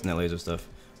not trusting that laser stuff.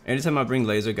 Anytime I bring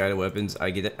laser guided weapons, I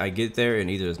get there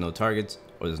and either there's no targets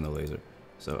or there's no laser.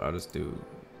 So I'll just do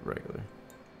regular.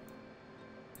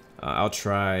 I'll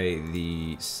try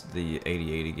the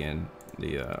 88 again.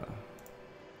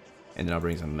 And then I'll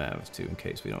bring some mavs too in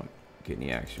case we don't get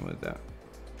any action with that.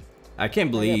 I can't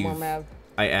I believe got more Mav.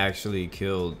 I actually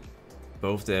killed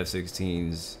both the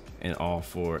F-16s and all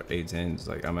 4 A-10s.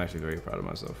 Like, I'm actually very proud of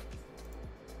myself.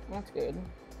 That's good.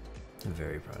 I'm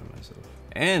very proud of myself.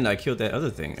 And I killed that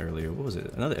other thing earlier. What was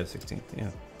it? Another F-16.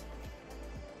 Yeah.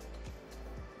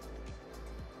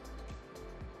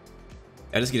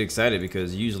 I just get excited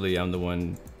because usually I'm the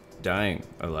one dying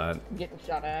a lot. Getting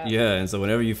shot at. Yeah, and so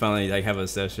whenever you finally like have a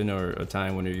session or a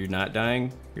time when you're not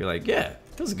dying, you're like, yeah,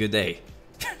 that was a good day.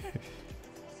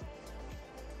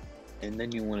 And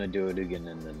then you want to do it again,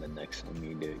 and then the next time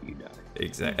you do it, you die.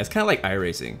 Exactly. It's kind of like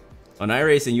iRacing. On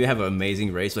iRacing, you have an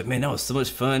amazing race. Like, man, that was so much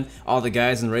fun. All the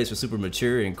guys in the race were super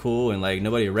mature and cool, and like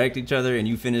nobody wrecked each other, and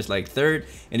you finish like 3rd,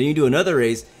 and then you do another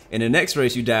race, and the next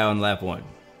race you die on lap 1.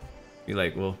 You're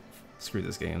like, well, screw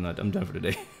this game. I'm done for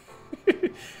today.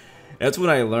 That's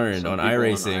what I learned on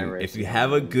iRacing. If you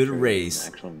have a good race,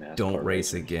 don't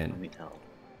race again.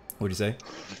 What'd you say?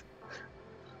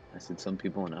 I said some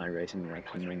people in iRacing are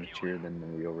actually more mature than the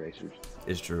real racers.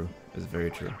 It's true. It's very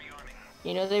true.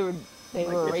 You know, they were Like,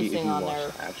 if racing you on watch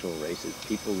their. actual races,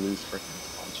 people lose freaking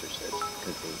sponsorships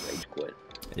because they rage quit.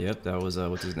 Yep, that was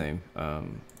what's his name?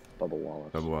 Bubba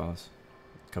Wallace. Bubba Wallace.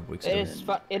 A couple weeks It ago. is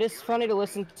it is funny to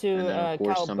listen to And then, of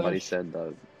course, Kyle somebody Busch. said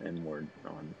the N word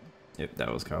on Yep,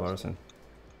 that was Kyle Larson.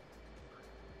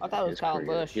 I thought it was his Kyle career.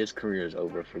 Busch. His career is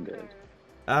over for good.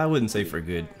 I wouldn't say for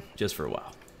good, just for a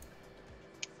while.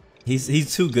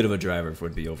 He's too good of a driver for it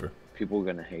to be over. People are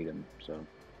gonna hate him, so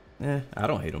I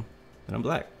don't hate him, and I'm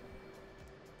black.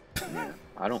 yeah.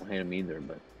 I don't hate him either,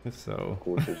 but So of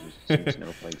course there's some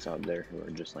snowflakes out there who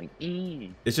are just like,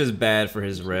 it's just bad for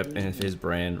his rep and his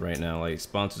brand right now. Like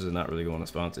sponsors are not really going to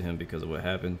sponsor him because of what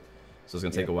happened. So it's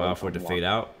gonna take a while for it to fade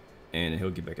out, and he'll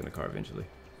get back in the car eventually.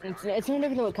 It's no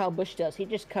different than what Kyle Busch does. He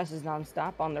just cusses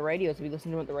nonstop on the radio. If you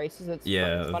listen to him at the races, it's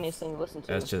Yeah, the funniest thing to listen to.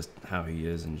 That's just how he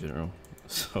is in general.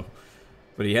 So,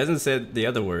 but he hasn't said the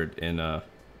other word in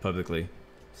publicly.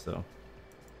 So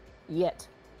Yet.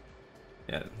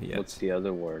 yeah, what's the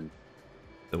other word?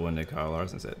 the one that Kyle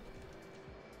Larson said.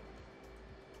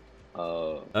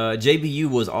 Uh, JBU,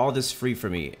 was all this free for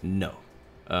me? No.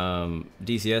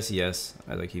 DCS, yes,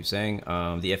 as I keep saying.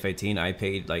 The F-18, I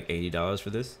paid like $80 for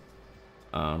this.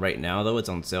 Right now, though, it's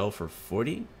on sale for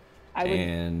 $40. I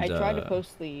tried to uh,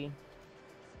 post the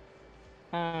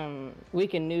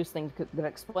weekend news thing that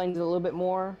explains it a little bit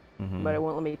more, but it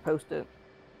won't let me post it.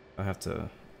 I'll have to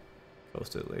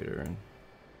post it later and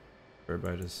for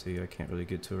everybody to see. I can't really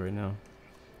get to it right now.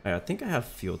 Alright, I think I have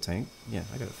fuel tank. Yeah,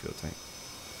 I got a fuel tank.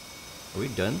 Are we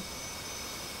done?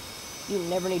 You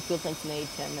never need fuel tanks in the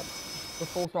A10. That's the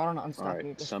full throttle non-stop. and you're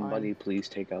Alright, just somebody please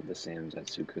take out the SAMs at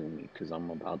Sukumi, because I'm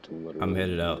about to literally I'm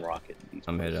headed out. rocket these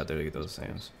I'm headed places. out there to get those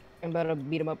SAMs. fine. I'm about to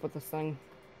beat him up with this thing.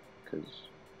 Because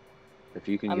if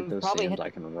you can I'm get those probably SAMs, I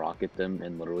can rocket them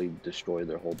and literally destroy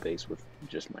their whole base with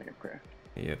just my aircraft.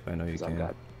 Yep, I know you Because I've can.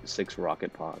 got 6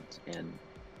 rocket pods and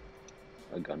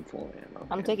a gun full of ammo.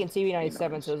 I'm and taking CB97,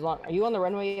 arms. so as long... Are you on the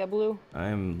runway yet, Blue? I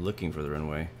am looking for the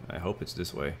runway. I hope it's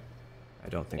this way. I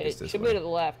don't think it's It this should be to way. the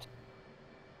left.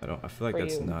 I feel like for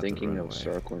that's you. not the Thinking runway. of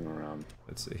circling around.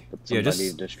 Let's see. But Yeah, somebody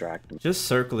just distract them.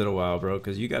 circle it a while, bro,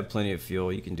 because you got plenty of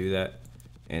fuel. You can do that.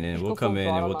 and then Just we'll go come full in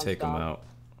and throttle we'll take them nonstop. out.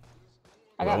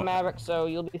 I Well, got Maverick, so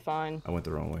you'll be fine. I went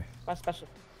the wrong way. It's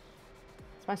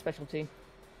my specialty.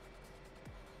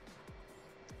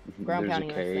 Ground There's a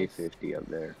pounding airstrikes. KA-50 up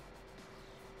there.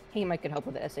 He might could help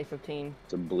with the SA-15.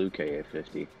 It's a blue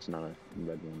KA-50. It's not a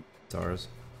red one. It's ours.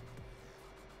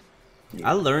 Yeah.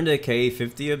 I learned a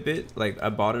KA-50 a bit. Like I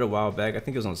bought it a while back. I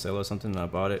think it was on sale or something, and I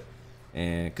bought it.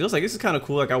 And cause I was like, this is kind of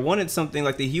cool. Like I wanted something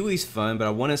like the Huey's fun, but I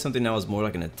wanted something that was more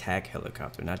like an attack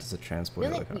helicopter, not just a transport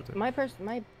helicopter. My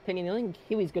opinion, the only thing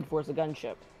Huey's good for is the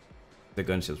gunship. The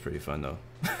gunship's pretty fun though.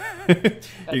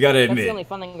 You gotta admit. That's the only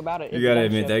fun thing about it. You gotta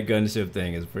admit that gunship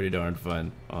thing is pretty darn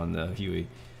fun on the Huey.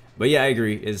 But yeah, I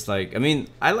agree. It's like, I mean,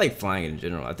 I like flying in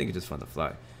general. I think it's just fun to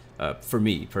fly. For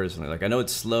me personally, like I know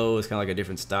it's slow. It's kind of like a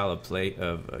different style of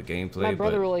gameplay. My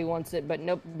brother really wants it, but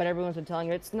nope. But everyone's been telling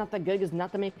her it's not that good because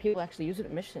not that many people actually use it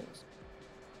at missions.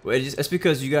 Well, it's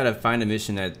because you gotta find a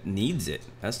mission that needs it.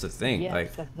 That's the thing. Yeah,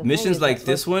 like the missions thing is like that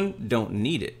this one don't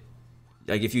need it.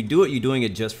 Like if you do it, you're doing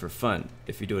it just for fun.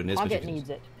 If you do it in this Target mission,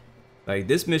 needs it. like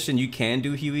this mission, you can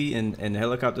do Huey and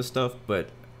helicopter stuff, but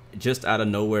just out of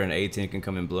nowhere, an A-10 can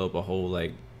come and blow up a whole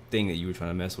like thing that you were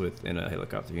trying to mess with in a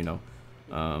helicopter. You know.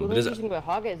 Well, the interesting about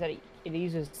Hogget is that it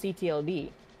uses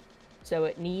CTLD, so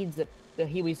it needs the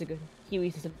Hueys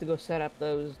to go set up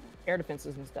those air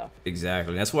defenses and stuff.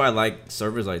 Exactly. That's why I like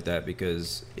servers like that,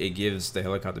 because it gives the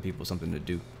helicopter people something to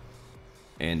do,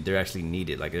 and they're actually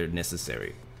needed, like they're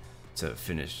necessary to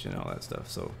finish and all that stuff.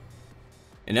 So,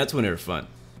 and that's when they're fun.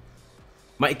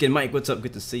 Mike, what's up?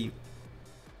 Good to see you.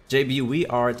 JB, we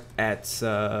are at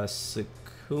Sukhumi.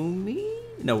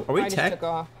 No, are we I just took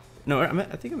off. No,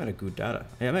 I think I'm at a Gudata.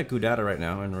 Yeah, I'm at Gudata right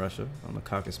now in Russia on the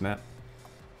Caucasus map.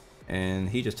 And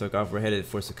he just took off. We're headed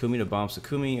for Sukhumi to bomb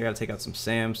Sukhumi. I gotta take out some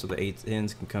SAMs so the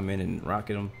A-10s can come in and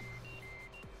rocket them.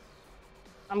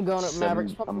 I'm going up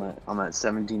Mavericks. I'm at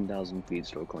 17,000 feet,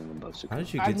 still clinging above Sukhumi. How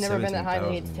did you get I've never been that high in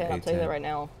the 17,000 A-10. I'll tell you that right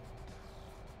now.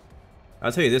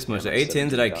 I'll tell you this much: Yeah, the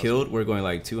A-10s that I 17,000. killed were going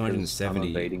like 270 at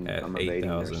I'm evading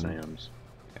their 8,000. SAMs.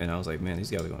 And I was like, man, these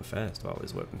guys are going fast with all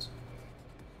these weapons.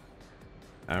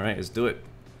 Alright, let's do it.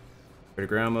 Ready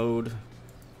ground mode.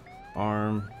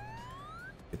 Arm.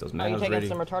 Get those You mavs taking ready.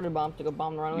 some retarded bombs to go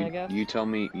bomb the runway, I guess? You tell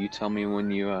me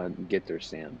when you get their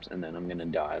SAMs, and then I'm gonna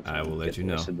dive. I will and let get you the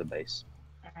know. rest of the base.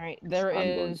 Alright,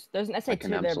 there's an I SA-2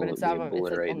 can there, but it's out of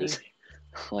obliterate only... this.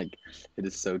 Like, it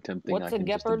is so tempting. What's I a can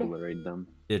just Gepard? obliterate them.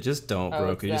 Yeah, just don't, Oh,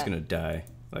 bro, it's because you're just that. gonna die.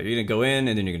 Like, you're gonna go in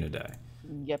and then you're gonna die.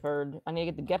 Gepard. I need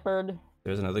to get the Gepard.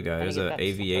 There's another guy. Gotta There's get a that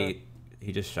AV8.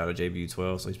 He just shot a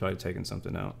JBU-12, so he's probably taking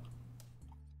something out.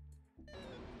 Let's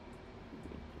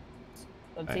see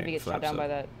if Alright, he gets shot flaps down up. by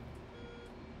that.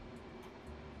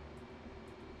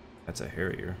 That's a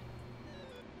Harrier.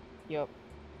 Yep.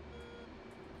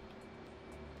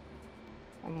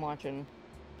 I'm watching.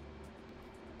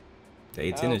 The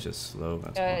A-10 Oh. is just slow.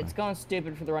 That's It's why. going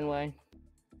stupid for the runway.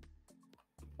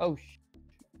 Oh,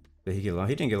 Did he get?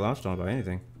 He didn't get launched on by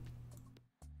anything.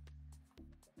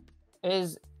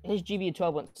 his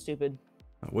GBU-12 went stupid.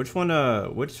 Which one?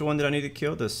 Which one did I need to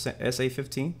kill? The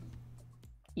SA-15.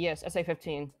 Yes,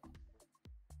 SA-15.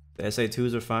 The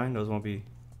SA-2s are fine. Those won't be.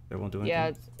 They won't do anything.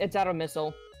 Yeah, it's out of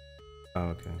missile. Oh,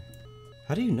 okay.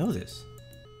 How do you know this?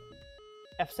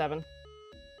 F7.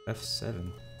 F7.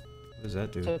 What does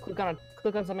that do? So click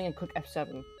on something and click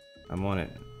F7. I'm on it.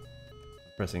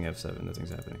 Pressing F7. Nothing's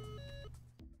happening.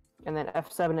 And then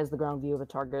F7 is the ground view of a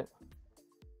target.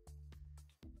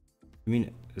 You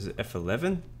mean, is it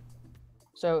F11?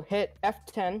 So hit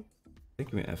F10, I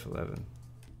think you mean F11.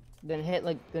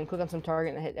 then click on some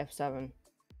target and hit F7.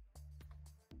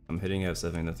 I'm hitting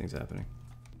F7. Nothing's happening.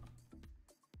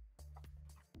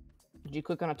 Did you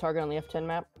click on a target on the F10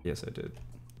 map? Yes, I did.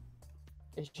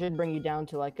 It should bring you down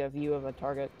to like a view of a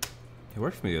target. It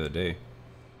worked for me the other day.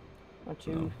 1,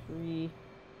 2, No. 3.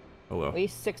 Oh well. At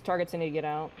least 6 targets I need to get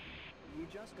out. We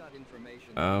just got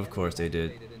information Of course they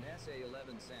did. activated an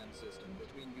SA-11 SAM system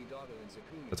between Vidauto and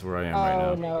Sukhumi. That's where I am right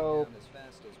Oh, now. no. As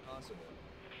fast as possible.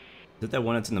 Is it that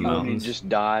one that's in the You want me to mountains? just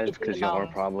dive It's in because the y'all are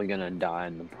mountains. probably gonna die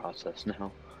in the process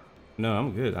now. No,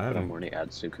 I'm good. I But I'm haven't. already at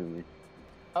Sukhumi.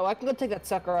 Oh, I can go take that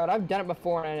sucker out. I've done it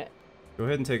before and Go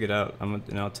ahead and take it out.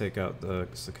 And I'll take out the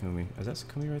Sukhumi. Is that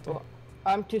Sukhumi right there? Well,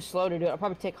 I'm too slow to do it. I'll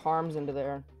probably take harms into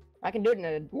there. I can do it in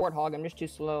a Warthog. I'm just too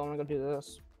slow. I'm gonna go do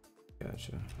this.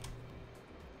 Gotcha.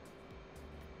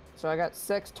 So I got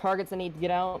 6 targets I need to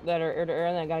get out that are air to air,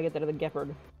 and then I gotta get that other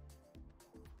Gepard.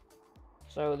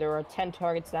 So there are 10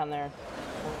 targets down there.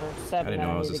 Or 7 I didn't that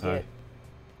know I I was need this to high. get.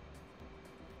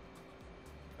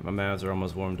 My mavs are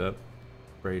almost warmed up.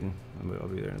 Braden, I'll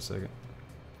be there in a second.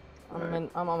 I'm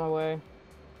on my way.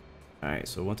 Alright,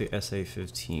 so I want the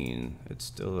SA-15. It's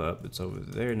still up. It's over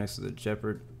there next to the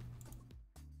Jeopard.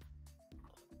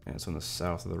 And it's on the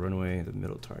south of the runway, the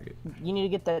middle target. You need to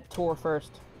get that tour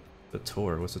first. The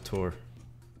tour? What's the tour?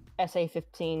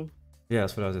 SA-15. Yeah,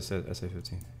 that's what I just said,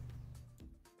 SA-15.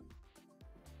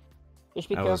 Just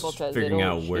be I careful was because figuring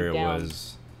out where it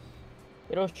was.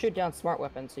 It'll shoot down smart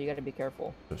weapons, so you gotta be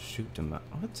careful. It'll shoot them out.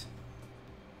 What?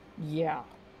 Yeah.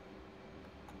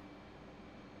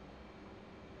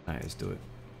 Alright, let's do it.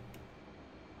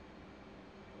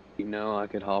 You know, I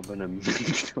could hop in a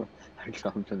MiG-21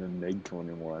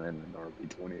 and an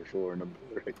RB-24 and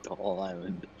a tall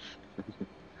island.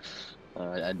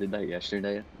 I did that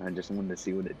yesterday. I just wanted to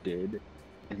see what it did.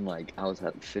 And like, I was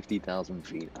at 50,000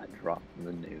 feet. I dropped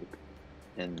the nuke.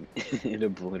 And it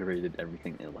obliterated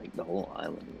everything. And like, the whole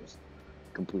island was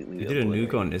completely You did a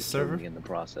nuke on this server? In the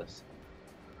process.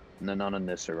 No, not on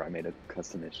this server. I made a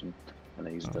custom mission. And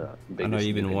I used the I know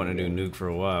you've been wanting to do nuke for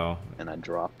a while. And I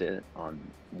dropped it on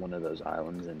one of those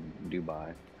islands in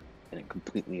Dubai. And it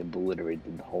completely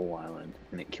obliterated the whole island.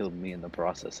 And it killed me in the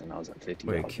process. And I was at 50,000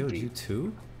 Wait, it killed feet. you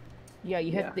too? Yeah,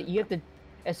 you have to,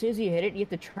 as soon as you hit it, you have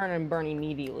to turn and burn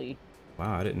immediately.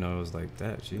 Wow, I didn't know it was like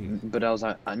that. Jeez. But I was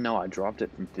like, I know I dropped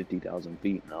it from 50,000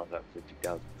 feet, and I was at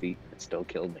 50,000 feet, and it still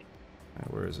killed me.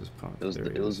 Right, where is this pump?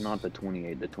 It was not the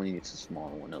 28. The 28 is a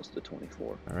smaller one. It was the 24.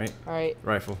 All right. All right.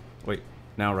 Rifle. Wait,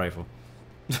 now rifle.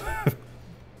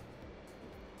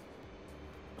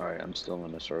 All right, I'm still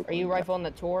in the circle. Are you rifling the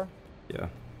tour? Yeah,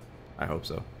 I hope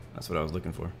so. That's what I was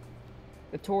looking for.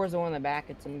 The tour is the one in the back.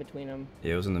 It's in between them.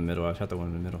 Yeah, it was in the middle. I shot the one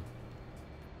in the middle.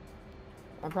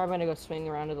 I'm probably gonna go swing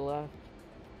around to the left.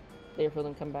 There for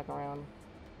them come back around.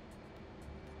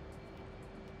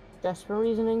 Just for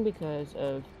reasoning because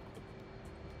of.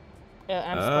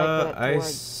 I'm spiked for that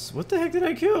tour. What the heck did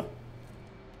I kill?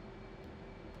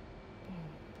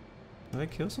 Did I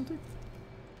kill something?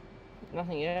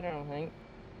 Nothing yet, I don't think.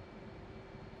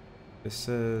 It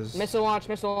says missile launch,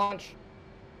 missile launch.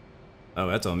 Oh,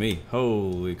 that's on me.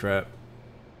 Holy crap.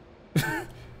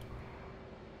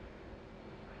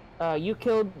 You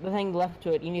killed the thing left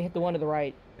to it. You need to hit the one to the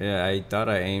right. Yeah, I thought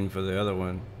I aimed for the other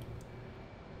one.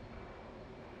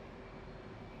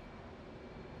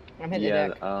 I'm hitting the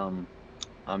deck.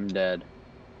 I'm dead.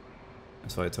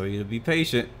 That's why I told you to be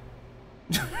patient.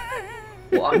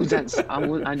 Well, I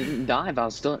didn't dive. I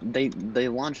was still. They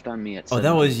launched on me at. Oh,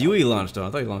 that was you. He launched on. I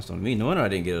thought he launched on me. No wonder I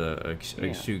didn't get a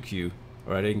shoot queue,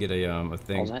 or I didn't get a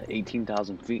thing. I was at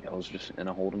 18,000 feet. I was just in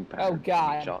a holding pattern. Oh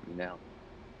God! He shot me down.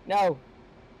 No.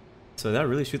 So did that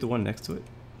really shoot the one next to it?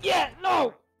 Yeah.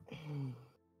 No. Yeah,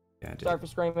 I did. Sorry for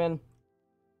screaming.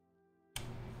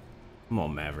 Come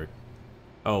on, Maverick.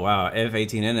 Oh wow,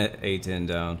 F-18 and an A-10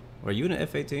 down. Were you in an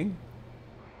F-18?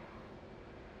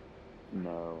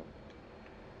 No.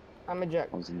 I'm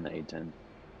ejecting. I was in the A-10.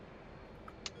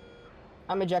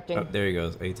 I'm ejecting. Oh, there he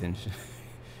goes, A-10.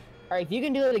 Alright, if you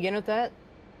can do it again with that,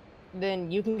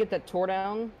 then you can get that tour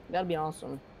down. That'd be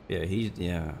awesome. Yeah,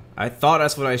 yeah. I thought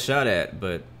that's what I shot at,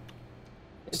 but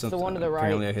it's the one to the right.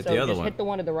 Apparently I hit the other one. Hit the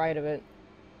one to the right of it.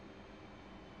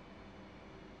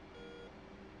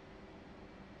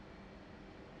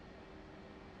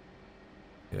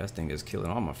 Yeah, that thing is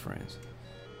killing all my friends.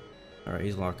 Alright,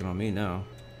 he's locking on me now.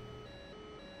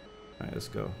 Alright, let's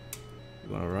go.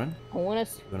 You wanna run? I want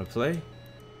us. You wanna play?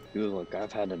 Dude, look,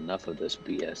 I've had enough of this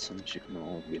BS. I'm shooting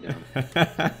all of you down.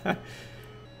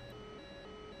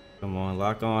 Come on,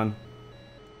 lock on.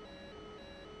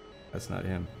 That's not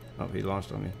him. Oh, he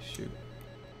launched on me. Shoot.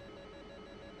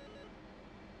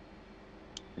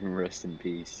 Rest in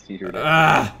peace.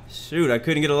 Shoot, I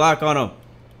couldn't get a lock on him.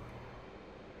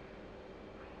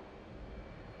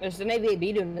 There's an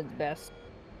AVB doing its best.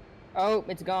 Oh,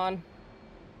 it's gone.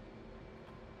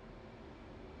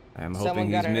 I'm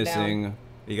hoping he's missing.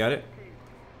 You got it?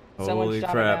 Holy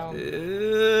crap.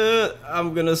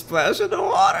 I'm gonna splash in the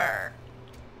water.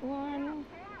 1,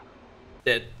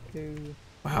 Dead. 2.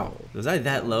 Wow. Was I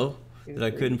that low that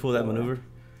I couldn't pull that maneuver?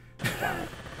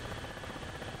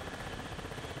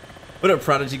 What a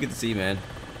prodigy. Good to see, man.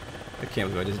 I can't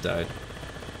believe I just died.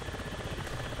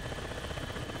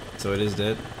 So it is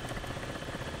dead.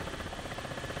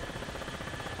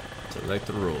 Select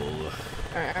the roll.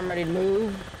 Alright, I'm ready to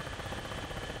move.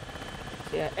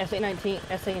 Yeah, SA-19,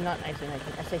 not SA-19,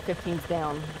 SA-15's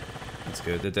down. That's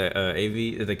good. Did the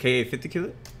did the KA-50 kill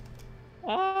it?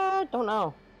 Don't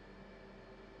know.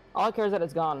 All I care is that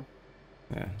it's gone.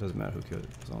 Yeah, it doesn't matter who killed it,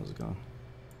 as long as it's gone.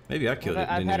 Maybe I killed it.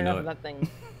 I've had enough know of that thing.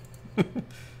 Good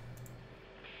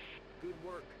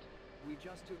work. We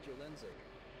just took Jelenzig.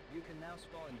 You can now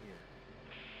spawn here.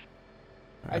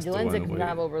 That's the one Jelenzig is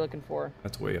not what we're looking for.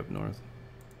 That's way up north.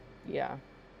 Yeah.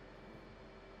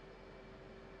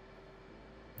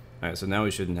 Alright, so now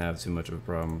we shouldn't have too much of a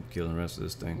problem killing the rest of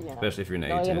this thing, Yeah. especially if you're in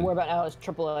All you gotta worry A10. about now is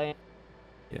AAA.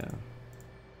 Yeah.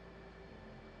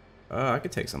 I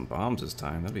could take some bombs this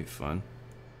time. That'd be fun.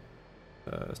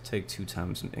 Let's take 2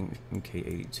 times some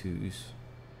MK82s.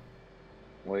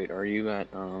 Wait, are you at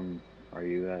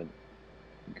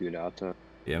Gudata?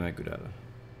 Yeah, I'm at Gudata.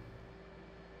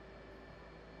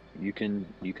 You can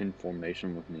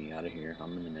formation with me out of here.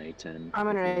 I'm in an A10. I'm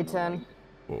in If an you wanna, A10. like,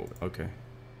 Whoa, okay.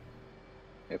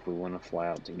 if we want to fly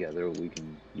out together,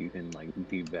 you can like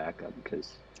be backup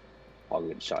because I'll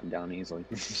get shot down easily.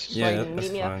 Yeah, Right, that's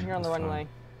meet me up fine, here on the that's runway.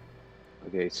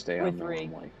 Okay, stay on the Livery.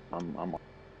 runway. I'm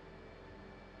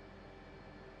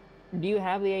Do you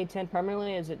have the A10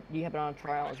 permanently? Is it? Do you have it on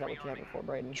trial? Is that what you have it for,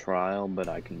 Braden? trial, but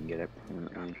I can get it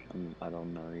permanently. I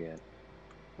don't know yet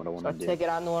what I want So to do. take it.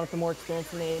 I'm the one with the more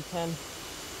experience in the A10.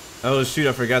 Oh shoot,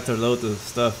 I forgot to load the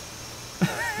stuff.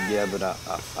 Yeah, but I've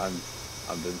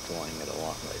been flying it a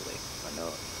lot lately. I know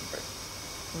it.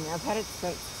 Yeah, I've had it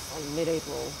since like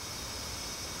mid-April.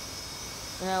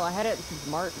 No, I had it since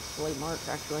March, late March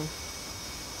actually.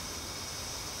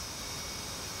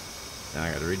 Now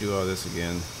I gotta redo all this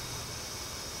again.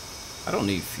 I don't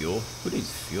need fuel. Who needs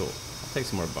fuel? I'll take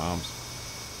some more bombs.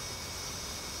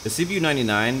 The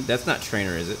CBU-99, that's not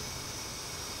trainer, is it?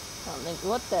 I don't think.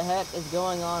 What the heck is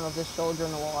going on with this soldier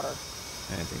in the water?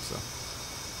 I didn't think so.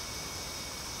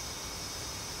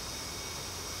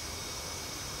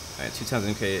 Alright, 2 times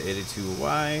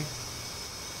MK82Y.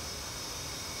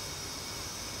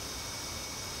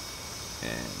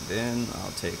 And then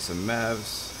I'll take some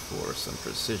Mavs for some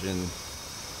precision.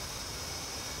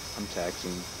 I'm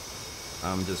taxiing.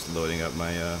 I'm just loading up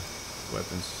my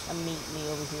weapons. I'm meeting me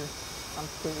over here. I'm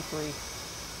pretty free.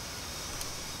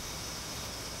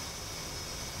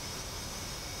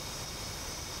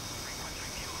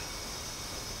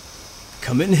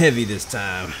 Coming heavy this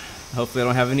time. Hopefully I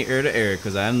don't have any air to air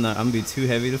because I'm gonna be too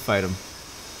heavy to fight them.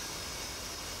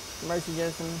 Mercy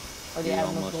Jason. Or the You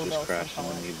Admiral almost just crashed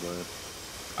into me, but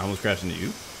I almost crashed into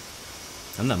you.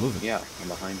 I'm not moving. yeah, I'm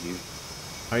behind you.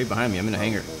 How are you behind me? I'm in a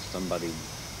hangar. Well,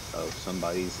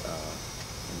 somebody's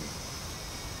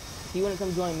If you want to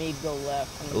come join me, go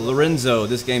left. I'm gonna go Lorenzo,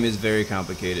 this game is very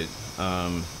complicated,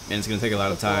 and it's going to take a lot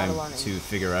of It's a lot time of learning. to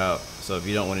figure out. So if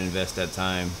you don't want to invest that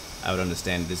time, I would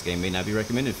understand this game may not be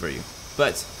recommended for you.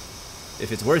 But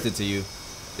if it's worth it to you,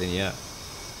 then yeah.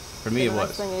 For me, The it nice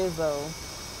was. thing is though,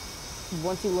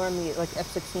 once you learn the like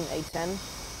F-16 A10,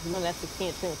 you learn F-16,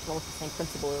 it's pretty much almost the same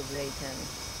principle as the A10.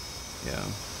 Yeah.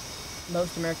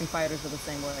 Most American fighters are the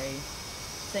same way,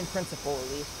 same principle at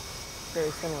least.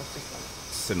 Very similar system,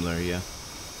 Similar, yeah.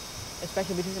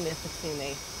 especially between the F-16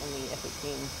 and the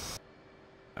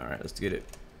F-18, All right, let's get it.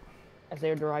 as they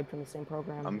are derived from the same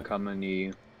program. I'm coming to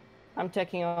you. I'm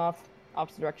taking off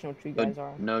opposite direction, which you guys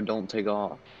are. No, don't take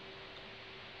off.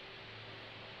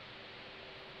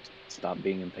 Stop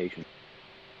being impatient.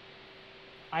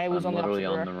 I was I'm on the literally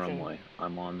opposite on the direction. runway.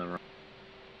 I'm on the run.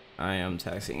 I am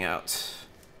taxiing out.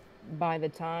 By the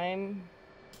time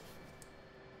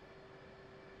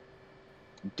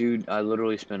Dude, I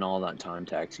literally spent all that time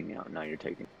taxiing out. Now you're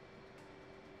taking.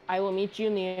 I will meet you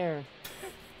in the air.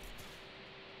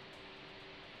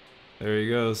 There he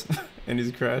goes. And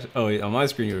he's crashing. Oh, wait, on my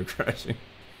screen you were crashing.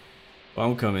 Well,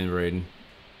 I'm coming, Braden.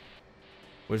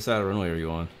 Which side of the runway are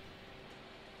you on?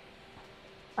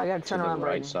 I gotta To turn the around, right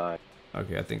Braden. side.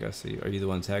 Okay, I think I see you. Are you the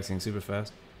one taxiing super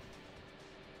fast?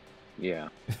 Yeah.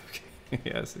 Okay,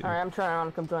 yeah, I see you. Alright, I'm trying around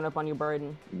to come join up on you,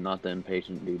 Braden. Not the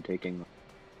impatient dude taking.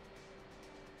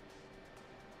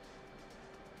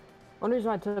 One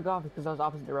reason I took off is because I was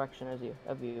opposite direction as you.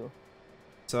 Of you.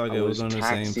 It's all I good. We're was going to the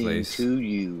same taxiing place. to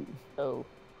you. Oh.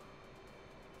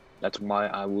 That's why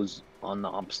I was on the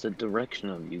opposite direction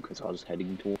of you, because I was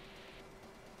heading toward.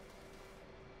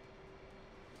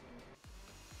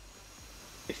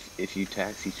 If you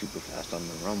taxi super fast on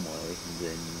the runway,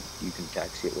 then you can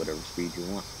taxi at whatever speed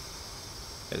you want.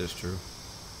 That is true.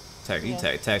 Yeah.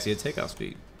 Taxi at takeoff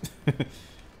speed.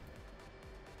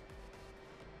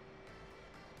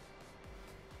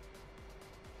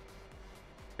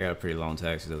 I got a pretty long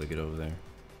taxi though to get over there.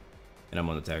 And I'm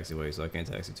on the taxiway, so I can't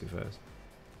taxi too fast.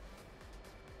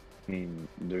 I mean,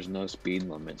 there's no speed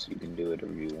limits. You can do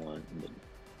whatever you want. But...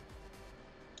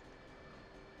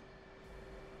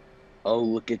 Oh,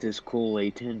 look at this cool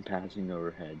A10 passing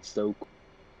overhead. So cool.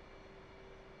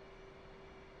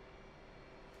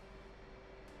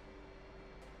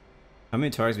 How many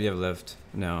targets do we have left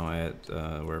now at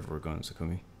wherever we're going,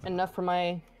 Sakumi? Enough for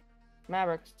my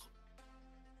Mavericks.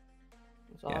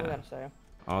 That's all I Yeah. gotta say.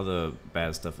 All the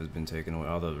bad stuff has been taken away.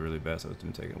 All the really bad stuff has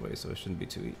been taken away, so it shouldn't be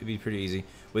too. It'd be pretty easy.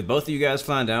 With both of you guys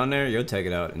flying down there, you'll take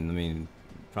it out in, I mean,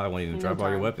 Probably won't even No drop all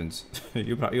your time. weapons.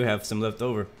 You have some left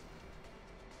over.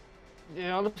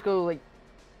 Yeah, I'll just go like.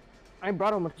 I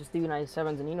brought a bunch of Stevie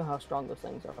 97s, and you know how strong those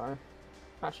things are.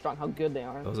 Not strong, how good they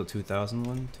are. Those are 2,000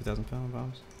 pound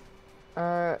bombs.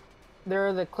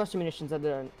 They're the cluster munitions that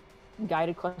are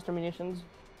guided cluster munitions.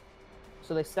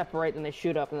 So they separate, then they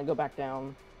shoot up, and then go back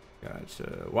down.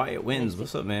 Gotcha. Wyatt Wins,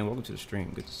 what's up, man? Welcome to the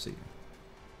stream. Good to see you.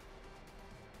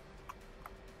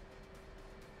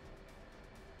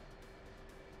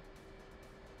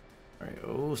 Alright,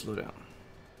 oh, slow down.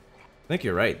 I think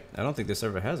you're right. I don't think this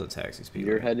server has a taxi speed.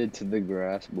 You're limit. headed to the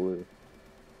grass, blue.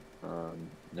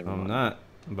 Never I'm mind. not.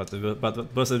 I'm about to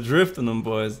bust a drift on them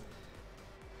boys.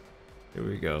 Here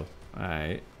we go.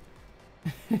 Alright.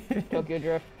 Tokyo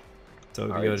Drift.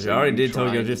 Tokyo Alright, Drift. so I already you did try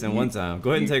Tokyo and- Drift in you- one time.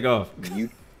 Go ahead and take off.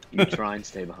 You try and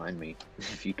stay behind me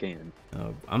if you can.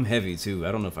 I'm heavy too.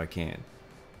 I don't know if I can.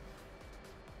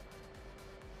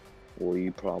 Well,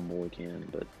 you probably can,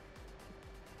 but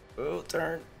Oh,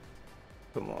 turn.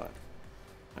 Come on.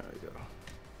 There we go.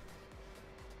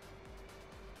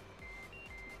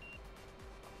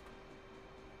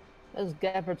 Those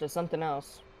gapperts are something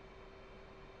else.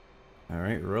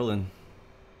 Alright, rolling.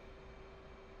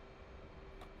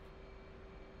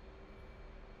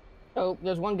 Oh,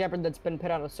 there's one gappert that's been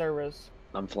put out of service.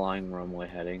 I'm flying runway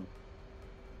heading.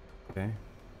 Okay.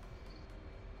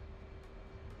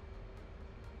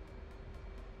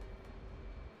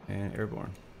 And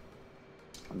airborne.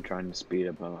 I'm trying to speed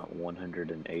up. I'm at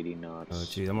 180 knots. Oh,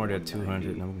 geez, I'm already at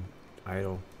 200 and 190, I'm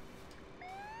idle.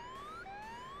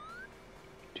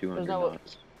 200 There's no-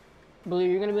 knots. Blue,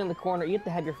 you're gonna be in the corner. You have to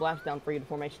have your flaps down for you to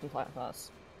formation flat us.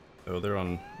 Oh, they're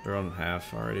on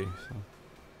half already. So.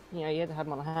 Yeah, you have to have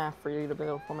them on a half for you to be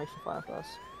able to formation flat us.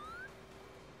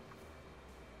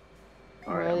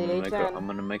 All right, Ready, A10. I'm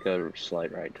gonna make a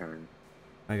slight right turn.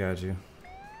 I got you.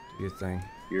 Do your thing.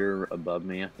 You're above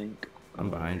me, I think. I'm Oh,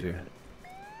 behind you're you.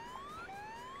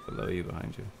 Below you,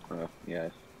 behind you. Oh, yeah.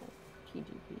 TGP.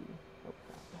 Oh,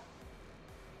 crap.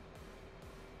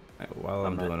 Alright, while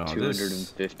I'm at doing all this,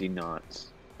 250 knots.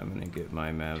 I'm gonna get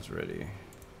my mavs ready.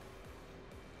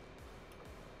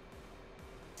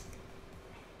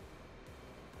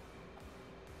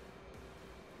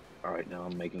 All right, now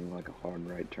I'm making like a hard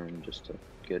right turn just to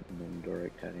get in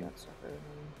direct heading. That's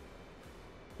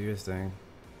Do your thing.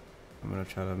 I'm gonna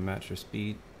try to match your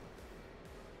speed.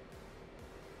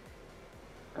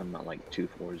 I'm at like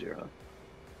 240.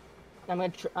 I'm gonna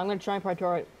try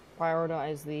and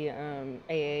prioritize the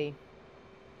AA.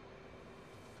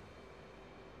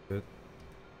 Good.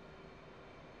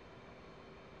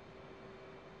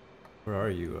 Where are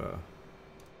you?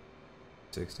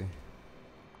 60.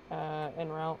 En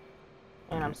route,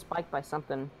 and I'm spiked by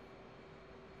something.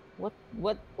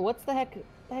 What's the heck?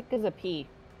 The heck is a P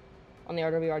on the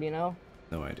RWR? Do you know?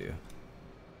 No idea.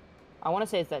 I want to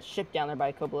say it's that ship down there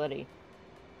by Kobletti.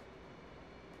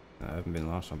 I haven't been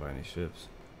launched on by any ships.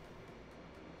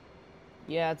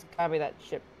 Yeah, it's gotta be that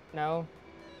ship. No.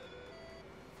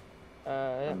 It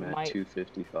I'm at might.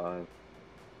 255.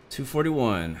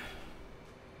 241.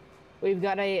 We've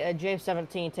got a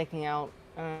JF-17 taking out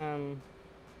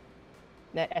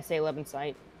that SA-11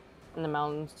 site in the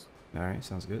mountains. Alright,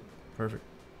 sounds good. Perfect.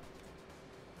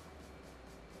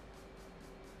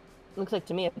 Looks like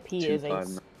to me a P is a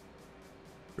 259.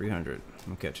 300.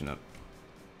 I'm catching up.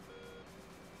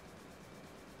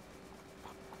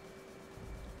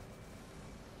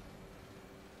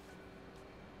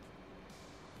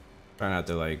 Try not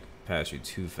to like pass you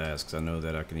too fast because I know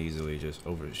that I can easily just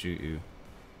overshoot you.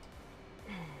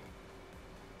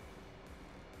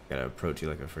 Gotta approach you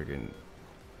like a freaking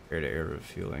air-to-air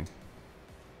refueling.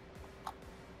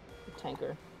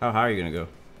 tanker. How high are you gonna go?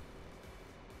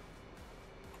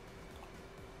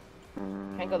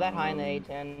 Can't go that high in the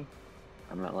A10.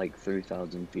 I'm at like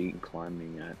 3,000 feet and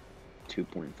climbing at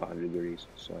 2.5 degrees,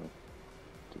 so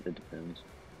it depends.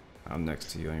 I'm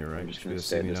next to you on your right. I'm You just should be gonna able to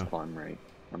stay see at me this now. climb rate.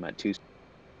 I'm at 2.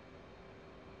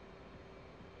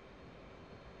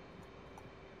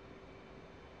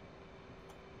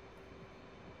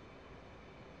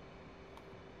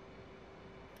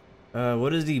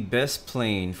 What is the best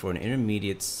plane for an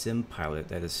intermediate sim pilot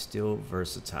that is still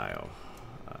versatile?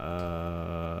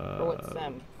 For what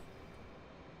sim?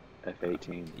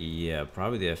 F-18. Yeah,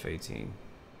 probably the F-18.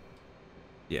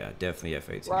 Yeah, definitely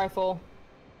F-18. Rifle.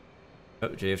 Oh,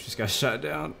 JF just got shot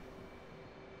down.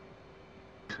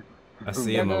 I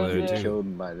see There him over goes there the- too.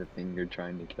 Killed by the thing you're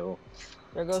trying to kill.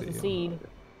 There goes See the ya. seed.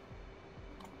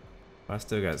 I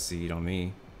still got seed on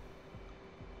me.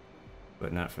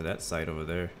 But not for that site over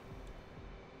there.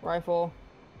 Rifle.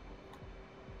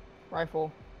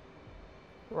 Rifle.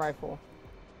 Rifle.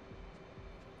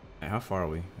 Hey, how far are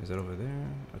we? Is it over there?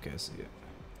 Okay, I see it.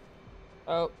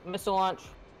 Oh, missile launch.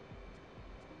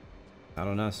 Not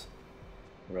on us.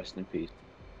 Rest in peace.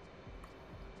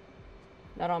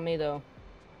 Not on me though.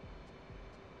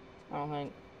 I don't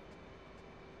think.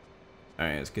 All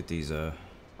right, let's get these. Alright,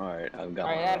 I've got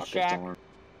Alright, my that's rockets Shaq. on.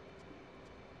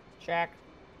 Shaq.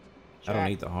 I don't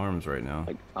need the harms right now.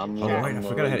 Like, I'm, Oh, right, I I'm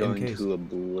forgot I literally had going MKs. to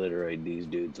obliterate these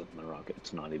dudes with my rocket.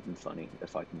 It's not even funny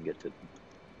if I can get to them.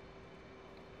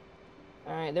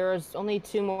 Alright, there is only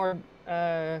 2 more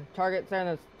targets there and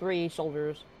there's 3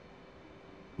 soldiers.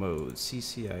 Mode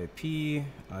CCIP.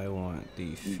 I want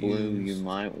defuse. Blue, you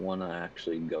might want to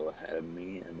actually go ahead of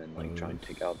me and then like try and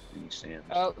take out these SAMs.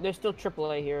 Oh, there's still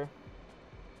AAA here.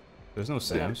 There's no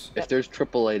SAMs. If there's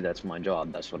AAA, that's my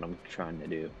job. That's what I'm trying to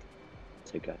do.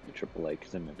 Take out the AAA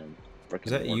because I'm in a freaking.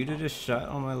 Is that you warthog. that just shot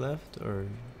on my left, or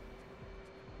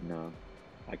No,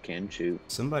 I can shoot.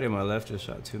 somebody on my left just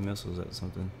shot 2 missiles at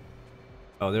something?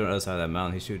 Oh, they're on the other side of that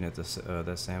mountain. He's shooting at the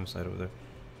that SAM side over there.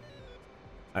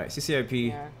 All right, CCIP.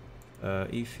 Yeah.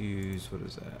 E-fuse. What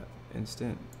is that?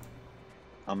 Instant.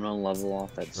 I'm gonna level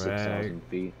off at Drag. 6,000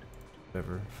 feet.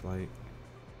 Whatever. Flight.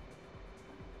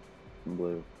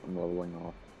 Blue, I'm leveling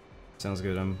off. Sounds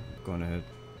good. I'm going ahead.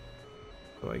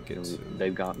 Do I get to?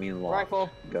 They've got me locked. Rifle.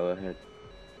 Go ahead.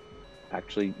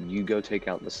 Actually, you go take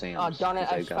out the SAMs. Oh, darn it,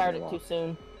 'cause I they've just got fired me it too locked.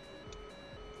 soon.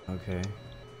 Okay.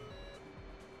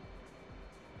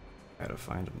 Gotta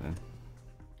find them then.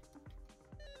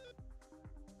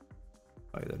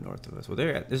 Oh, they're north of us. Well,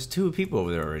 there's 2 people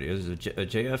over there already. There's a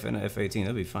JF and a F-18.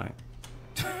 That'll be fine.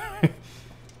 You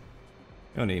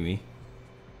don't need me.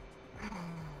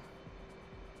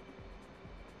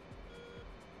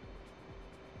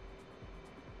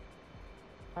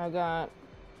 I got.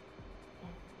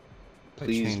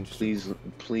 Please, please,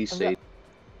 please say, got-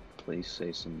 please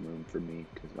say some room for me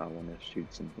because I want to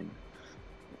shoot something.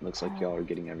 It looks like y'all are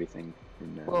getting everything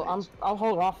in there. Well, I'll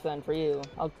hold off then for you.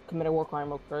 I'll commit a war crime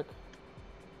real quick.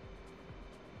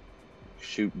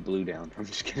 Shoot Blue down. I'm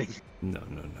just kidding. No.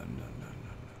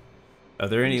 Are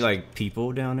there any like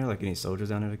people down there? Like any soldiers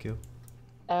down there to kill?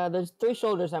 There's 3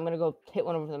 soldiers. I'm gonna go hit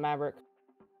one over the Maverick.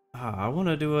 I want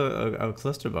to do a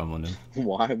cluster bomb on them.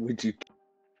 Why would you?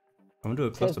 I'm gonna do a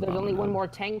Because cluster there's bomb. only on one them. more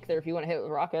tank there if you want to hit it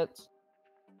with rockets.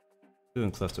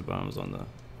 Doing cluster bombs on the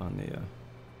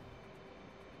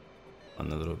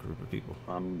little group of people.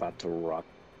 I'm about to rock.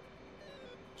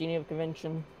 Geneva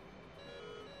Convention.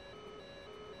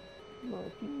 I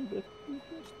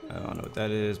don't know what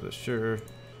that is, but sure.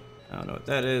 I don't know what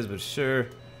that is, but sure.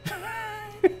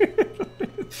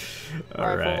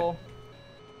 All right. Rifle.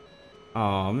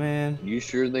 Oh man, You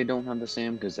sure they don't have the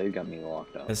SAM? Because they got me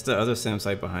locked up. it's the other SAM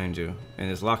site behind you,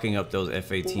 and it's locking up those War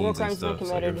F-18s and crimes been stuff, so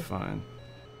you're committed. fine.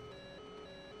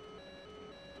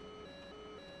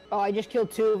 Oh, I just killed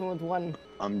 2 of them with 1.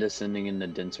 I'm descending into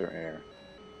denser air.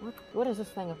 What is this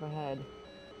thing up ahead?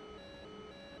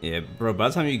 Yeah, bro. By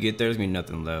the time you get there, there's gonna be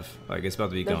nothing left. Like it's about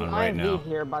to be There's gone an right IMV now.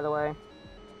 here, by the way.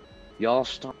 Y'all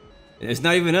stop. It's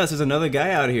not even us. There's another guy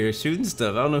out here shooting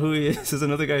stuff. I don't know who he is. There's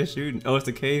another guy shooting. Oh, it's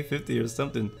the K-50 or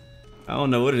something. I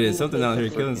don't know what it is. Something out here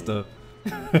killing stuff.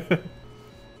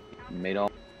 Made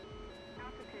all.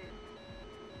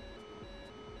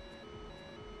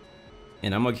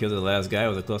 And I'm gonna kill the last guy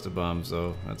with a cluster bomb.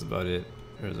 So that's about it.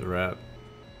 There's a wrap.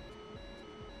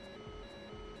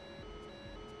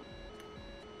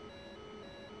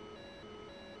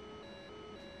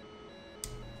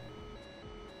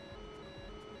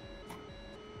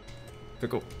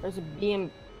 Cool. There's a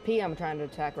BMP I'm trying to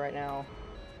attack right now.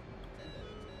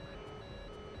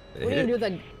 Did What it are you hit gonna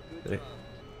do it? with Did it?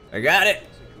 I got it.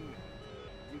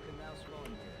 You can now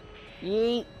spawn here. that?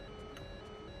 Yeet.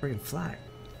 Freaking flag.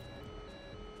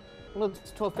 Look,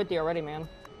 it's 1250 already, man.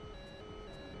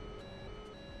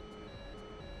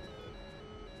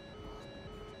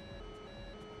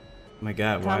 My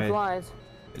God, Time why? flies.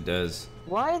 It does,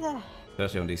 Why the?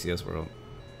 especially on DCS World.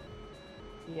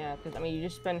 Yeah, because I mean, you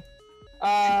just spend.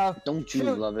 Don't you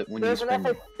shoot, love it when you there's an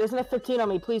spend? there's an F-15 on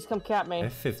me. Please come cap me.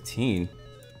 F-15.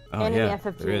 Oh Enemy yeah,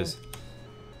 F-15. there is.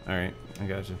 All right, I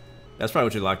got you. That's probably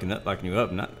what you're locking you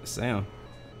up, not Sam.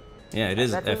 Yeah, it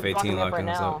is That's what's F-18 me up locking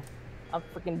right us now. up. I'm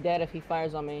freaking dead if he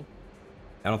fires on me.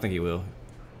 I don't think he will.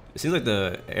 It seems like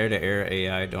the air-to-air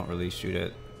AI don't really shoot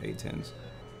at A-10s.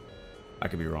 I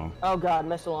could be wrong. Oh god,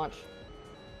 missile launch.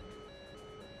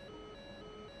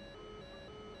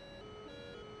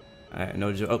 Alright,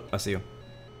 no joke. Oh, I see him.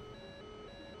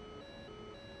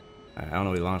 Alright, I don't know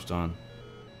what he launched on.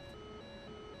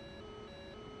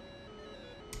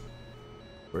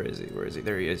 Where is he? Where is he?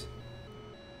 There he is.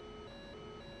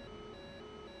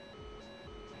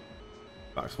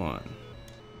 Box 1.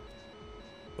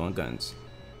 Going guns.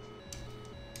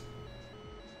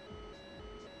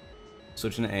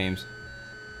 Switching to aims.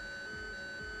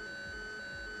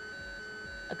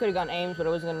 I could have gone aims, but I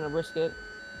wasn't gonna risk it.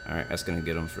 Alright, that's gonna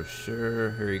get him for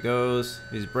sure. Here he goes.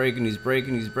 He's breaking, he's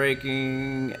breaking, he's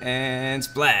breaking. And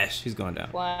splash! He's going down.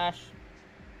 Flash.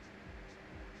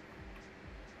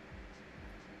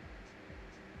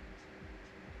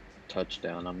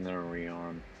 Touchdown. I'm gonna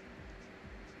rearm.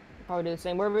 Probably do the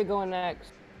same. Where are we going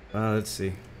next? Let's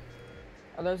see.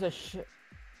 Oh, there's a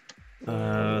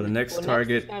The next Well, target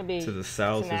next is gonna be to the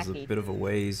south is a Sanaki. bit of a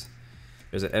ways.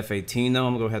 There's an F-18 though.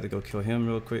 I'm gonna have to go kill him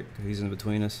real quick because he's in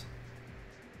between us.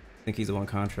 I think he's the one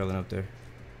contrailing up there.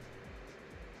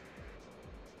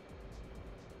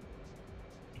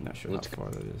 Not sure Let's how far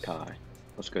that is. Kai.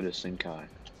 Let's go to Sinkai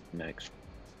next.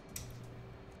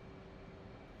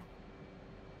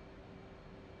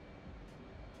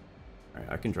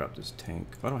 Alright, I can drop this tank.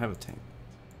 I don't have a tank.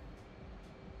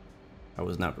 I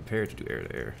was not prepared to do air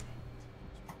to air.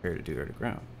 I was prepared to do air to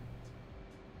ground.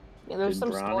 Yeah, there's Did some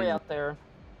Browning- story out there.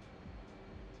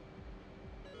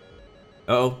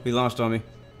 Uh-oh, he launched on me.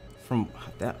 From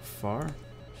that far?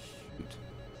 Shoot.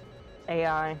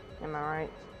 AI, am I right?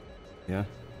 Yeah.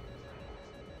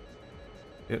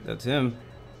 Yep, that's him.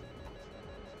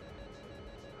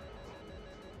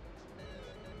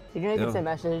 Did you know you Yo. can send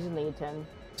messages in the 10?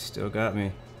 Still got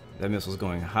me. That missile's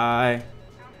going high.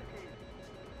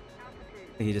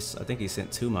 I think he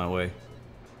sent 2 my way.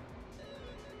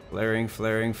 Flaring,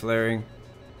 flaring, flaring.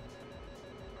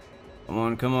 Come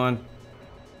on, come on.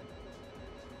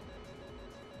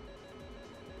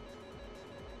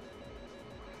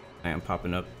 I am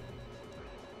popping up.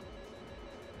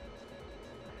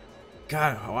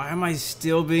 God, why am I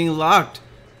still being locked?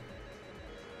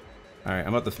 Alright,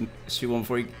 I'm about to shoot one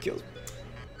before he kills me.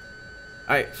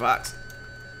 Alright, Fox.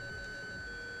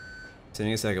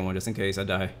 Sending a second one just in case I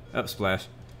die. Up, splash.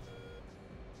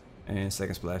 And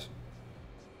second splash.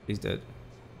 He's dead.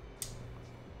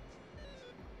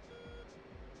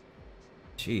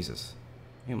 Jesus.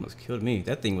 He almost killed me.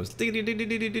 That thing was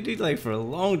like for a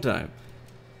long time.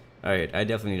 Alright, I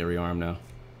definitely need to rearm now.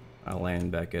 I'll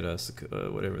land back at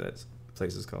whatever that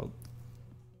place is called.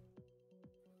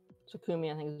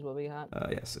 Sakumi, I think is what we got.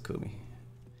 Yeah, Sakumi.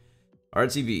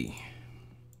 RTV.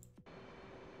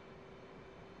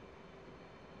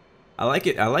 I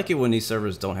like it when these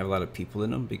servers don't have a lot of people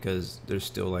in them because there's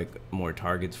still like more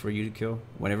targets for you to kill.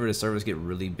 Whenever the servers get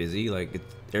really busy, like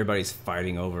everybody's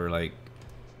fighting over like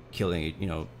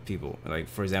killing, people. Like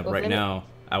for example, right now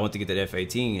I went to get that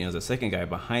F-18 and there was a second guy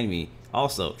behind me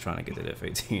also trying to get that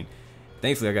F-18.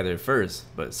 Thankfully I got there first,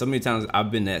 but so many times I've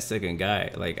been that second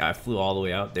guy. Like I flew all the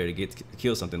way out there to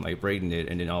kill something like Braden did,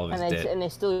 and then all of us dead. And they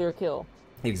steal your kill.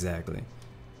 Exactly.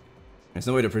 There's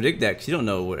no way to predict that because you don't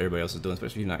know what everybody else is doing,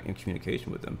 especially if you're not in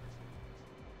communication with them.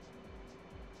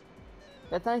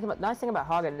 The nice thing about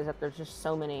Hagen is that there's just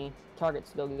so many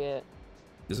targets to go get.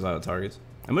 There's a lot of targets.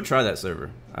 I'm gonna try that server.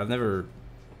 I've never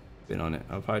been on it.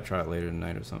 I'll probably try it later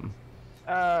tonight or something.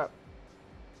 Alright,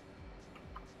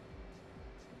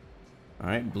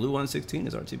 blue 116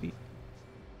 is RTB.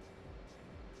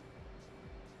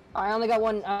 I only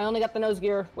got the nose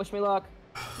gear. Wish me luck.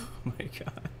 Oh my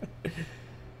god.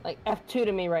 Like F2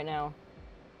 to me right now.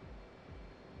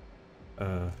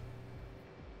 Hold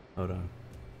on.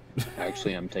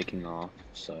 Actually, I'm taking off,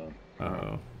 so.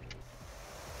 Uh-oh.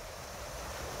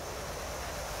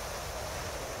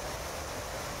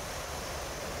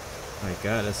 My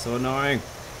god, that's so annoying.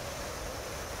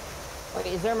 Wait,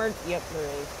 is there emergency? Yep, there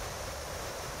is.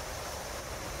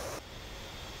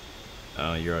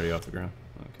 Oh, you're already off the ground.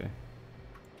 Okay.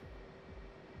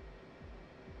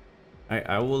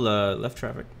 I will left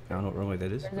traffic. I don't know what runway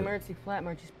that is. There's but emergency flat,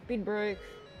 emergency speed brake.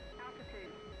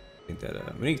 I think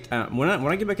that when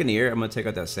I get back in the air, I'm gonna take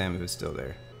out that SAM if it's still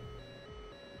there.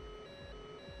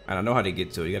 I don't know how to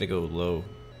get to it. You gotta go low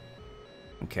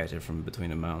and catch it from between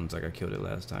the mountains, like I killed it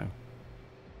last time.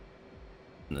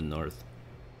 In the north.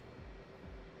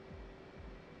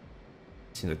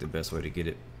 Seems like the best way to get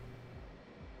it.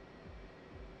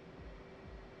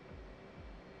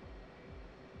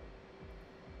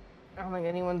 I don't think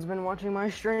anyone's been watching my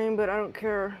stream, but I don't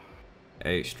care.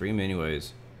 Hey, stream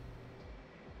anyways.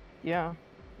 Yeah,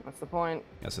 that's the point.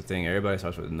 That's the thing. Everybody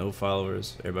starts with no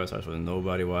followers. Everybody starts with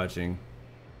nobody watching.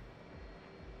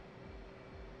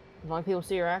 As long as people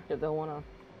see you're active, they'll wanna.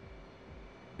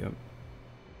 Yep.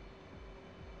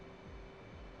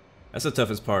 That's the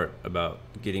toughest part about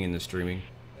getting into streaming.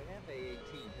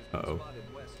 Uh-oh.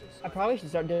 I probably should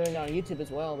start doing it on YouTube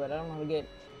as well, but I don't know how to get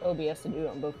OBS to do it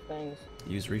on both things.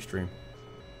 Use Restream.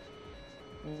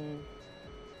 Mm.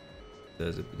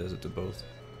 Does it to both.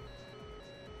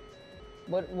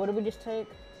 What did we just take?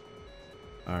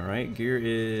 All right, gear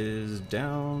is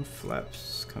down,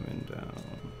 flaps coming down.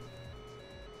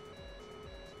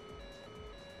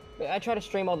 I try to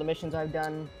stream all the missions I've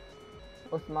done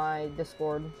with my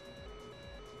Discord.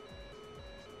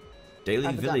 Daily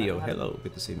I've forgotten video, how to- hello,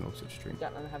 good to see you most of the stream.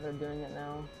 Gotten in the habit of doing it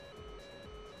now.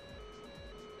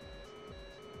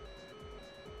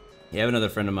 Yeah, I have another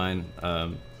friend of mine,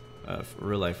 a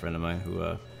real life friend of mine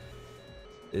who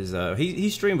is he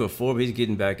streamed before, but he's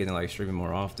getting back into like streaming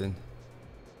more often.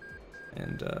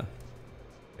 And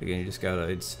again, you just gotta,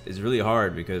 it's really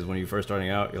hard because when you're first starting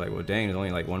out, you're like, well, dang, there's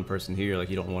only like one person here, like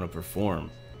you don't want to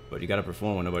perform, but you gotta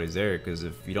perform when nobody's there, because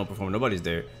if you don't perform when nobody's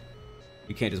there,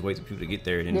 you can't just wait for people to get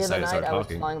there and then The decide other to start night I was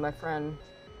talking. flying with my friend.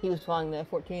 He was flying the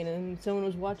F-14 and someone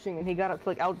was watching and he got up to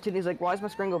like altitude. He's like, "Why is my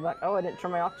screen go back?" "Oh, I didn't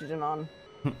turn my oxygen on."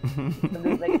 So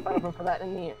they get fun of him for that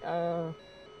in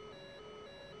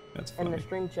That's the funny.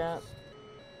 stream chat.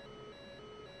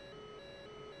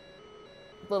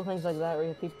 Little things like that where you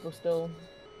have people still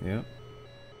Yeah.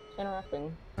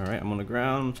 interacting. All right, I'm on the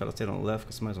ground. Try to stay on the left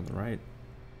because somebody's on the right.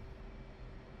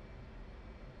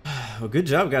 Well, good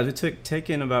job, guys. We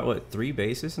taken about what, 3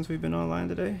 bases since we've been online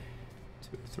today?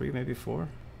 2, 3, maybe 4.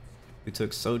 We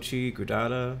took Sochi,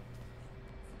 Gudada,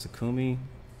 Sakumi.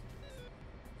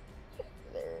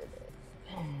 There it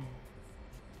is.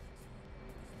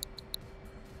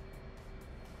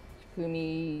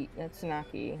 Sakumi, that's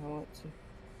Sanaki. I want to.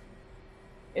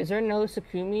 Is there no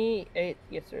Sakumi?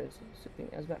 Yes, there is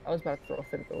Sakumi. I was about to throw a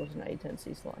fit if there was an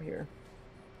A10C slot here.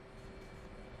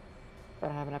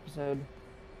 But I have an episode.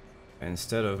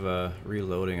 Instead of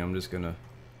reloading, I'm just gonna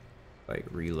like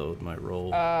reload my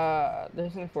roll.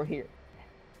 There's an for here.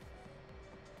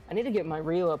 I need to get my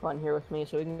reel up on here with me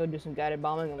so we can go do some guided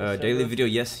bombing on the Daily server. video,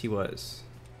 yes, he was.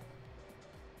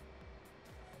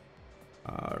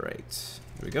 All right,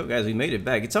 here we go, guys. We made it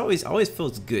back. It's always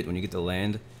feels good when you get to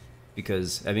land,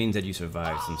 because that means that you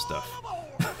survived some stuff.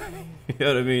 You know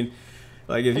what I mean?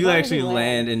 Like if As you long as actually you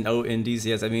land land. in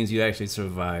DCS, that means you actually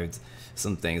survived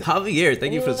some things. Javier,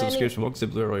 thank you for the landing- subscription. Welcome to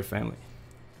the Blue Roy family.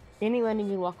 Any landing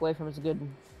you walk away from is good.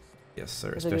 Yes,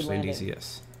 sir. It's a good Especially in landing.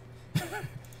 DCS.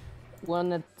 One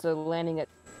that's a landing at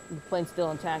the plane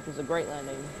still intact is a great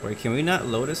landing. Wait, can we not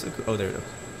load us? Oh, there it is.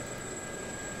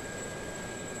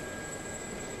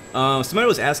 Somebody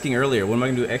was asking earlier, when am I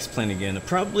gonna do X-Plane again?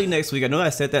 Probably next week. I know I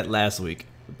said that last week,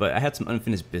 but I had some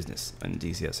unfinished business on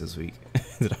DCS this week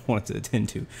that I wanted to attend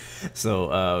to.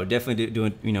 So definitely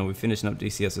doing. You know, we're finishing up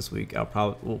DCS this week.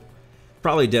 We'll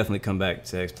probably definitely come back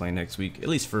to X-Plane next week, at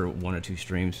least for 1 or 2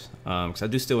 streams. Because I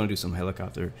do still want to do some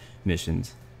helicopter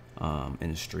missions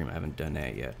in the stream. I haven't done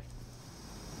that yet,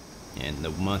 and the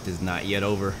month is not yet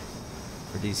over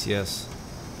for DCS.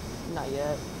 Not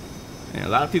yet. And a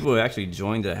lot of people have actually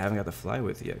joined that I haven't got to fly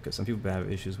with yet, because some people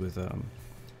have issues with the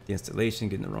installation,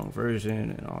 getting the wrong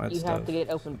version, and all that You stuff. have to get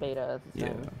open beta. That's the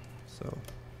Yeah, thing. so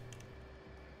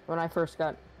When I first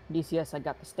got DCS, I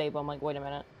got the stable. I'm like, wait a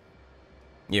minute.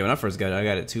 yeah, when I first got it, I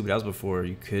got it too, but that was before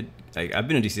you could. Like, I've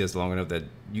been in DCS long enough that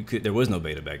you could. There was no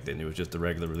beta back then. It was just the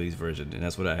regular release version, and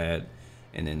that's what I had.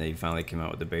 And then they finally came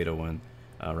out with the beta one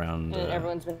around. And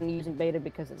everyone's been using beta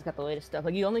because it's got the latest stuff.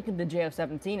 Like, you only get the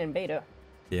JF-17 in beta.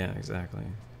 Yeah, exactly.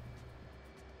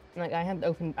 Like, I had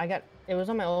open. It was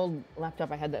on my old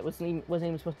laptop I had that wasn't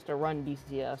even supposed to run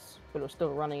DCS, but it was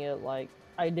still running it. Like,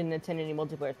 I didn't attend any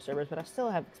multiplayer servers, but I still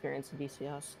have experience in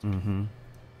DCS. Mm-hmm.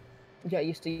 Got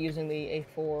used to using the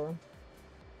A4. All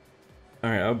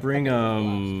right, I'll bring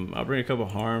a couple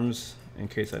harms in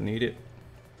case I need it,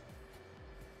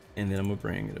 and then I'm gonna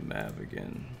bring the Mav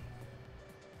again.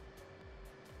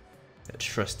 That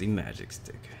trusty magic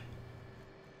stick.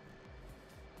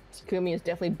 Sakumi is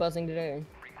definitely buzzing today.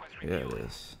 Yeah, it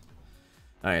is.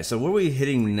 All right, so where are we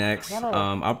hitting next?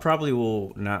 I probably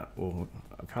will not. Well,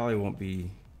 I probably won't be.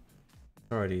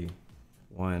 Already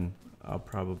won. I'll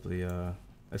probably.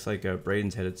 It's like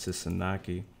Braden's headed to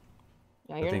Sanaki.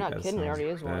 Yeah, I you're think not that kidding. There sounds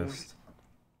already is one. best.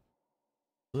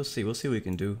 We'll see. We'll see what we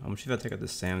can do. I'm gonna see if I take out the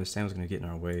Sam. The Sam's gonna get in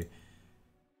our way.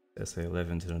 That's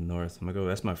 11 to the north. I'm gonna go.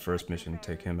 That's my first mission.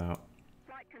 Take him out,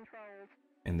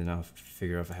 and then I'll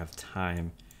figure out if I have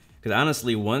time. Because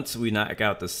honestly, once we knock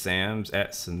out the Sams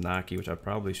at Sanaki, which I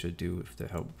probably should do to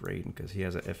help Braden, because he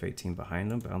has an F-18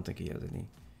 behind him, but I don't think he has any.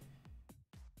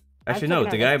 Actually, no,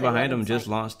 the guy behind him just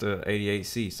launched the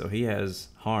 88C, so he has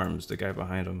harms, the guy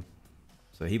behind him.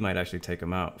 So he might actually take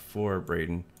him out for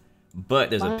Braden.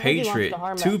 But there's a Patriot,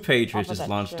 2 Patriots just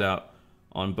launched out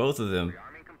on both of them.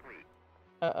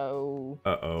 Uh-oh.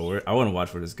 Uh-oh, I want to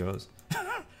watch where this goes.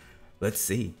 Let's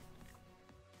see.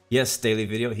 Yes, daily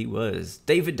video, he was.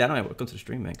 David Dynamite, welcome to the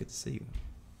stream, man. Good to see you.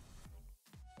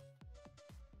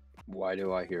 Why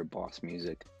do I hear boss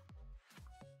music?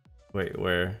 Wait,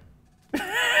 where?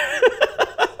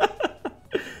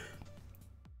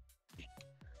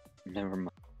 Never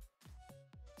mind.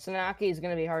 Sanaki is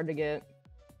gonna be hard to get.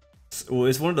 Well,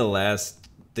 it's one of the last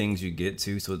things you get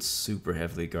to, so it's super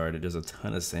heavily guarded. There's a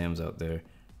ton of Sams out there.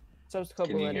 So is Can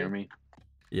you hear Copoletti. me?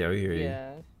 Yeah, we hear you.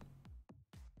 Yeah.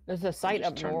 There's a I site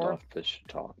just up turned north. off fish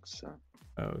talk, so.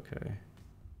 Okay.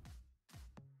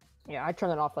 Yeah, I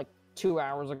turned it off like 2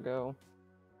 hours ago.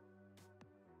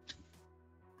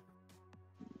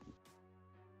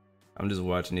 I'm just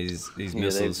watching these Yeah,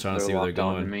 missiles, trying to see where they're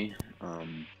locked onto going. me.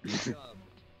 Cub,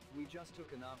 we just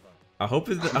took an alpha. I hope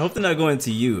they're not going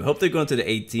to you. I hope they're going to the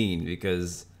 18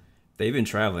 because they've been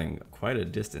traveling quite a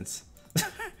distance.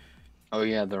 Oh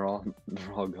yeah, they're all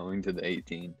going to the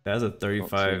 18. That's a I don't see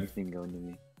 35. anything going to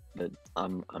me. But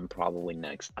I'm probably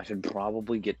next. I should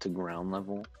probably get to ground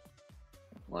level.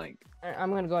 Like, I'm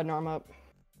gonna go ahead and arm up.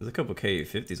 There's a couple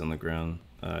K-50s on the ground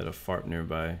at a fart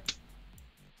nearby.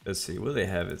 Let's see, what do they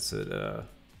have? It's at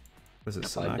what's it,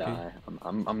 if I Sanaki? die,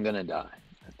 I'm gonna die.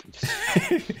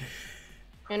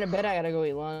 And I bet I gotta go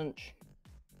eat lunch.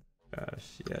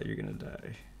 Gosh, yeah, you're gonna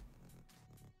die.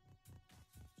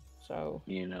 So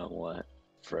You know what?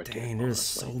 Frick it, Dang, there's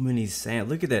honestly. so many sand.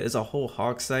 Look at that. There's a whole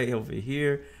hawk site over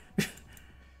here.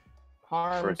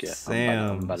 harm. Frick it.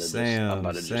 Sam, I'm about to Sam,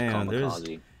 just Sam,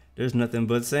 kamikaze. There's nothing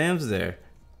but Sams there.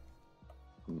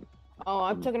 Oh,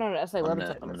 I've taken out an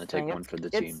SA-11. I'm gonna take one for the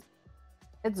team.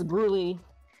 It's gruely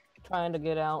trying to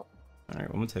get out. All right,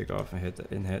 I'm gonna take off and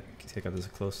take out this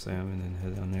close Sam and then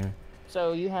head down there.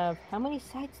 So you have how many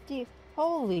sites do you?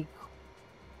 Holy.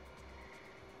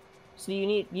 So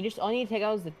you just all you need to take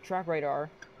out is the track radar,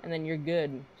 and then you're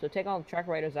good. So take all the track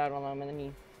radars out on them, and then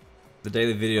you. The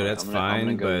daily video, Alright, that's I'm gonna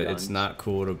fine, go but it's guns. not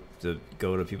cool to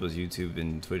go to people's YouTube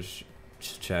and Twitch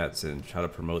chats and try to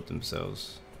promote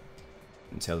themselves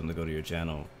and tell them to go to your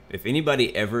channel. If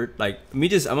anybody ever, like, I'm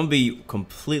gonna be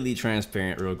completely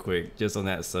transparent real quick, just on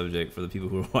that subject for the people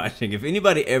who are watching. If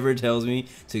anybody ever tells me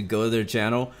to go to their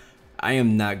channel, I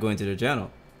am not going to their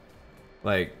channel.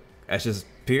 Like, that's just,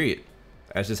 period.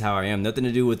 That's just how I am. Nothing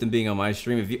to do with them being on my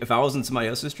stream. If I was in somebody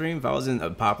else's stream, if I was in a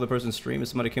popular person's stream and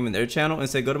somebody came in their channel and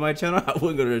said, go to my channel, I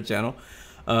wouldn't go to their channel.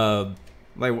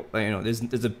 Like, you know,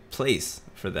 there's a place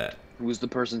for that. Who's the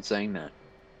person saying that?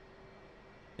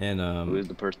 And, Who is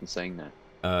the person saying that?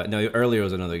 no, earlier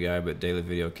was another guy, but Daily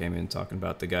Video came in talking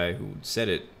about the guy who said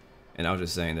it, and I was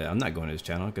just saying that I'm not going to his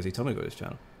channel because he told me to go to his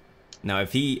channel. Now,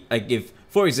 if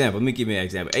for example, let me give you an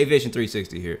example. Aviation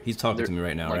 360 here, he's talking to me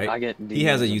right now, Like, right? I get He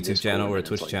has a DMs in YouTube Discord channel or a and it's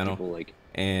Twitch like channel, people like,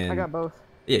 and I got both.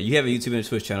 yeah, you have a YouTube and a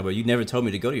Twitch channel, but you never told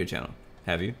me to go to your channel,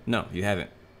 have you? No, you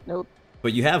haven't. Nope.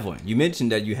 But you have one. You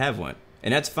mentioned that you have one,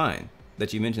 and that's fine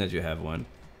that you mentioned that you have one.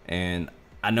 And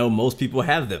I know most people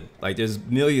have them. Like, there's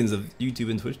millions of YouTube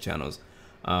and Twitch channels.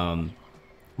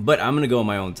 But I'm gonna go on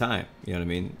my own time. You know what I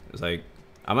mean? It's like,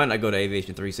 I might not go to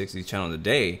Aviation 360's channel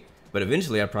today, but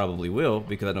eventually I probably will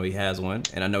because I know he has one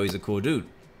and I know he's a cool dude.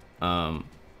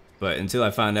 But until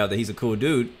I find out that he's a cool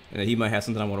dude and that he might have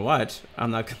something I want to watch,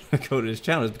 I'm not gonna go to his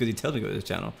channel just because he tells me to go to his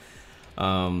channel.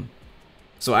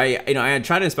 So I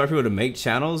try to inspire people to make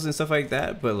channels and stuff like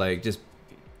that, but like, just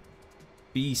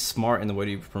be smart in the way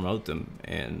you promote them.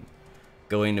 And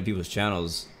going to people's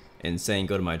channels and saying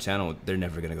go to my channel, they're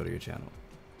never gonna go to your channel.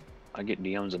 I get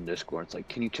DMs in Discord. It's like,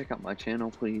 can you check out my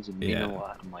channel, please? And you Yeah. know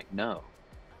what? I'm like, no.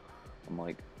 I'm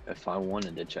like, if I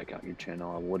wanted to check out your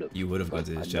channel, I would have. You would have gone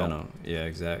to I his don't. channel. Yeah,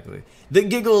 exactly. The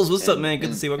giggles, what's up, man?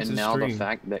 Good to see you. Welcome to And the now stream.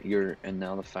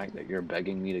 the fact that you're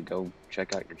begging me to go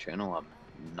check out your channel, I'm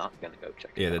not gonna go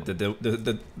check it Yeah,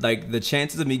 out. like the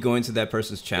chances of me going to that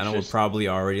person's channel just- were probably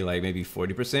already like maybe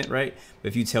 40%, right? But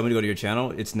if you tell me to go to your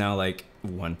channel, it's now like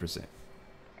 1%.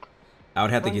 I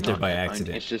would have to get there by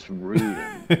accident. It's just rude.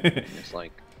 And it's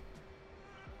like,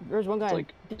 There's one guy. it's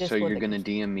like, in so Discord you're that gonna keeps-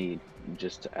 DM me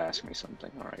just to ask me something,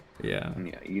 all right? Yeah, And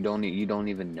yeah, you don't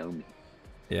even know me,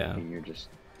 yeah. and you're just.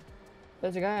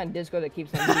 There's a guy on Discord that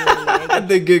keeps on DMing me.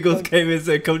 The giggles came in and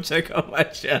said, "Come check out my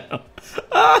channel."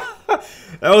 That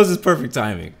was just perfect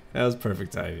timing. That was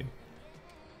perfect timing.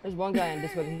 There's one guy on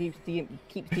Discord that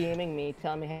keeps DMing me,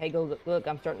 telling me, "Hey, go look,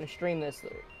 I'm starting to stream this,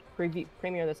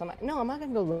 premiere this." I'm like, "No, I'm not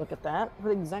gonna go look at that for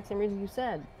the exact same reason you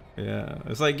said." Yeah,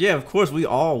 it's like, yeah, of course, we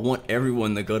all want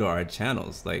everyone to go to our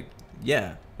channels. Like,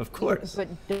 yeah, of course. But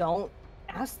don't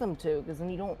ask them to, because then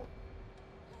you don't.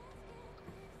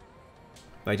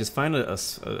 Like, just find a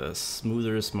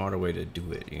smoother, smarter way to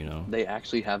do it, you know? They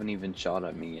actually haven't even shot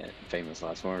at me yet. Famous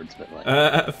last words, but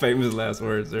like. Famous last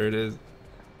words, there it is.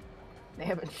 They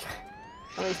haven't.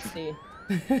 Let me see.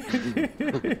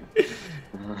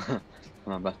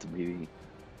 I'm about to be.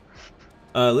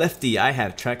 Lefty, I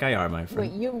have track IR, my Wait,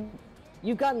 friend.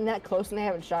 you've gotten that close and they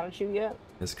haven't shot at you yet?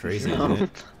 That's crazy, isn't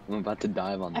it? I'm about to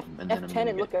dive on them, and then I'm F10 gonna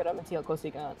and look get. at them and see how close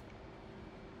you got.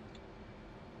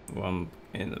 Well, I'm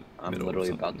in the I'm middle of literally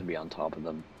something. about to be on top of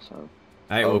them. So. All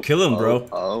right, well, kill him,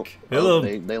 bro. Kill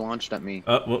him. They launched at me.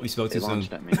 Oh, well, we spoke They too soon.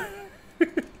 launched at me.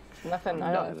 Nothing.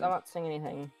 I'm not seeing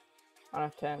anything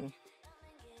on F10.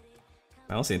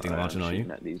 I don't see anything launching on you.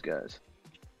 At these guys.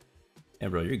 Yeah,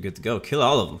 bro, you're good to go. Kill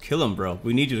all of them. Kill them, bro.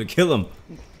 We need you to kill them.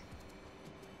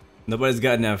 Nobody's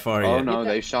gotten that far Oh yet. no,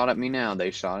 they shot at me now.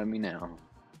 They shot at me now.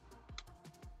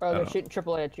 Oh, they're shooting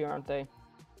AAA at you, aren't they?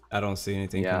 I don't see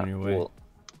anything Yeah. coming your way. Well,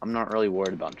 I'm not really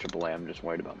worried about AAA. I'm just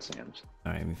worried about Sam's.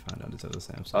 All right, let me find out this other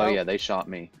Samsung. Oh yeah, they shot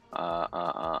me. I'm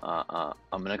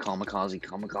gonna kamikaze.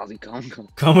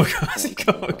 Kamikaze.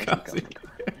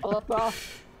 Alpha.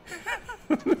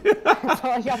 That's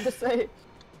all I got to say.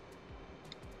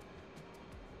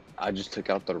 I just took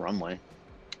out the runway.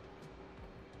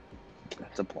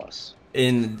 That's a plus.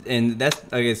 And that's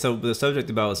okay. So the subject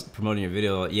about promoting your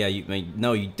video, yeah,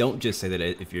 no, you don't just say that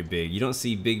if you're big. You don't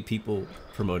see big people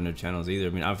promoting their channels either. I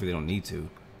mean, obviously they don't need to,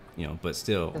 you know, but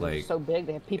still, like, they're so big,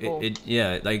 they have people.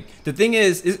 Yeah, like the thing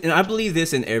is, and I believe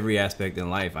this in every aspect in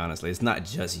life. Honestly, it's not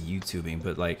just YouTubing,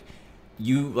 but like,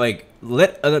 you like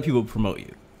let other people promote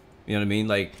you. You know what I mean?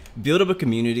 Like, build up a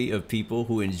community of people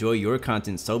who enjoy your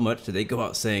content so much that they go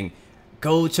out saying,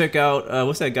 "Go check out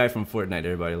what's that guy from Fortnite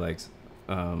everybody likes."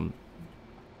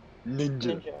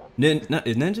 Ninja.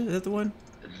 Is Ninja? Is that the one?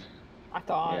 I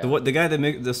thought. The guy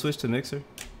that the switch to Mixer? Is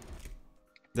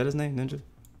that his name? Ninja?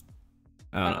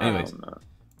 I don't know. Anyways,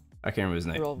 I can't remember his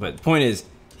name. But the point is,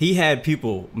 he had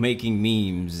people making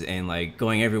memes and like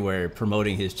going everywhere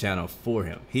promoting his channel for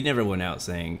him. He never went out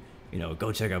saying, you know,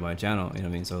 go check out my channel. You know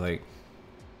what I mean? So like,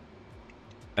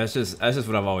 that's just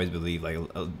what I've always believed. Like,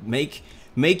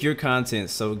 make your content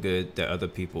so good that other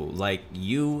people like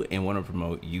you and want to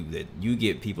promote you, that you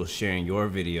get people sharing your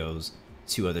videos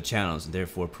to other channels and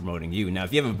therefore promoting you. Now,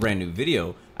 if you have a brand new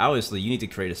video, obviously you need to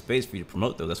create a space for you to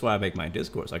promote those. That's why I make my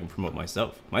Discord, so I can promote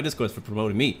myself. My Discord is for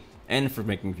promoting me and for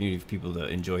making a community for people to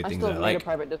enjoy things that I like. I still made a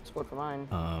private Discord for mine.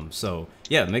 So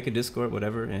yeah, make a Discord,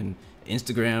 whatever, and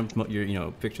Instagram, promote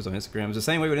your pictures on Instagram. It's the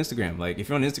same way with Instagram. Like, if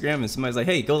you're on Instagram and somebody's like,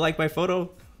 hey, go like my photo,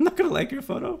 I'm not gonna like your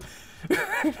photo.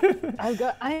 I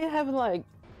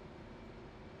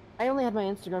only had my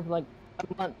Instagram for like a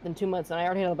month and 2 months, and I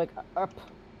already had like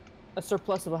a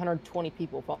surplus of 120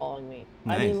 people following me.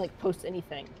 Nice. I didn't like post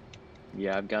anything.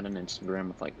 Yeah, I've got an Instagram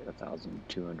with like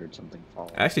 1,200 something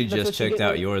followers. I actually That's just what you checked get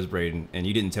out when- yours, Braden, and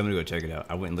you didn't tell me to go check it out.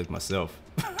 I went and looked myself.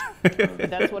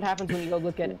 That's what happens when you go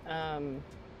look at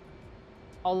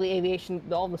all the aviation,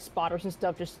 all the spotters and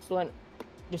stuff.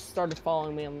 Just started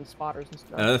following me on the spotters and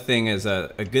stuff. Another thing is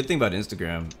a good thing about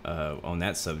Instagram on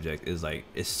that subject is like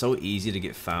it's so easy to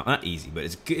get found. Not easy,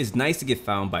 but it's nice to get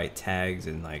found by tags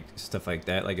and like stuff like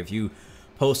that. Like if you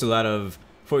post a lot of,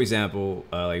 for example,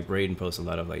 like Braden posts a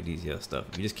lot of like DCS stuff.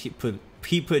 If you just keep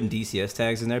putting DCS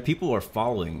tags in there, people are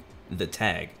following the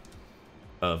tag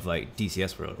of like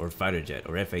DCS World or Fighter Jet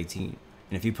or F-18.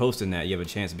 And if you post in that, you have a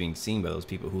chance of being seen by those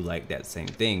people who like that same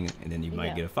thing, and then you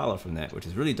might get a follow from that, which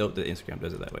is really dope that Instagram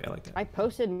does it that way. I like that. I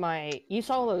posted you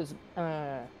saw those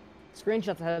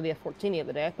screenshots I had of the F-14 the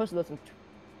other day. I posted those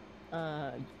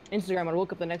on Instagram. I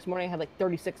woke up the next morning, I had like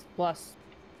 36 plus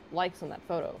likes on that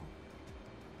photo.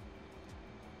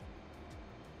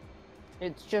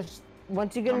 It's just,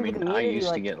 once you get into the community,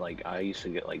 I used to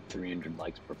get like 300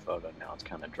 likes per photo. Now it's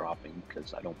kind of dropping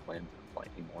because I don't plan for flight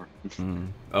anymore.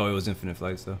 Oh, it was Infinite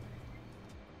Flights though.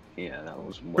 Yeah, that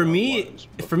was what for it me. was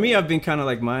For me, before. I've been kind of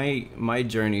like my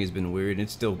journey has been weird.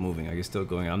 It's still moving. Like, it's still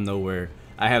going. I'm nowhere.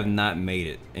 I have not made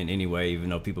it in any way, even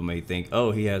though people may think,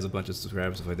 oh, he has a bunch of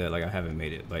subscribers, stuff like that. Like, I haven't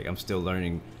made it. Like, I'm still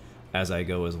learning as I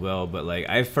go as well. But like,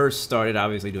 I first started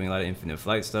obviously doing a lot of Infinite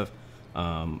Flight stuff.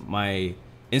 My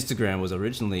Instagram was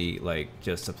originally like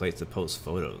just a place to post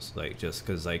photos, like just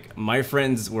because like my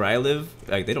friends where I live,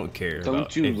 like they don't care about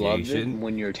Don't you love it aviation.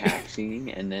 when you're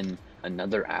taxiing and then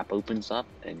another app opens up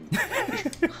and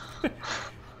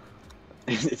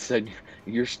it said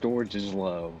your storage is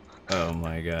low? Oh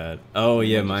my god. Oh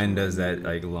yeah, mine does that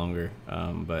like longer.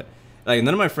 But like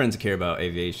none of my friends care about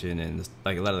aviation and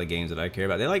like a lot of the games that I care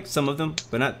about. They like some of them,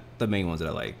 but not the main ones that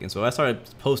I like. And so I started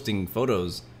posting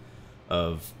photos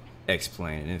of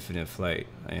X-Plane and Infinite Flight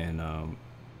and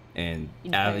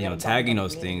tagging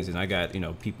those things, and I got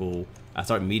people. I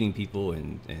started meeting people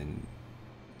and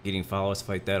getting followers, stuff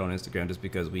like that on Instagram, just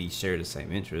because we share the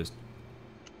same interest.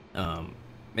 And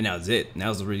that was it. And that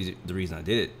was the reason I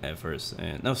did it at first,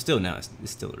 and no, still now it's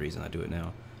still the reason I do it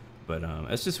now. But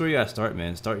that's just where you gotta start,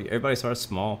 man. Everybody starts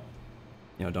small.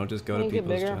 You know, don't just go to Make it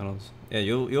people's bigger. channels. Yeah,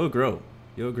 you'll grow.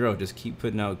 You'll grow. Just keep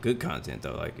putting out good content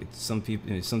though. Like it's some people,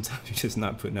 you know, sometimes you're just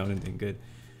not putting out anything good.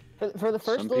 For the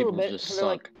first Some little people bit, just for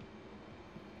like suck.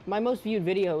 my most viewed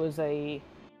video was a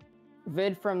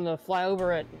vid from the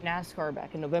flyover at NASCAR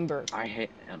back in November. I hate,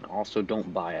 and also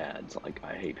don't buy ads. Like,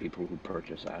 I hate people who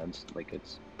purchase ads. Like,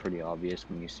 it's pretty obvious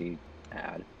when you see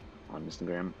ad on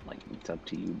Instagram. Like, it's up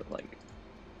to you, but like,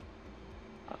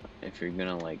 if you're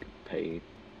gonna like pay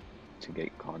to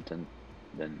get content,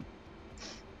 then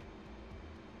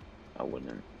I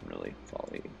wouldn't really follow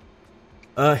you.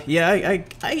 Yeah, I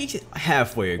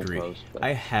halfway agree. Post, but-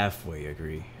 I halfway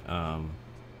agree.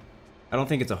 I don't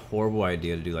think it's a horrible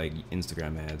idea to do like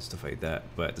Instagram ads, stuff like that.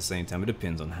 But at the same time, it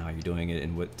depends on how you're doing it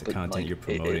and what the But, content like, you're it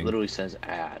promoting. literally says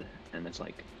ad, and it's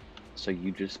like, so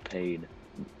you just paid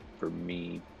for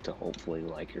me to hopefully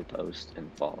like your post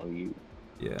and follow you.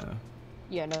 Yeah.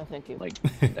 Yeah, no, thank you. Like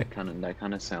that kind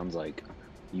of sounds like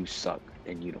you suck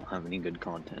and you don't have any good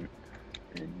content,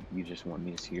 and you just want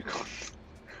me to see your content.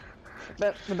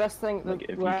 But the best thing Like,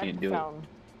 if you what I can't do it. found,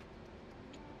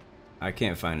 I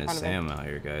can't find a Kind of Sam out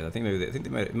here, guys. I think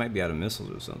it might be out of missiles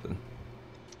or something.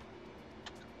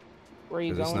 where are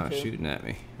you Because going it's not to? shooting at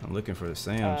me. I'm looking for the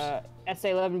Sams.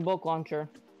 SA-11 bulk launcher.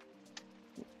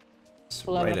 It's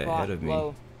 11 right o'clock, ahead of me.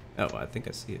 low. Oh, I think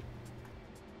I see it.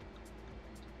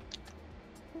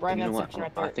 Right You in know that what? section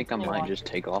right there. I think I It's might launcher. just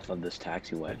take off of this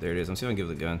taxiway. There it is. I'm see if I can give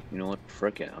it a gun. You know what?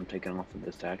 Frick it. I'm taking off of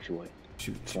this taxiway.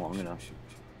 Shoot. It's long enough. Shoot.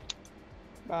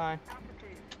 Bye.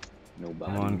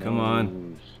 Nobody Come on, come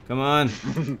on. knows. Come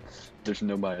on. There's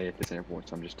nobody at this airport,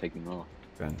 so I'm just taking off.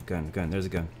 Gun. There's a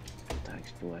gun.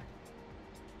 Taxiway.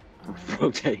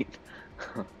 Rotate.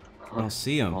 I don't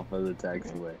see him. Off of the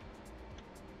taxiway.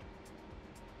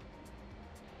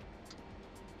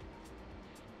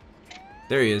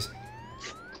 There he is.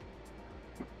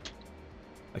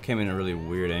 I came in a really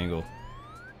weird angle.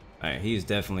 Alright, he's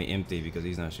definitely empty because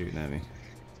he's not shooting at me.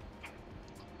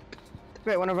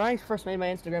 Right, whenever I first made my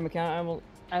Instagram account,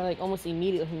 I like almost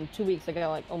immediately, in 2 weeks, I got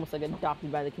like almost like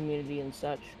adopted by the community and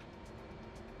such.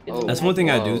 Oh, That's one thing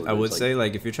I whoa, do. I would there's, say,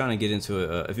 like, if you're trying to get into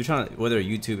if you're trying to, whether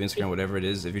YouTube, Instagram, whatever it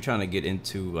is, if you're trying to get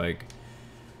into like,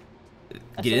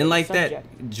 get in like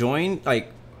that, join,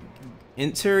 like,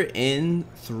 enter in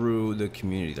through the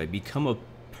community, like, become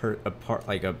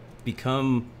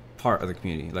become part of the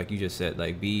community, like you just said,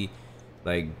 like, be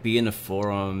in the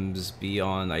forums, be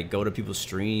on, like, go to people's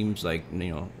streams, like, you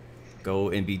know, go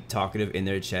and be talkative in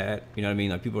their chat. You know what I mean?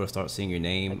 Like, people will start seeing your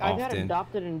name Like, I got often.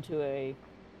 adopted into a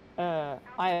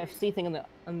IFC thing in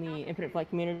the Infinite Flight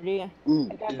community. Ooh,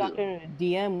 I got adopted in a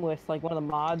DM with like one of the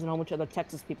mods and a whole bunch of other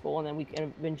Texas people, and then we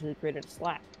eventually created a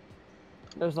Slack.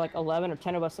 There's like 11 or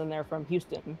 10 of us in there from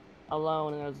Houston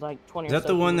alone, and there's like 20. Is or that so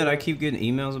the from one that I there. keep getting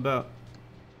emails about?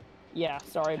 Yeah,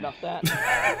 sorry about that.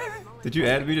 Did you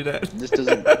add me to that? This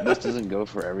doesn't go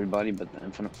for everybody, but the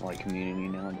Infinite Flight community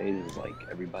nowadays is like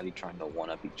everybody trying to one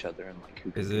up each other and like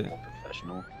who can Is be it? more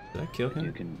professional. Did I kill Who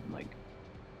him? can like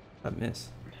I miss.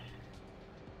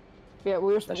 Yeah,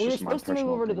 we were That's supposed just my to move personal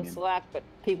over to the opinion. Slack, but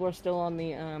people are still on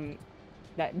the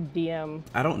that DM.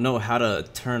 I don't know how to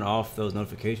turn off those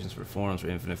notifications for forums for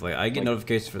Infinite Flight. I get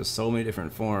notifications for so many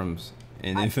different forums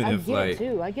in I Infinite get Flight, it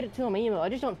too. I get it too on my email. I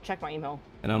just don't check my email.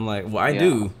 and I'm like, well, I Yeah,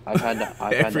 do I've had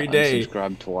Every to day.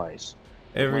 unsubscribe twice.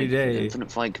 every Like, day. The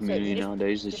Infinite Flight community just-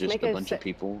 nowadays is just just make a a bunch of se-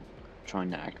 people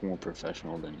trying to act more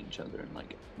professional than each other and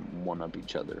like one up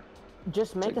each other.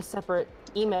 Just make a separate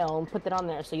email and put that on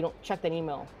there so you don't check that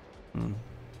email. Hmm.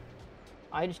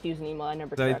 I just use an email. I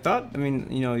never. I check. thought, I mean,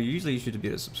 you know, usually you should be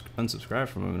able to unsubscribe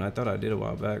from them, and I thought I did a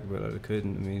while back, but I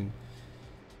couldn't.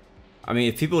 I mean,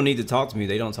 if people need to talk to me,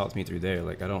 they don't talk to me through there.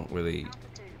 Like, I don't really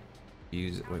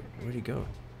use it. Wait, where'd he go?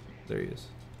 There he is.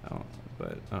 I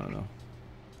don't know.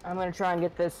 I'm gonna try and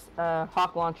get this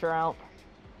Hawk launcher out.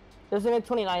 There's an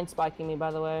M29 spiking me,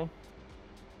 by the way.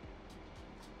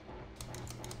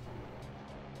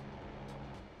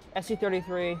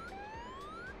 SC-33.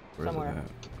 Where's Somewhere. it at?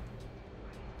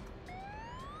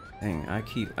 Dang,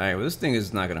 alright, well, this thing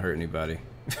is not gonna hurt anybody.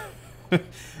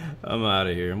 I'm out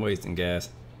of here. I'm wasting gas.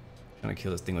 Trying to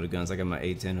kill this thing with a gun. It's like I got my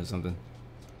A10 or something.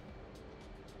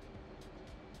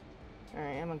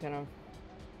 Alright, I'm gonna.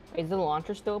 Is the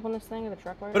launcher still up on this thing, or the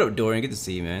truck right? What up, Dorian? Good to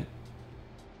see you, man.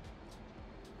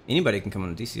 Anybody can come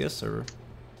on a DCS server.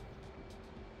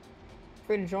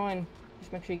 Free to join.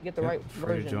 Just make sure you get the Yep, right free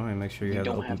version. to join. Make sure you, have the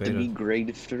don't open have beta. to be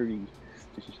grade 3.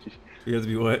 You have to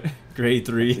be what? Grade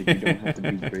 3. You don't have to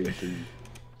be grade 3.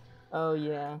 Oh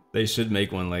yeah. They should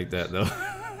make one like that though.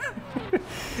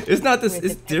 It's not this.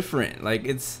 It's different. Like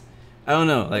I don't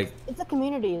know, like, It's a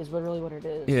community, is really what it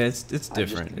is. yeah, it's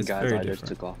different. It's guys, very I just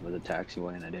different. took off with a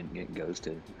taxiway and I didn't get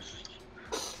ghosted.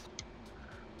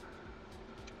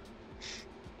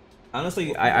 Honestly,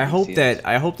 Welcome to I hope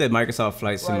DCS. that Microsoft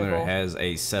Flight Simulator Rival. has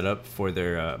a setup for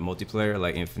their multiplayer,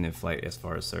 like Infinite Flight, as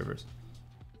far as servers.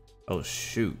 Oh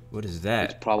shoot, what is It's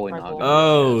that? probably not. Rifle. Gonna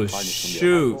Oh, it's probably just gonna be a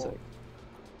shoot. hot sec.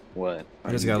 What?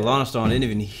 I just got launched on, didn't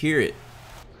even hear it.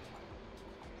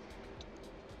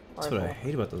 That's what I Rifle.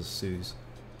 hate about those Sues.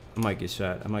 I might get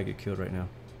shot. I might get killed right now.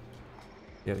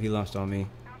 Yep, he launched on me.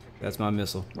 That's my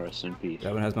missile. Rest in peace.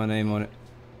 That one has my name on it.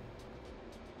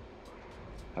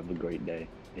 Have a great day.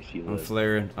 If you I'm live.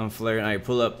 flaring. I'm flaring. Alright,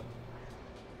 pull up.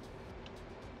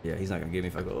 Yeah, he's not gonna get me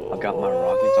if I go. I got my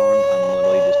rockets armed. I'm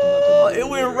literally just about to. Oh, it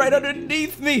went right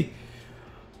underneath me.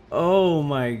 Oh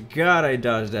my god, I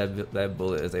dodged that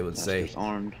bullet, as they would say. Master's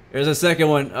armed. There's a second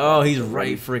one. Oh, he's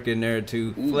right freaking there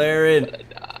too. Flaring.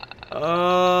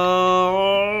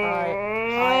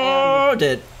 Oh,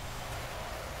 dead.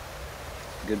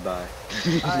 Goodbye.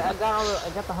 I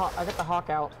got the hawk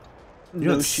out. You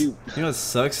know, No shoot. You know what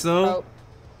sucks though? Oh,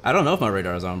 I don't know if my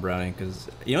radar is on Browning, because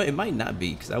you know it might not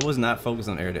be, because I was not focused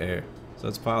on air to air, so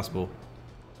it's possible.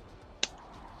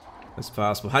 It's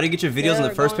possible. How do you get your videos on the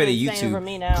They're first page going of insane over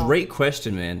me now. YouTube? Great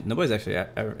question, man. Nobody's actually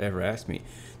ever asked me.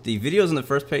 The videos on the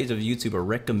first page of YouTube are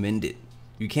recommended.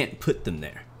 You can't put them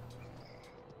there.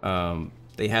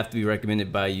 They have to be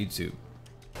recommended by YouTube.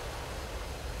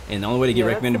 And the only way to get Yeah,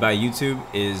 that's recommended by YouTube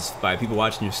is by people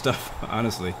watching your stuff,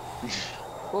 honestly.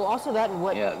 well, also that and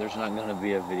what? Yeah, there's not gonna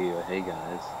be a video. Hey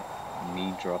guys,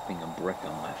 me dropping a brick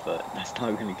on my foot. That's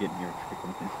not gonna get me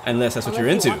recommended. Unless that's what you're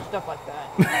Unless you into. watch stuff like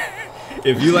that.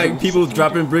 If you like people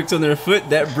dropping bricks on their foot,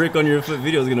 that brick on your foot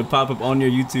video is gonna pop up on your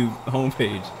YouTube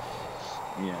homepage.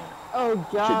 Yeah. Oh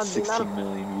Get god, the 60 amount of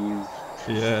million views.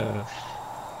 Yeah.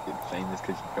 Get famous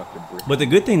because you dropped a brick. But the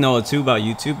good thing though too about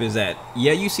YouTube is that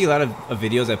yeah, you see a lot of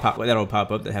videos that'll pop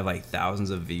up that have like thousands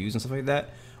of views and stuff like that,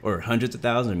 or hundreds of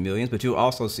thousands or millions. But you'll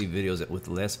also see videos with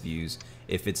less views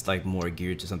if it's like more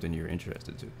geared to something you're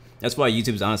interested to. That's why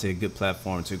YouTube is honestly a good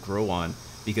platform to grow on,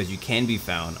 because you can be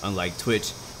found, unlike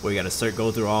Twitch, where you got to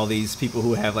go through all these people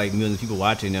who have like millions of people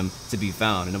watching them to be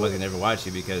found, and nobody can ever watch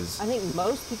you because I think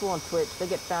most people on Twitch, they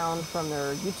get found from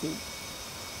their YouTube.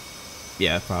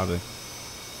 yeah, probably.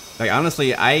 Like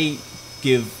honestly, I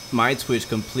give my Twitch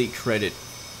complete credit,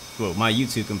 well, my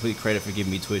YouTube complete credit for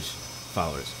giving me Twitch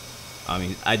followers. I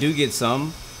mean, I do get some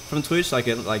from Twitch, like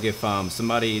if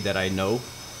somebody that I know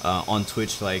on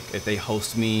Twitch, like if they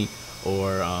host me,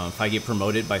 or if I get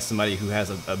promoted by somebody who has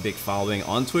a big following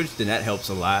on Twitch, then that helps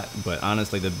a lot. But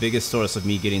honestly, the biggest source of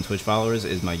me getting Twitch followers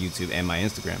is my YouTube and my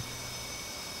Instagram.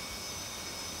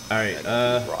 All I right,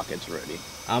 got these rockets ready.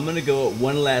 I'm gonna go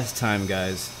one last time,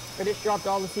 guys. I just dropped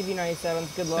all the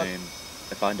CV-97s. Good luck. Same.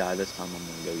 If I die this time, I'm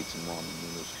gonna go eat some ramen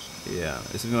noodles. Yeah,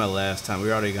 this will be my last time.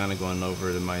 We're already kind of going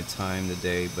over my time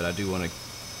today, but I do want to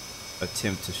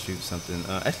attempt to shoot something.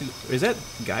 Actually, is that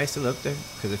guy still up there?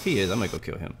 Because if he is, I might go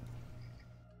kill him.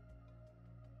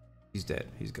 He's dead.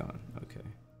 He's gone. Okay.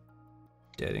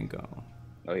 Dead and gone.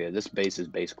 Oh yeah, this base is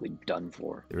basically done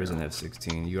for. There is an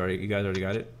F-16. You guys already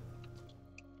got it?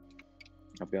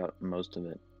 I've got most of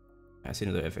it. I see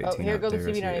another F-18 Oh, here out go the there.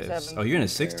 I see CV-97. Fs. Oh, you're in a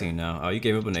 16 now. Oh, you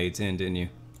gave up an A-10, didn't you?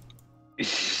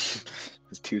 It's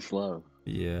too slow.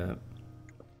 Yeah.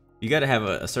 You got to have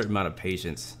a certain amount of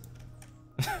patience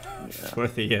for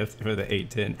the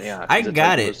A-10. Yeah, I 'cause it's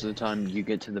got like it. Most of the time, you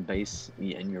get to the base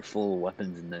and you're full of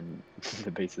weapons, and then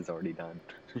the base is already done.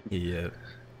 Yeah.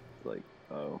 Like,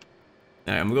 oh.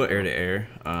 Alright, I'm gonna go air to air,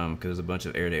 because there's a bunch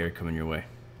of air to air coming your way.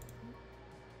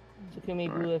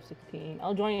 Takumi Blue F-16.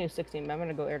 I'll join you at 16, but I'm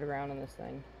gonna go air to ground on this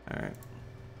thing. Alright.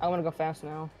 I wanna go fast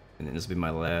now. And then this will be my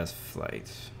last flight.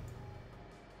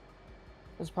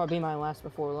 This will probably be my last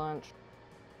before lunch.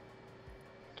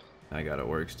 I gotta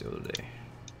work still today.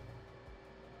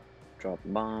 Drop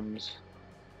bombs.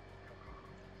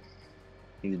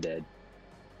 He's dead.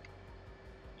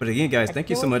 But again, guys, thank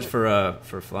you so much for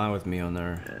flying with me on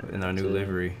in our new That's it.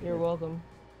 livery. You're welcome.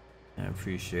 I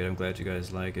appreciate it. I'm glad you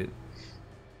guys like it.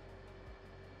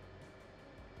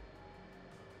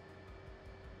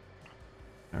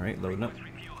 Alright, loading up.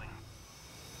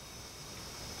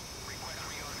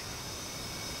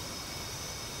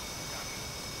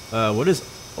 What is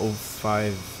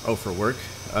 05? Oh, for work?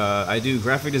 I do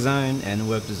graphic design and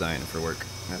web design for work.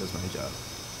 That is my job.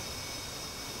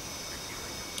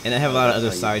 And I have a lot of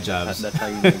other side jobs. That's how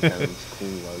you make those cool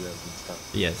logos and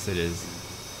stuff. Yes, it is.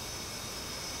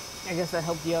 I guess that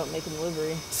helped you out making the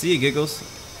livery. See you, Giggles.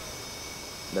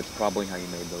 That's probably how you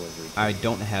made the livery. I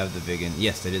don't have the vegan.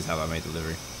 Yes, that is how I made the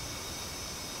livery.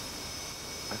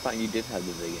 I thought you did have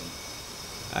the vegan.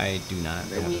 I do not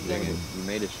The have a weekend. Vigan. You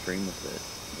made a stream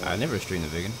with it. I never streamed the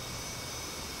Vigan.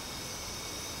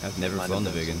 I've never Might flown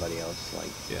the have been Vigan. somebody else, like,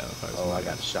 Yeah, probably oh, I somebody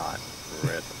got else. shot.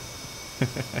 Rip.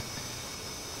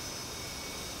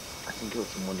 I think it was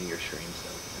from one of your streams,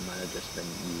 though. It might have just been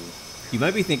you. You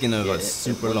might be thinking of Yeah, a it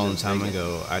super was a long time Vigan.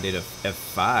 ago. I did a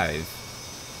F5.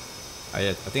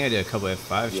 I think I did a couple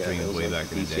F5 Yeah, streams it was way like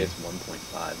back in the day. DCS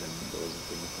 1.5, and there was a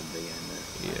thing with the Vigan in there.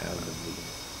 Yeah. I had the Vigan.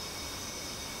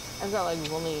 I've got like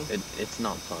only. It's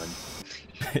not fun.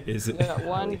 Is it? Yeah,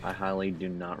 one. I highly do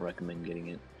not recommend getting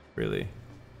it. Really?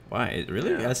 Why?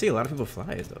 Really? Yeah. I see a lot of people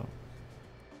fly it though.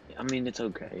 I mean, it's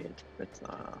okay. It's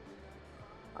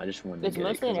I just wanted It's to get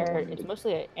mostly it 'cause I wanted it's to-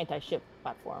 mostly an anti-ship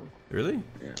platform. Really?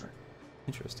 Yeah.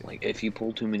 Interesting. Like, if you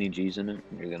pull too many G's in it,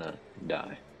 you're gonna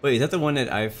die. Wait, is that the one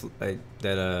that I think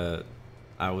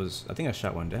I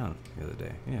shot one down the other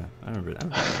day. Yeah, I remember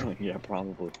that. Yeah,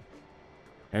 probably.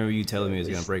 I remember you telling me it was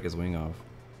gonna break his wing off.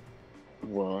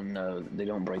 Well, no, they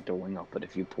don't break their wing off, but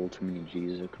if you pull too many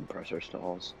G's, the compressor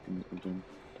stalls and you can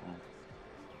die.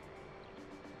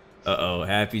 Uh-oh,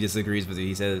 Happy disagrees with you.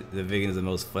 He said the Vigan is the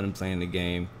most fun plane in the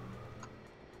game.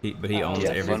 But he owns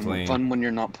every plane. Fun when you're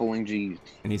not pulling G's.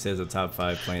 And he says a top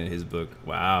 5 plane in his book.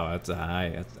 Wow, that's a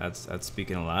high. That's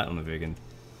speaking a lot on the Vigan.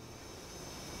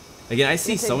 Again, I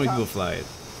see so many people fly it.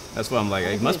 That's why I'm like,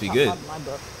 it must be good. My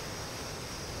book.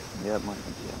 Yeah, it might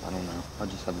be. Yeah, I don't know. I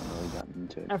just haven't really gotten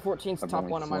into it. F-14's I've top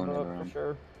only one in my flown it book for around.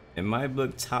 sure. In my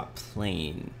book, top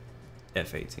plane,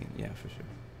 F-18. Yeah, for sure.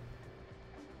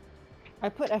 I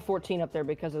put F-14 up there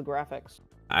because of the graphics.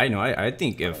 I know. I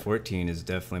think F-14 is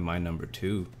definitely my number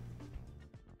 2.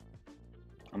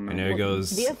 And there it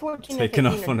goes, The F-14 taking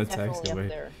F-18 off on are a definitely up taxiway.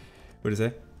 there. What is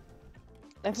that? Said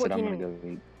I'm F-14 gonna and go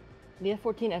eat. the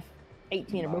F-14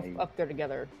 F-18 are both Nice. up there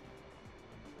together.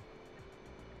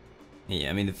 Yeah,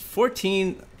 I mean the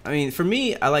 14. I mean, for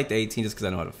me, I like the 18 just because I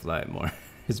know how to fly it more.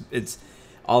 It's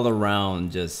all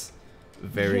around just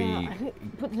very. Yeah, I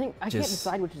can't just-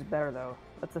 decide which is better though.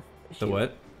 That's the The issue.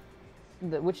 what?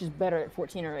 Which is better at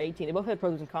 14 or 18? They both have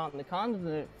pros and cons. The cons of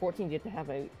the 14 you have to have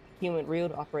a human reel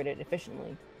to operate it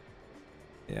efficiently.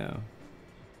 Yeah.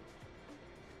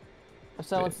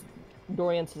 So it's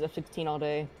Dorian says F-16 all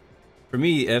day. For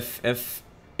me,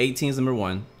 F-18 is number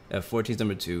 1, F-14 is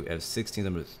number 2, F-16 is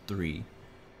number 3,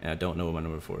 and I don't know what my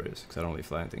number 4 is because I don't really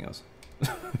fly anything else.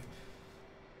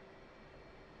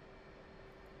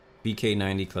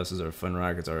 BK-90 clusters or fun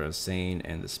rockets are insane,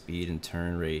 and the speed and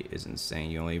turn rate is insane.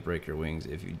 You only break your wings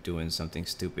if you're doing something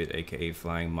stupid, aka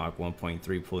flying Mach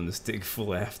 1.3, pulling the stick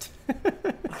full aft.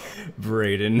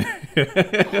 Braden.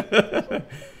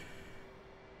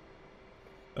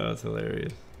 Oh, that's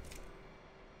hilarious.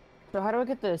 So how do I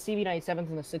get the CV-97s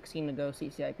and the 16 to go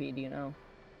CCIP? Do you know?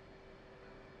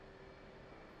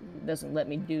 It doesn't let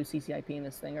me do CCIP in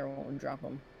this thing, or it won't drop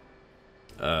them.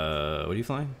 What are you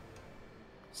flying?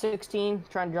 16,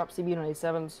 trying to drop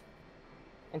CV-97s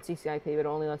and CCIP, but it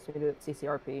only lets me do it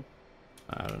CCRP.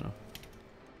 I don't know.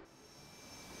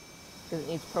 Because it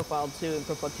needs Profile 2, and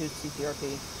Profile 2 is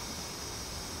CCRP.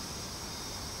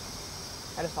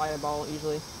 I just fireball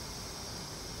usually.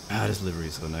 Ah, this livery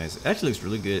is so nice. It actually looks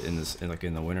really good in this, like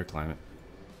in the winter climate.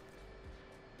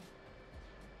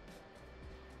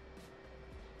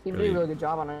 You Really did a really good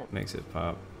job on it. Makes it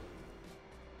pop.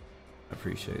 I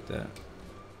appreciate that.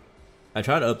 I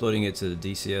tried uploading it to the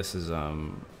DCS's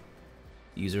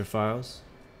user files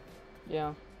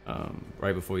Yeah.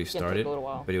 right before you Yeah, it took started, a little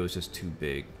while. but it was just too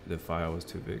big. The file was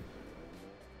too big,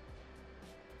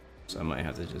 so I might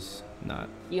have to just not.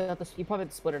 You probably have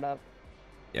to split it up.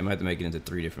 Yeah, I might have to make it into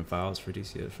 3 different files for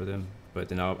DCS for them. But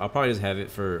then I'll probably just have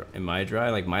it for in my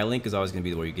drive. Like my link is always gonna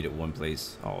be where you get it one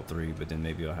place, all 3. But then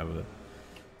maybe I'll have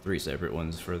 3 separate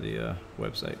ones for the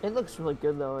website. It looks really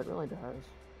good though. It really does.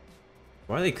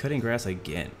 Why are they cutting grass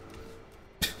again?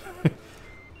 Because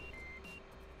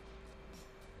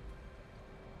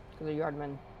they're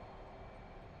yardmen.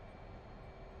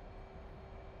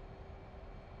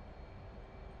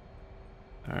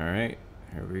 All right,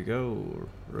 here we go.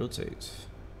 Rotate.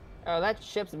 Oh, that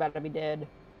ship's about to be dead.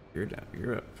 You're down.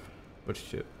 You're up. Which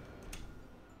ship?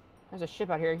 There's a ship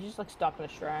out here. He's just like stopped in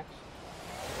his tracks.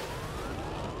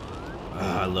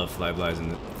 Ah, I love flybys in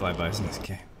this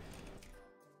game.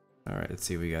 All right, let's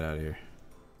see what we got out here.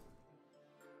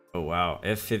 Oh wow,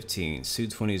 F-15,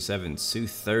 Su-27,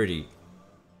 Su-30.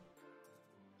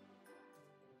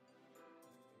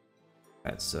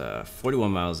 That's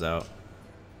 41 miles out.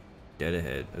 Dead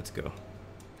ahead. Let's go.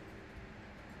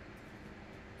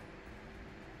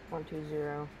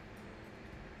 120.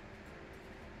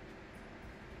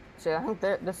 So I think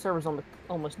this server's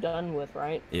almost done with,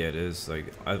 right? Yeah, it is.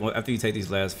 Like after you take these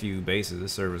last few bases,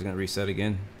 this server's gonna reset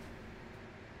again.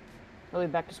 Are we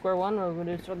back to square one, or we're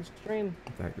gonna start the stream?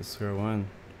 Back to square one.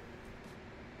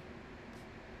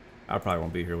 I probably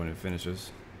won't be here when it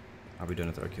finishes. I'll be done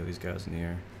after I kill these guys in the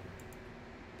air.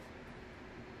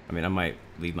 I mean, I might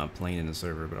leave my plane in the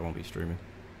server, but I won't be streaming.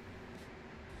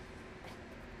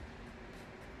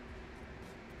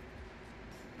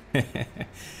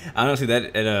 Honestly,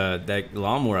 that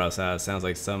lawnmower outside sounds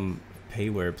like some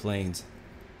payware planes.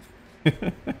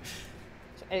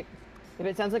 If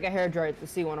it sounds like a hairdryer, it's the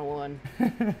C-101.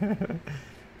 Alright,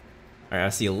 I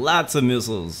see lots of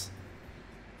missiles.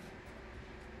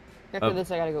 After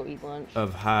this, I gotta go eat lunch.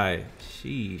 Of high.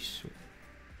 Sheesh.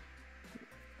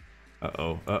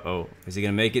 Uh-oh, uh-oh. Is he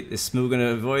gonna make it? Is Smooth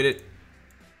gonna avoid it?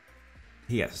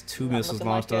 He has 2 missiles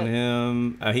launched on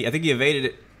him. I think he evaded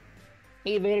it.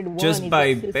 He evaded one. Just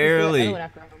by barely.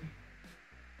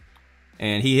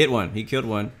 And he hit one. He killed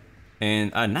one.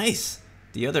 And nice.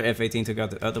 The other F-18 took out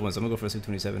the other one, so I'm gonna go for a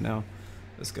Su-27 now.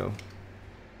 Let's go.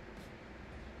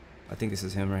 I think this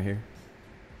is him right here.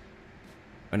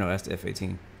 Oh no, that's the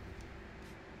F-18.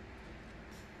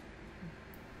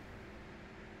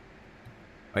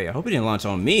 Oh yeah, I hope he didn't launch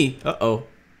on me. Uh-oh.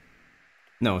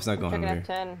 No, it's not going over here.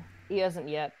 F-10. He hasn't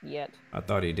yet. I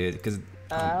thought he did, because...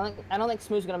 I don't think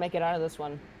Smooth's gonna make it out of this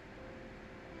one.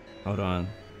 Hold on.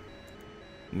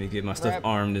 Let me get my stuff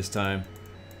armed this time.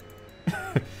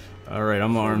 Alright,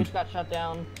 I'm armed. He just got shot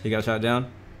down. He got shot down?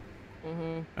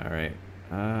 Mm-hmm. Alright.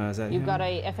 Is that You've him? got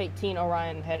a F-18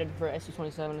 Orion headed for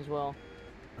SU-27 as well.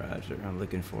 Roger, I'm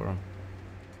looking for him.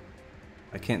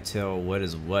 I can't tell what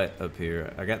is what up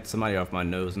here. I got somebody off my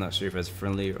nose. Not sure if that's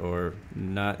friendly or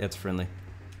not. That's friendly.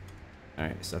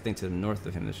 Alright, so I think to the north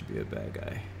of him there should be a bad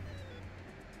guy.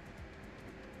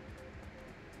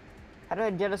 How do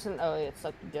I jettison? Oh, yeah, it's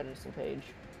like the jettison page.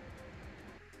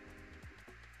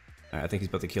 Alright, I think he's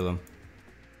about to kill him.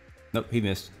 Nope, he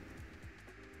missed.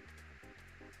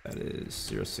 That is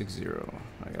 060.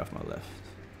 I got off my left.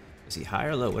 Is he high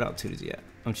or low? What altitude is he at?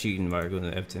 I'm cheating by going to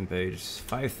the F10 page.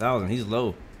 5,000. He's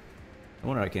low. No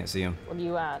wonder I can't see him. What are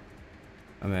you at?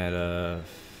 I'm at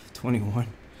 21.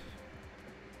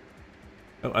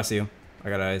 Oh, I see him. I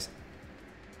got eyes.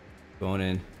 Going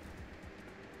in.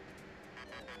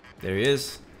 There he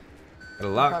is. Got a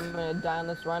lock. I'm gonna die on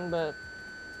this run, but.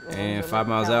 And 5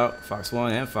 miles out. Fox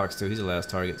 1 and Fox 2. He's the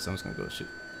last target, so I'm just gonna go shoot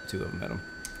 2 of them at him.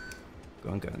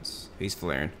 Going guns. He's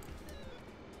flaring.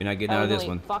 You're not getting out of this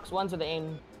one. Fox 1s are the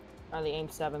aim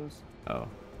 7s. Oh.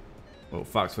 Well,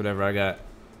 Fox, whatever I got.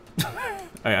 Alright,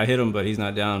 I hit him, but he's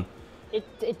not down.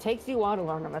 It takes you a while to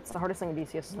learn them. That's the hardest thing in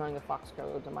DCS is learning the Fox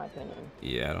codes, in my opinion.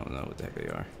 Yeah, I don't know what the heck they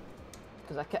are.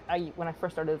 Because when I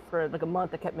first started for like a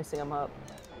month, I kept mixing them up.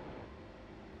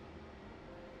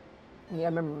 Yeah, I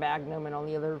remember Magnum and all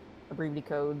the other abbreviated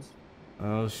codes.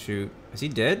 Oh shoot. Is he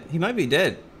dead? He might be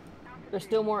dead. There's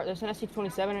still more. There's an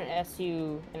SU-27 and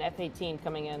an F-18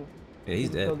 coming in. Yeah, he's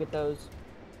dead. Go get those.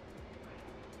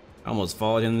 I almost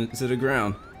followed him to the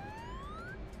ground.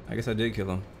 I guess I did kill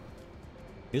him.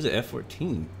 He was an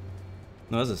F-14.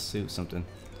 No, that's a suit something. You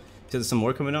said there's some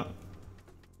more coming out?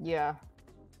 Yeah.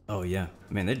 Oh yeah.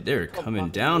 Man, they're coming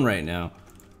down right now.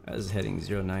 That is heading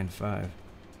 095.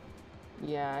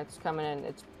 Yeah, it's coming in.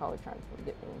 It's probably trying to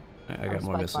get me. I got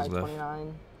more missiles left.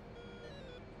 29.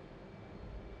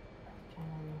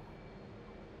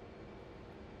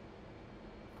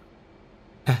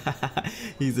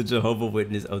 He's a Jehovah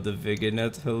Witness of the vegan.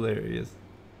 That's hilarious.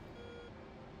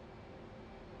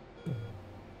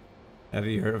 Have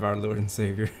you heard of our Lord and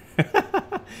Savior?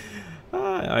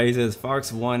 He says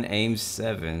Fox 1 aim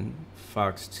 7,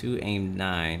 Fox 2 aim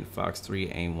 9, Fox 3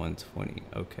 aim 120.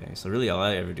 Okay, so really all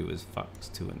I ever do is Fox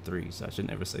 2 and 3, so I should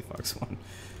never say Fox 1.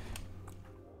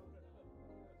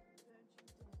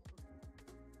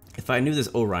 If I knew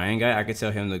this Orion guy, I could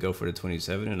tell him to go for the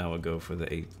 27 and I would go for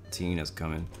the 18 that's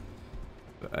coming.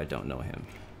 But I don't know him.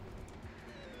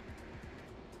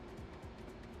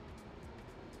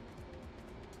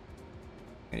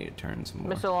 I need to turn some more.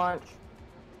 Missile launch.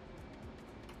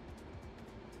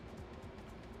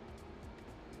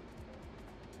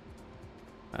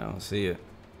 I don't see it.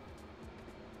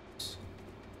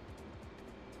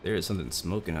 There is something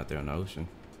smoking out there on the ocean.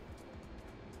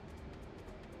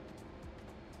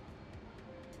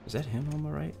 Is that him on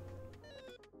my right?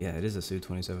 Yeah, it is a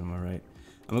Su-27 on my right.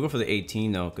 I'm gonna go for the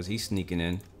 18 though, because he's sneaking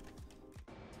in.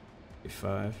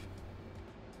 5.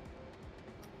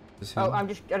 Oh, I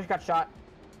just got shot.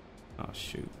 Oh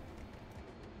shoot.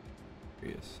 Here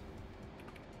he is.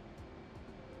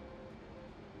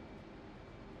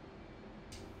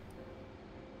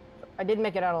 I did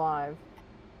make it out alive.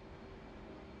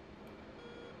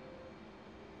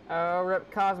 Oh, rip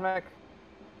Cosmic.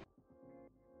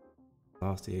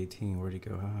 Lost the 18. Where'd he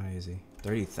go? How high is he?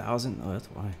 30,000? Oh, that's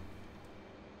why.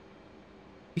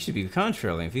 He should be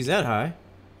contrailing if he's that high.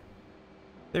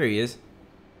 There he is.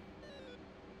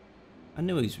 I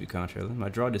knew he should be contrailing. My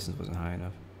draw distance wasn't high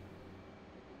enough.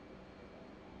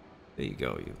 There you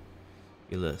go,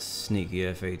 you little sneaky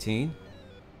F-18.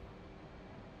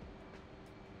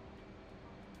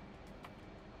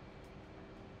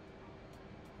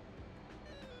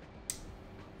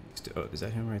 Oh, is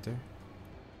that him right there?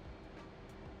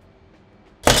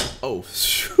 Oh,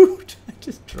 shoot. I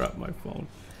just dropped my phone.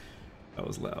 That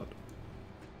was loud.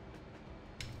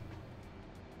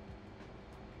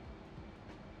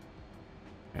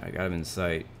 Yeah, I got him in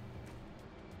sight.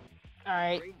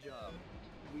 Alright. Great job.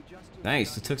 We just took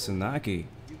Nice, he took Sanaki. You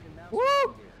can now Woo!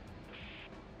 stay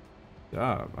here.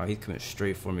 Ah, oh, he's coming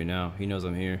straight for me now. He knows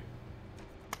I'm here.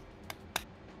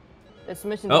 This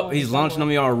mission's Oh, only he's for launching on someone.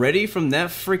 me already from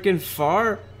that freaking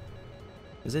far?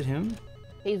 Is it him?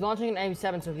 He's launching an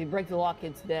M7, so if you break the lock,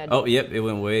 it's dead. Oh, yep, it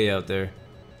went way out there.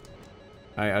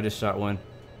 Alright, I just shot one.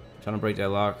 Trying to break that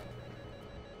lock.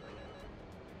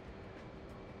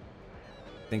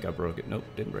 I think I broke it. Nope,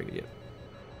 didn't break it yet.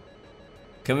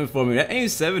 Coming for me. That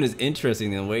AIM-7 is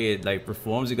interesting in the way it like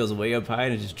performs. It goes way up high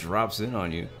and it just drops in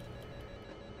on you.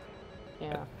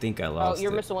 Yeah. I think I Oh, lost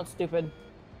your it. missile went stupid.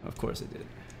 Of course it did.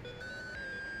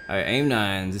 Alright,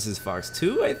 AIM-9. This is Fox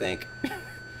 2, I think.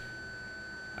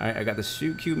 Alright, I got the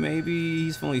shoot cue maybe.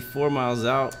 He's only 4 miles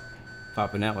out.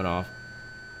 Popping that one off.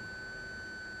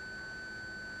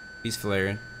 He's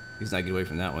flaring. He's not getting away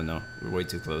from that one though. We're way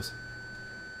too close.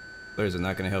 Flares are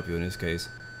not going to help you in this case.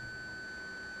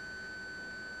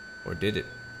 Or did it?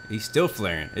 He's still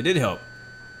flaring. It did help.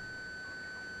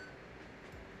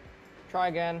 Try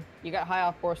again. You got high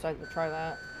off foresight, but try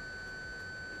that.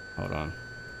 Hold on.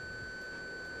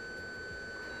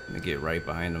 Let me get right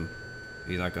behind him.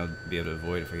 He's not going to be able to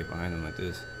avoid if I get behind him like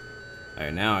this.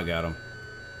 Alright, now I got him.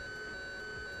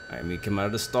 Alright, let me come out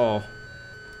of the stall.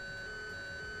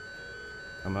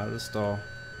 Come out of the stall.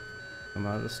 Come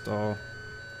out of the stall.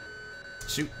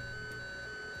 Shoot.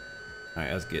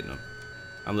 Alright, that's getting him.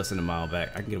 I'm less than a mile back.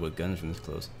 I can get away with guns from this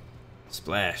close.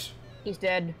 Splash. He's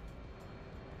dead.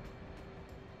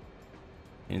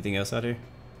 Anything else out here?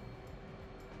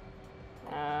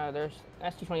 There's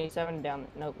ST-27 down.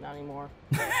 Nope, not anymore.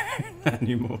 Not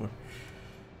anymore.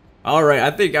 Alright,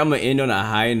 I think I'm going to end on a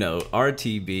high note.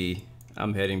 RTB.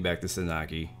 I'm heading back to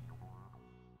Sanaki.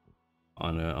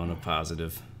 On a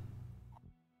positive.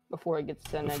 Before it gets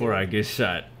to Before I get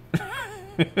shot.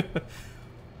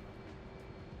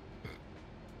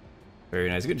 Very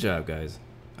nice. Good job, guys.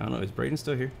 I don't know. Is Braden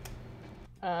still here?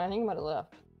 I think he might have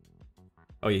left.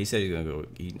 Oh, yeah. He said he's going to go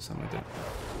eat and something like that.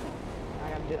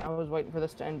 I was waiting for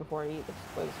this to end before I eat. Let's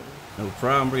play some. No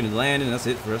problem. Braden landing. That's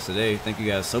it for us today. Thank you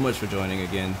guys so much for joining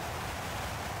again.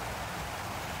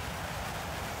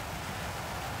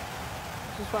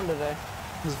 This was fun today.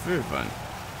 It was very fun.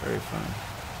 Very fun.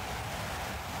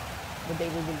 The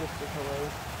daily video says hello.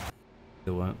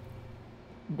 The what?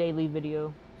 Daily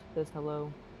video says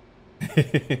hello.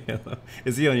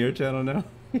 Is he on your channel now?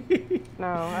 No,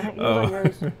 I think he's Oh. on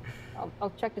yours.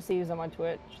 I'll check to see who's on my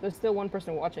Twitch. There's still one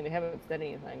person watching. They haven't said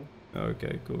anything.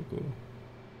 Okay, cool, cool.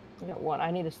 I got one.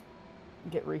 I need to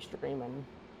get restream and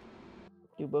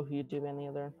do both YouTube and the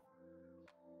other.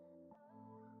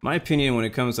 My opinion when it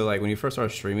comes to like when you first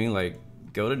start streaming, like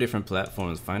go to different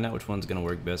platforms, find out which one's gonna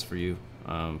work best for you.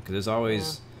 Because there's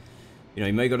always, you know,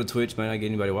 you might go to Twitch, might not get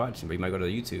anybody watching, but you might go to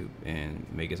YouTube and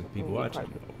you may get some people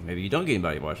watching. Maybe you don't get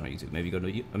anybody watching on YouTube. Maybe you go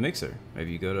to a Mixer.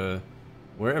 Maybe you go to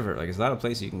wherever. Like, there's a lot of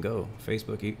places you can go.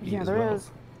 Facebook, Yeah, as there well. is.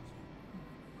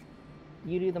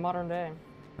 Beauty of the modern day.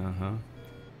 Uh-huh.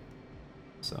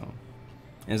 So,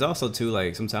 and it's also too,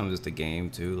 like, sometimes it's the game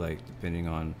too, like, depending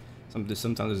on,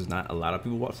 sometimes there's not a lot of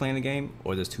people playing the game,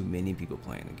 or there's too many people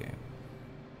playing the game.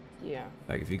 Yeah.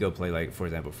 Like, if you go play, like, for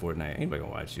example, Fortnite, anybody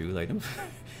gonna watch you. Like,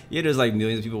 yeah, there's like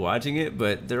millions of people watching it,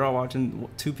 but they're all watching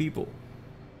 2 people.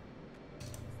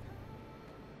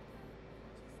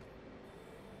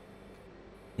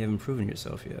 You haven't proven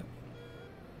yourself yet.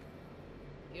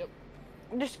 Yep.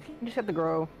 Just have to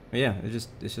grow. Yeah, it's just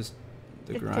the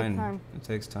It takes grind. time. It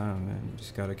takes time, man. You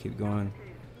just gotta keep going.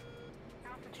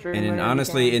 Stream And then whenever you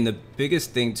honestly, can. and the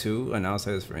biggest thing too, and I'll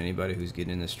say this for anybody who's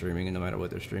getting into streaming, and no matter what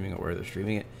they're streaming or where they're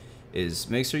streaming it, is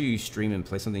make sure you stream and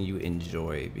play something you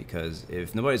enjoy, because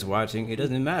if nobody's watching, it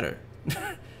doesn't matter,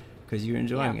 because you're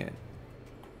enjoying it.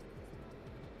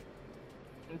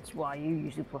 That's why you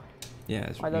usually play. Yeah,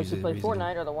 it's Why those who usually play the reason.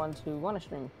 Fortnite are the ones who want to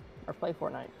stream or play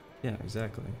Fortnite. Yeah,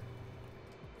 exactly.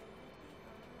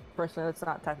 Personally, that's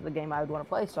not the type of the game I would want to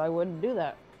play, so I wouldn't do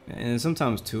that. And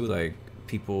sometimes too, like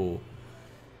people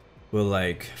will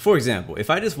like, for example, if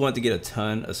I just want to get a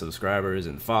ton of subscribers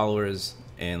and followers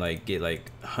and like get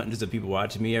like hundreds of people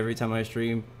watching me every time I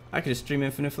stream, I could just stream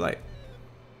Infinite Flight,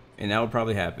 and that would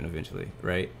probably happen eventually,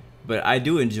 right? But I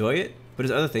do enjoy it, but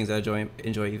there's other things I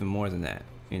enjoy even more than that,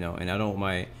 you know. And I don't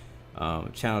want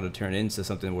my channel to turn into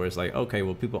something where it's like, okay,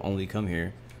 well, people only come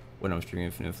here when I'm streaming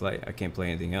Infinite Flight. I can't play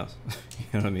anything else. You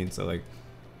know what I mean? So like,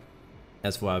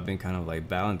 that's why I've been kind of like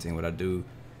balancing what I do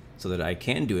so that I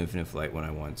can do Infinite Flight when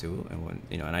I want to, and when,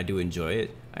 you know, and I do enjoy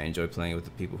it. I enjoy playing with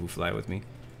the people who fly with me,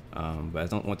 but I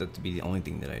don't want that to be the only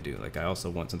thing that I do. Like, I also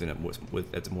want something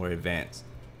that's more advanced,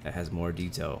 that has more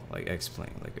detail, like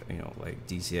X-Plane, like, you know, like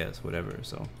DCS, whatever.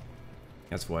 So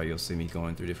that's why you'll see me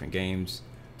going through different games,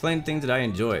 playing things that I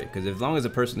enjoy. Because as long as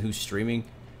the person who's streaming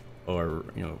or,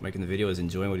 you know, making the video is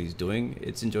enjoying what he's doing,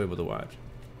 it's enjoyable to watch.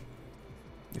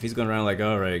 If he's going around like,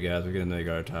 all right, guys, we're gonna make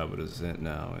our top of the descent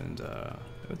now, and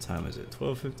what time is it?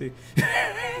 12:50.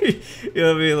 You know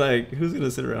what I mean? Like, who's gonna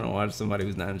sit around and watch somebody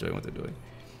who's not enjoying what they're doing?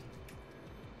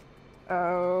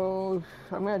 Oh,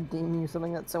 I'm gonna deem you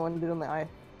something that someone did on the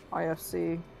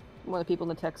IFC. One of the people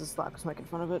in the Texas Slack was making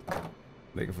fun of it.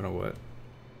 Making fun of what?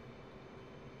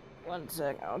 One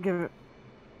sec, I'll give it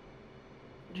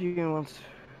to you once.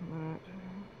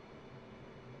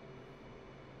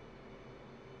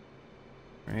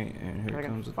 Right, and here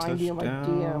comes a find you in my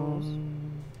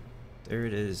touchdown. There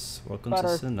it is. Welcome to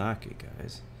Sanaki,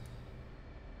 guys.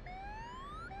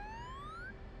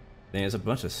 Man, there's a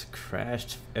bunch of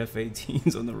crashed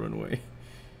F-18s on the runway.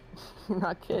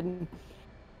 Not kidding.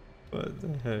 What the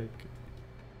heck?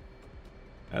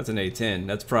 That's an A-10.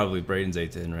 That's probably Braden's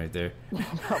A-10 right there.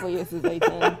 Probably is his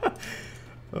A-10.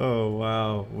 Oh,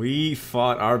 wow. We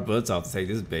fought our butts off to take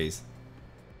this base.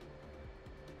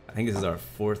 I think this is our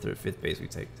 4th or 5th base we've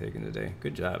taken today.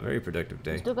 Good job. Very productive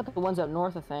day. We still got the ones up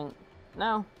north, I think.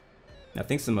 No. I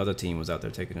think some other team was out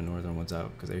there taking the northern ones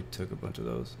out because they took a bunch of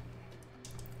those.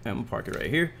 I'm gonna park it right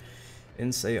here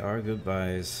and say our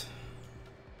goodbyes.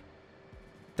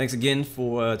 Thanks again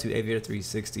to Aviator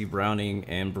 360, Browning,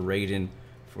 and Braden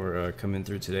for coming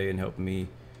through today and helping me.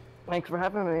 Thanks for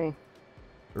having me.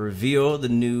 Reveal the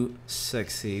new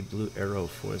sexy Blue Aero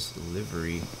Force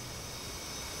livery.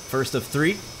 First of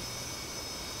 3.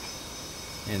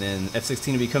 And then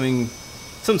F-16 will be coming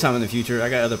sometime in the future. I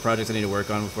got other projects I need to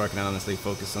work on before I can honestly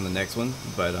focus on the next one.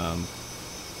 But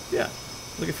yeah,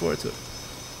 looking forward to it.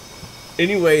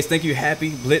 Anyways, thank you, Happy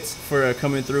Blitz, for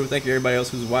coming through. Thank you, everybody else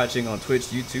who's watching on Twitch,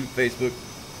 YouTube, Facebook.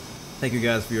 Thank you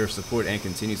guys for your support and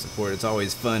continued support. It's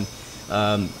always fun.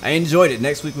 I enjoyed it.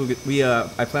 Next week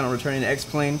I plan on returning to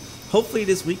X-Plane. Hopefully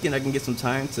this weekend I can get some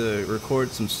time to record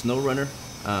some SnowRunner.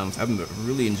 I've been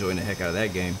really enjoying the heck out of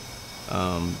that game.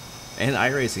 And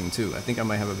iRacing too. I think I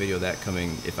might have a video of that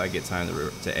coming if I get time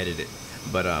to edit it.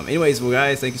 But anyways, well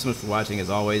guys, thank you so much for watching. As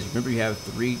always, remember you have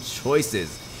 3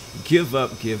 choices. Give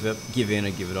up, give in,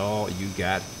 or give it all you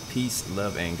got. Peace,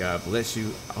 love, and God bless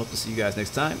you. I hope to see you guys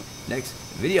next time, next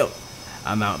video.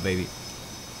 I'm out, baby.